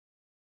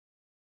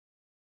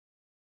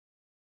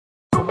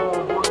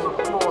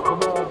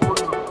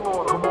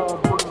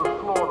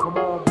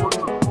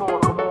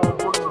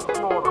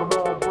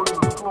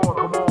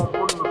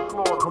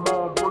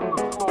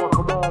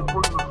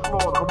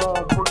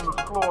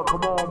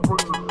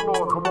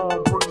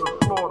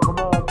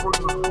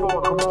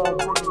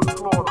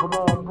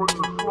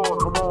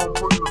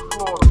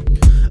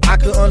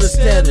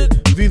 understand it.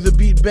 V the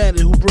beat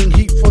bandit who bring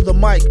heat for the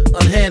mic,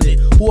 unhanded.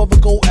 Whoever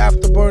go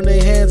after burn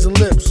their hands and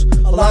lips.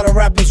 A lot of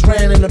rappers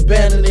ran and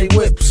abandoned their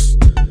whips.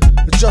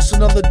 It's just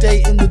another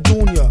day in the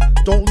dunya.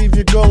 Don't leave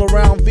your girl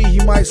around V,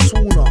 he might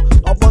swoon her.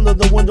 Up under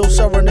the window,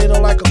 serenade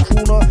her like a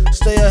crooner.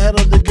 Stay ahead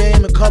of the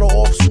game and cut her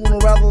off sooner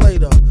rather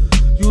later.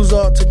 Use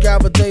her to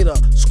gather data.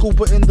 Scoop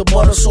her in the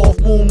butter soft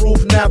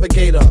moonroof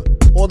navigator.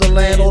 Or the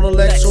land, or the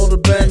Lex, or the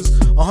Benz.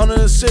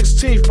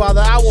 116th by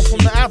the hour from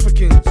the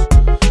Africans.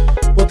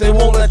 But they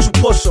won't let you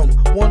push them.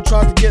 One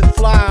tried to get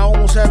fly, I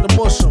almost had to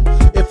mush him.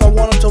 If I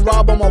wanted to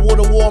rob him, I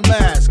would've wore a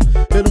mask.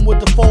 Hit him with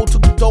the fold,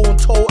 took the dough and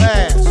told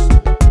ass.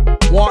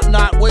 Want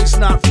not, waist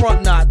not,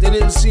 front not. They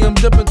didn't see him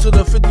dip into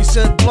the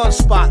 50-cent blunt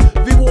spot.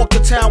 V walked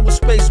to town with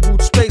space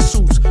boots, space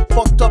suits.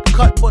 Fucked up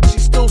cut, but she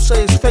still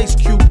say his face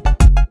cute.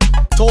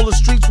 Told the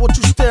streets what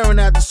you staring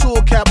at. The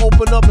sewer cap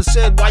opened up and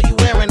said, why you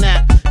wearing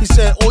that? He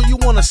said, oh, you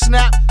wanna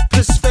snap?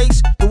 Piss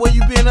face? The way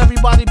you be in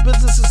everybody's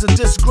business is a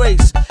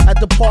disgrace. At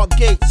the park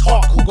gates,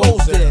 Hawk, who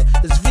goes there?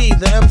 It's V,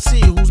 the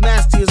MC, who's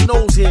nasty as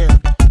nose hair.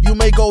 You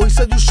may go, he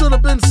said you should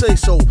have been say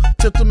so.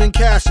 Tipped him in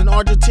cash in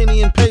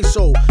Argentinian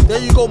peso.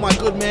 There you go, my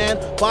good man.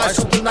 Buy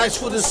something nice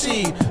for the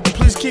seed. And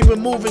please keep it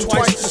moving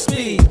twice the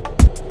speed.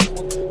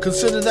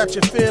 Consider that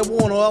you're fair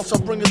warned, or else I'll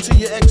bring it to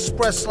you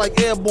express like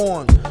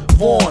airborne.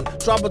 Vaughn,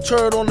 drop a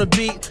turd on the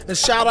beat and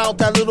shout out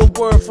that little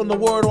word from the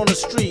word on the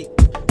street.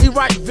 He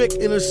write Vic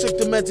in a sick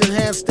demented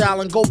hand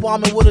style and go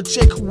bombing with a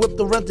chick who whipped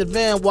the rented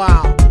van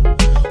wild.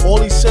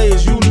 All he say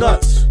is you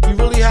nuts. He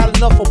really had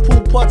enough of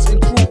pool putts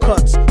and crew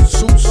cuts.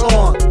 Suits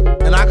on,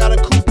 and I got a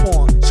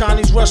coupon.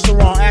 Chinese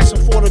restaurant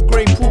asking for the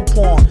great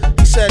coupon.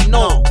 He said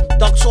no,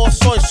 duck sauce,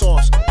 soy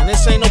sauce. And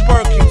this ain't no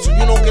Burger King, so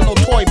you don't get no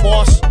toy,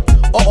 boss.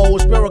 Uh-oh,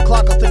 it's beer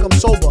o'clock, I think I'm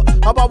sober.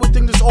 How about we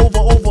think this over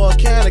a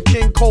can of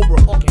King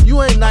Cobra? Okay.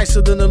 You ain't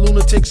nicer than the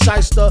lunatic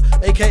shyster,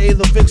 aka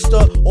the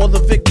Vicster or the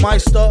Vic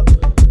Meister.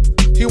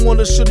 He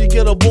wonder should he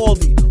get a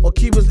baldy or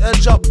keep his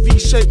edge up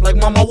V-shaped like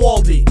Mama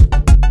Waldy.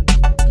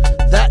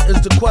 That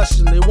is the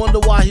question. They wonder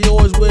why he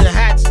always wear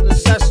hats in the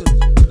sessions.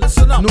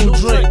 Listen up, new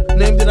drink,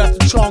 named it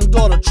after Chong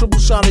daughter. Triple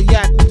shot of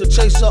yak with the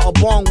chaser of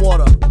bong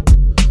water.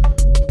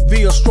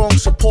 V a strong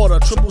supporter.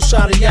 Triple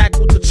shot of yak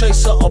with the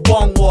chaser of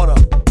bong water.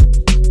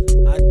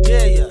 I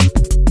dare ya.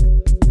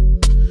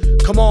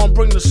 Come on,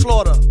 bring the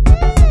slaughter.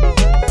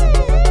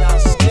 Y'all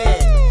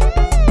scared.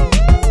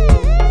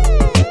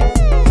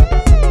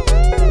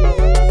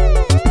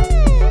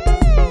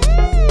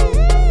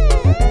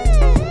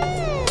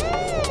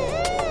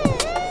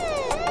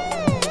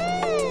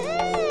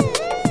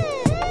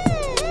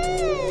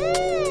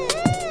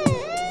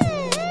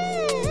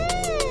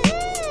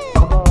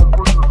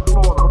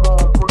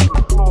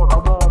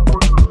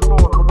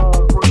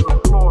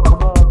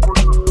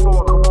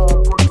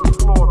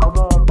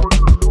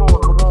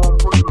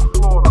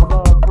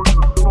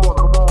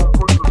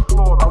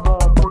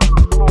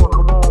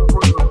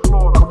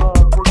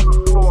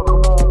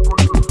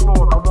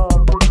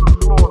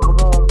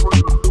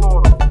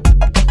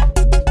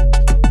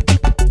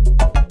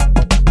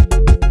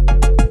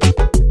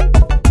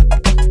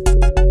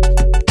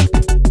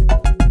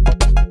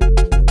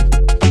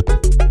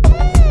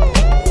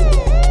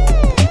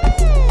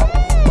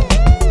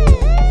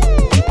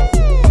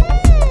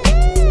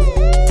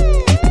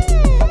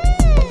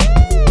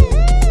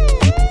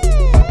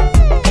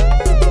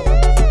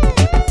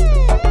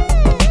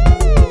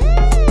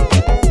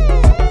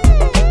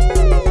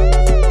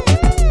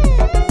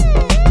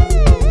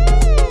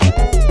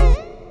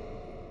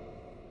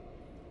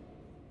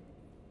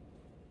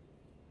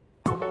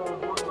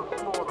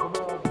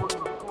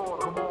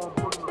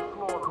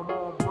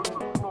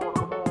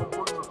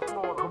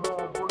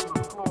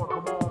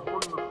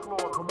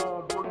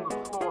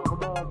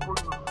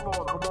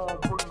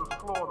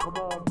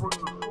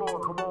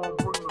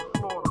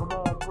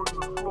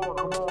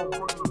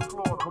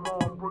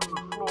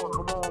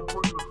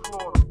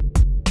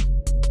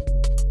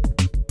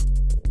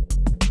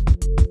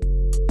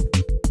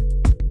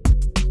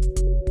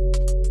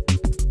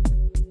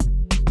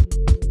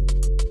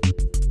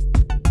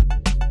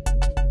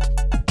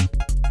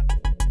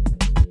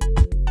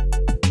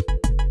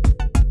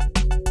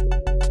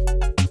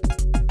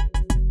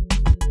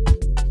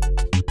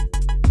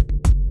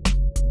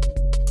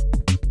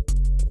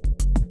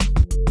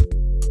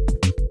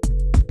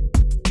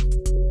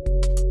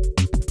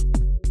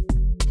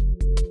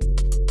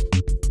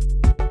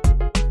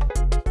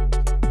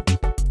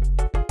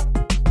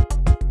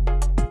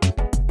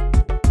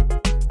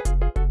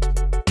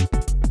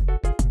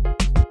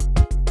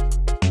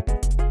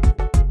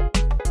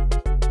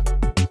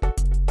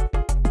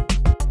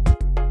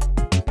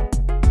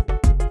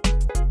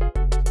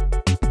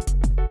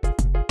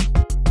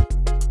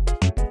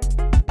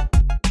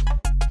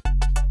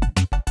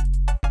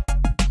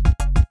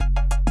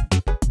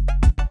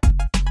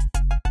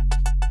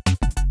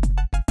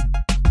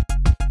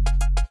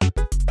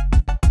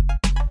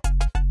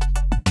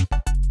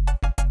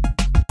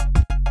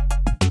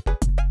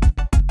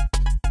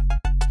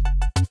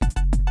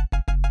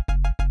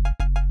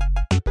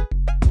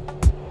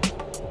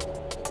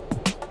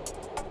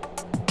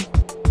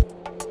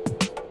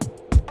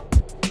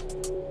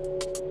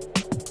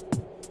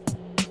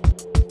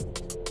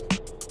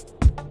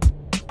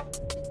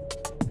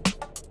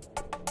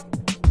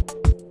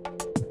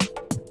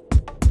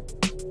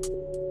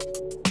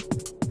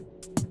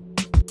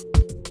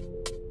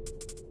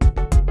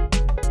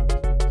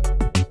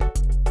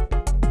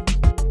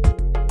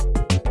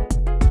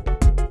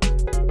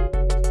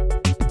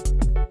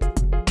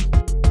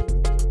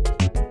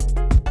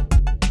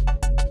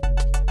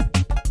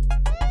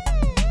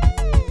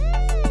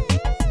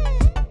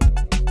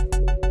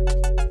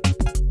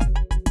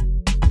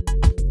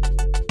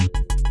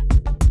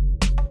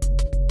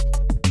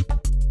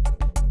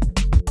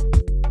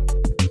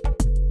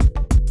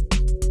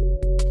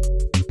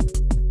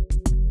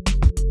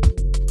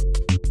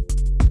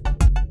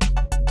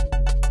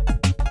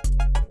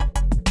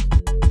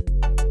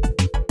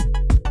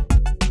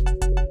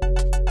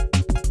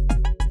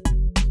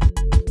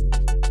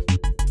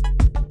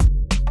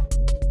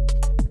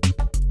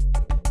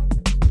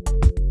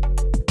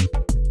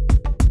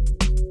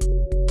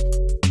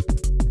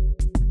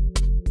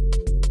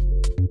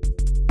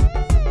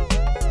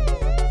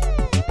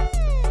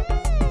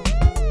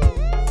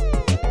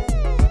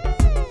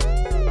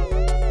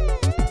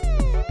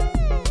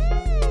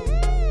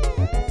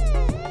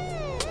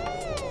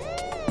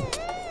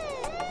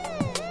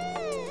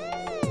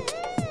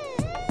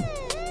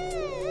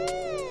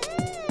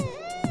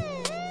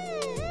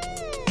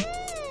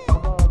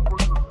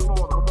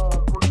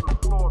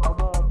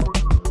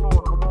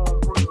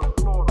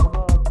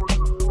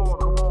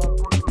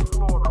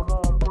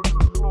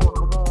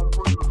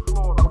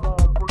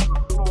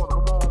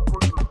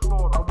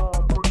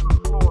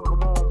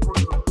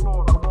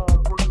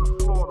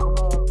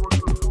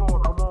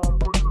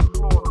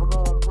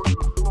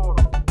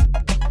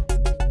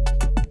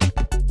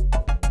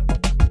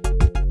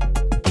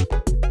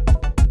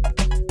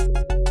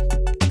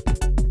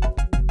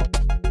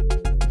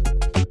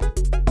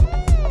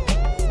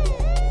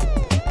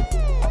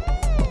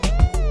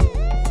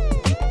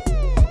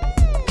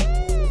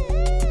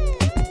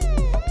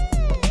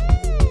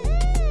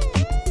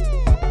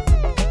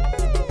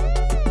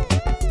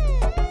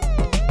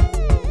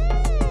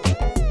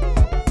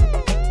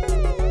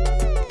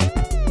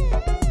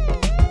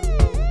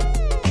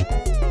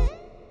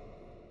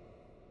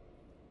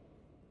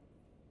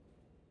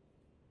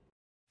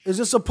 Is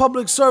this a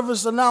public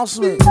service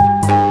announcement? Be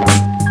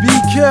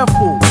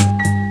careful.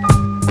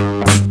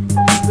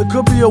 It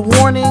could be a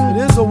warning.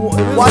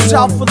 Watch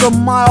out for the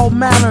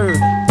mild-mannered.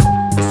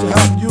 It's to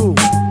help you.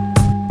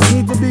 You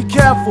need to be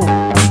careful.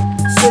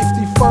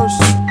 Safety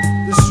first.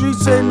 The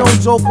streets ain't no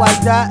joke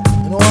like that,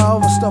 and all that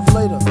other stuff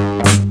later.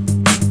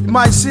 You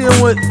might see him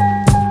with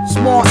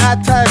small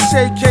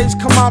attaché case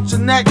come out your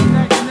neck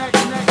and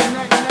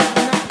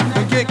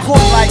get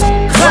caught like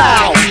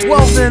cloud.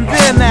 Well then,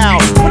 there now.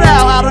 Put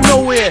out of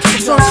nowhere.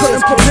 The son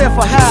couldn't prepare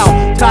for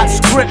how. Got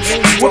scripts,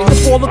 whipped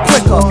up all the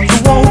quicker. The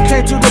one who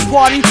came to the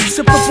party,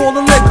 sipped up all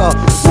the liquor.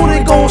 Who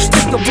they gon'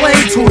 stick the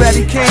blame to that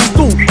he came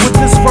through? With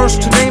this verse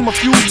to name a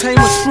few, tame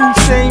a shrew,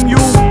 shame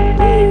you.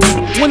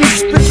 When he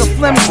spit the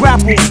phlegm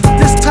grapples,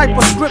 this type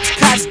of scripts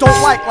cats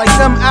don't like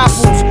them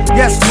apples.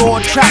 Yes,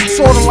 Lord, track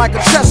sorta like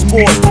a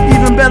chessboard.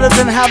 Even better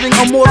than having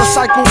a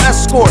motorcycle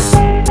escort.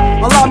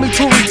 Allow me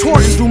to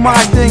retort and do my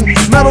thing.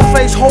 Metal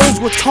face holes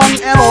with tongue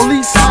and or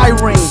least eye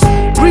ring.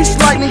 Grease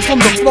lightning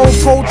from the Flow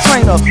Pro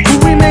trainer, who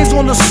remains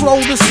on the slow.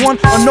 This one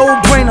a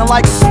no-brainer,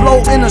 like blow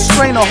in a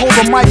strainer. Hold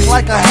a mic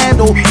like a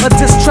handle. A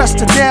distress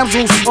to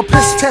damsels, a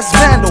piss test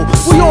vandal.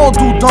 We all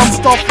do dumb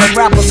stuff and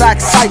rappers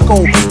act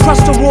psycho. Press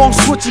the wrong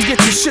switch and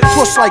get your shit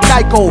pushed like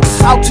Geico.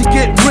 Out to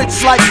get rich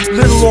like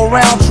Little or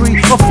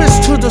Roundtree. A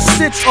fist to the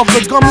stitch of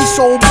the gummy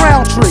soul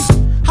brown tree.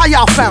 How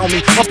y'all found me?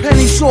 A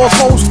penny sure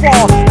goes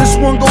far. This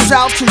one goes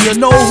out to you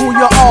know who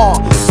you are.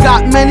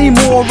 Got many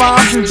more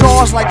rhymes and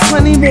jars, like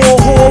plenty more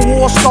whore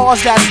war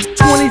stars. That's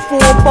 24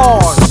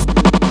 bars.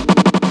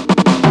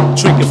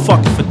 Drinking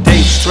fucking for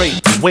days straight.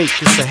 Wait,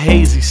 it's a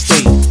hazy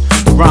state.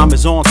 The rhyme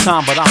is on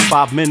time, but I'm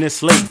 5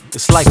 minutes late.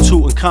 It's like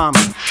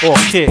Tutankhamun or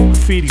a kid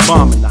graffiti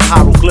bombing. The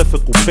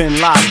hieroglyphical Bin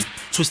Laden.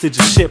 Twisted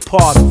your shit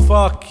pardon.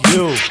 Fuck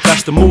you.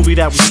 That's the movie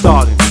that we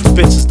started. These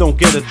bitches don't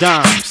get a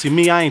dime. See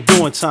me, I ain't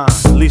doing time.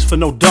 At least for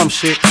no dumb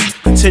shit.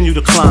 Continue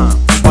to climb.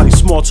 While these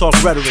small talk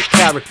rhetoric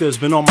characters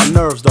been on my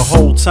nerves the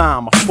whole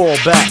time. I fall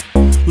back.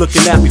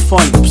 Looking at me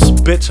funny. Psst,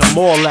 bitch, I'm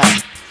all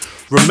that.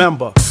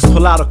 Remember,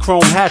 pull out a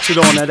chrome hatchet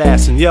on that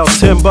ass and yell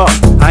timber.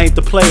 I ain't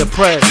the player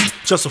prez,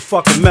 just a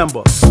fucking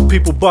member.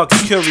 People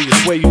bugging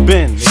curious where you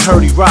been. They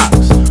heard he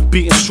rocks.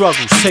 Beating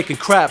struggles, taking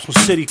craps from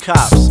city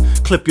cops.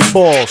 Clip your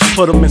balls,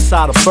 put them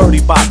inside a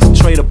birdie box and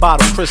trade a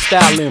bottle of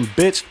Cristal in,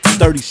 bitch.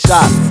 30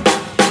 shots.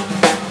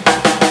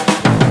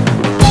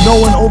 No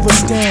one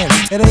overstand,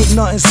 it ain't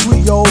nothing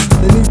sweet, yo.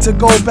 They need to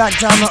go back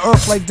down to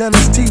earth like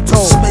Dennis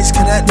Tito. Space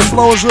Cadet, the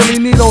flow is really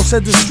neato,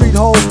 said the street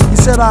hoe. He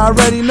said I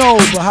already know,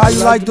 but how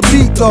you like the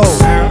beat though?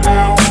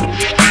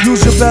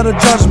 Use your better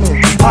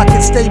judgment,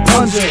 pockets stay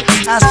pungent.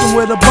 Ask them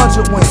where the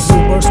budget went.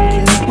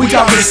 We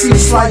got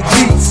receipts like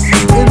beats.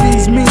 In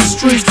these mean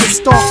streets that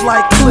stomp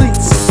like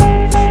cleats.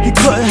 He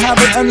couldn't have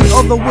it any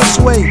other which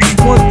way.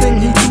 One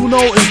thing he do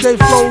know is they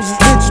flows is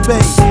itch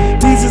bait.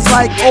 These is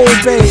like Old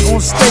Bay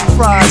on steak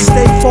fries.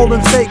 Stay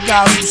folding fake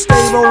guys who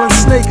stay rolling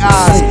snake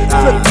eyes.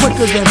 Flip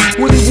quicker than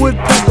Woody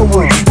Woodpecker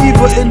would.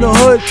 Either in the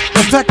hood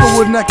or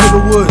Peckerwood neck of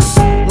the woods.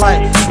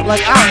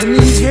 Like out in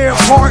these hair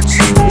parts,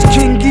 it's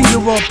King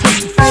Ghidorah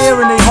puts the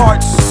fear in their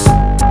hearts.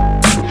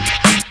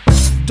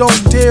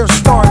 Don't dare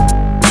start.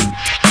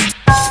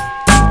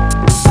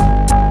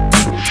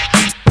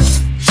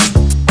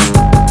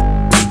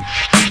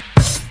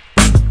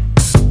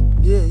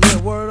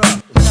 Yeah, word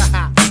up.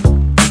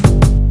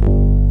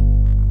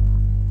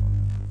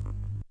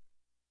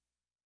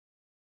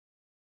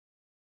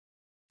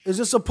 Is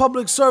this a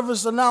public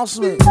service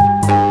announcement? Be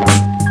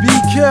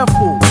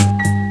careful.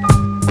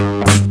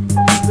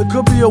 It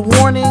could be a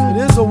warning.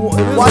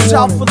 Watch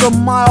out for the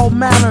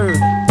mild-mannered.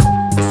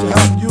 It's to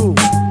help you.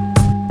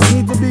 You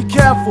need to be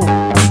careful.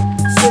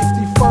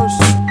 Safety first.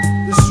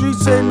 The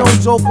streets ain't no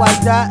joke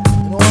like that,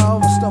 and all that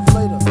other stuff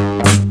later.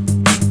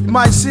 You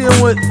might see him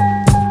with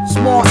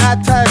small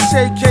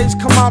attaché case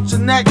come out your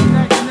neck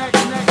and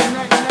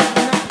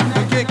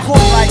get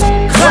caught like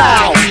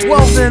cloud.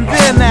 Well then,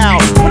 there now.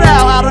 Put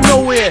out of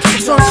nowhere. The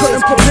son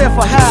couldn't prepare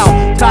for how.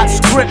 Got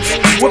scripts,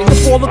 whipped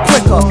up all the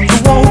quicker. The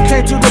one who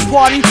came to the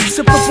party,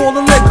 sipped up all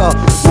the liquor.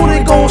 Who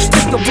they gon'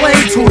 stick the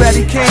blame to that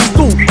he came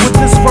through? With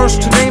this verse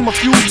to name a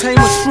few, tame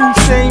a shrew,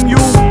 shame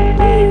you.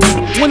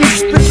 When he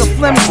spit the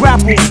phlegm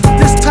grapples,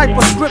 this type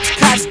of scripts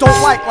cats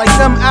don't like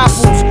them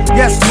apples.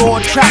 Yes,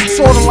 Lord, track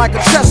sorta like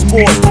a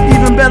chessboard.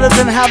 Even better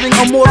than having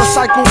a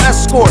motorcycle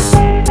escort.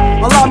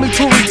 Allow me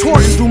to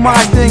retort and do my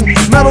thing.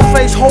 Metal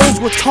face holes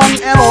with tongue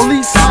and or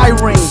least eye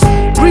ring.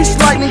 Grease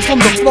lightning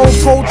from the Flow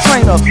Pro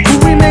trainer, who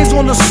remains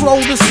on the slow.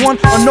 This one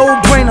a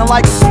no-brainer,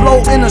 like blow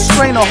in a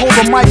strainer. Hold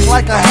a mic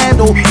like a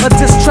handle. A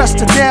distress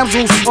to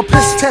damsels, a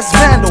piss test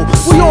vandal.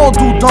 We all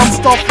do dumb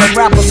stuff and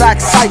rappers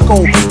act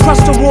psycho. Press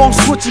the wrong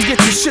switch and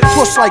get your shit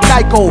pushed like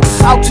Geico.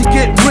 Out to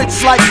get rich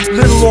like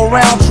Little or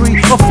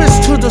Roundtree. A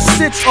fist to the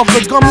stitch of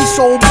the gummy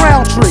soul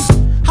brown tree.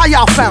 How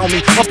y'all found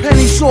me? A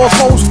penny sure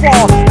goes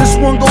far. This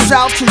one goes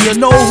out to you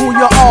know who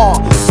you are.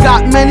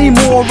 Got many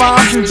more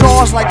rhymes and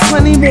jars, like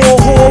plenty more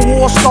whore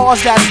war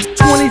stars. That's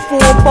 24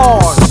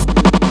 bars.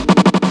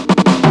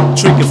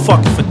 Drinking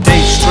fucking for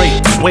days straight.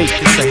 Wait,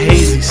 it's a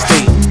hazy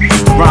state.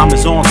 The rhyme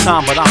is on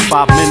time, but I'm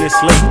 5 minutes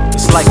late.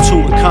 It's like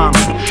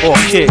Tutankhamun or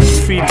Kid,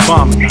 graffiti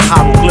bombing, the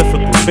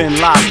hieroglyphical Bin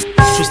Laden.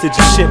 Twisted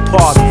your shit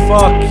party,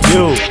 fuck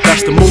you.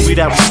 That's the movie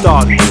that we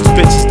started.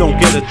 Bitches don't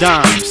get a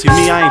dime. See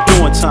me, I ain't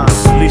doing time,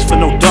 at least for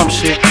no dumb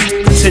shit.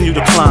 Continue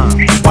to climb.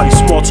 While these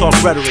small talk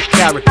rhetoric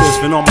characters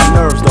been on my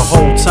nerves the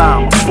whole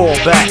time. I fall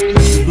back,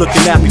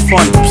 looking at me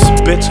funny.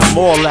 Psst, bitch, I'm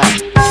all that.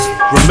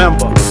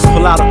 Remember,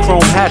 pull out a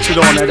chrome hatchet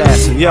on that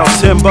ass and yell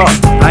timber.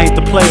 I ain't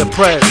the player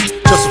prez,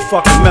 just a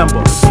fucking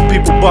member.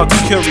 People bug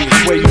curious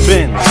where you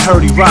been. I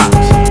heard he rocks,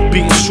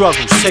 beating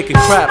struggles, taking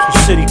craps with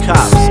city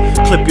cops.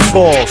 Clip your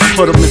balls,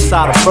 put them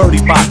inside a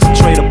birdie box and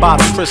trade a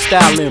bottle of Crystal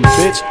in,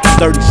 bitch.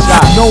 30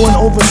 shots. No one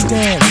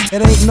overstand,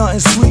 it ain't nothing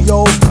sweet,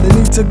 yo. They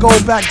need to go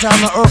back down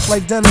to earth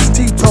like Dennis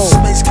Tito.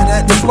 Space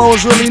Cadet, the flow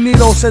is really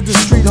neato, said the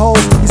street hoe.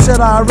 He said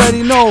I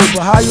already know,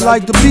 but how you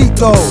like the beat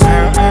though?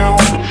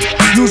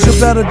 Use your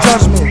better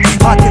judgment,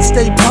 pockets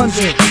stay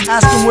pungent.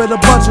 Ask them where the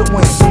budget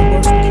went.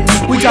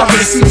 We got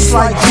receipts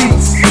like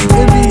beats.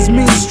 In these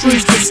mean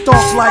streets get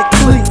stomped like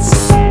cleats.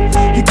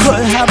 He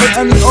couldn't have it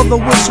any other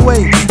which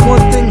way.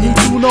 One thing he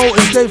do know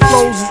is they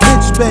flows is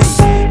itch bay.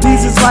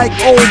 These is like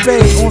Old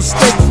Bay on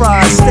steak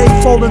fries. Stay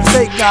folding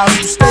fake guys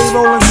who stay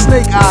rolling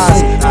snake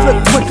eyes. Flip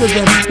quicker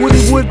than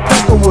Woody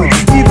Woodpecker would.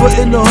 Either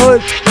in the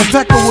hood or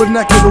Peckerwood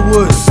neck of the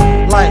woods.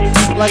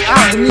 Like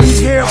out in these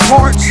hair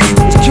parts,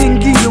 King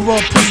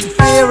Ghidorah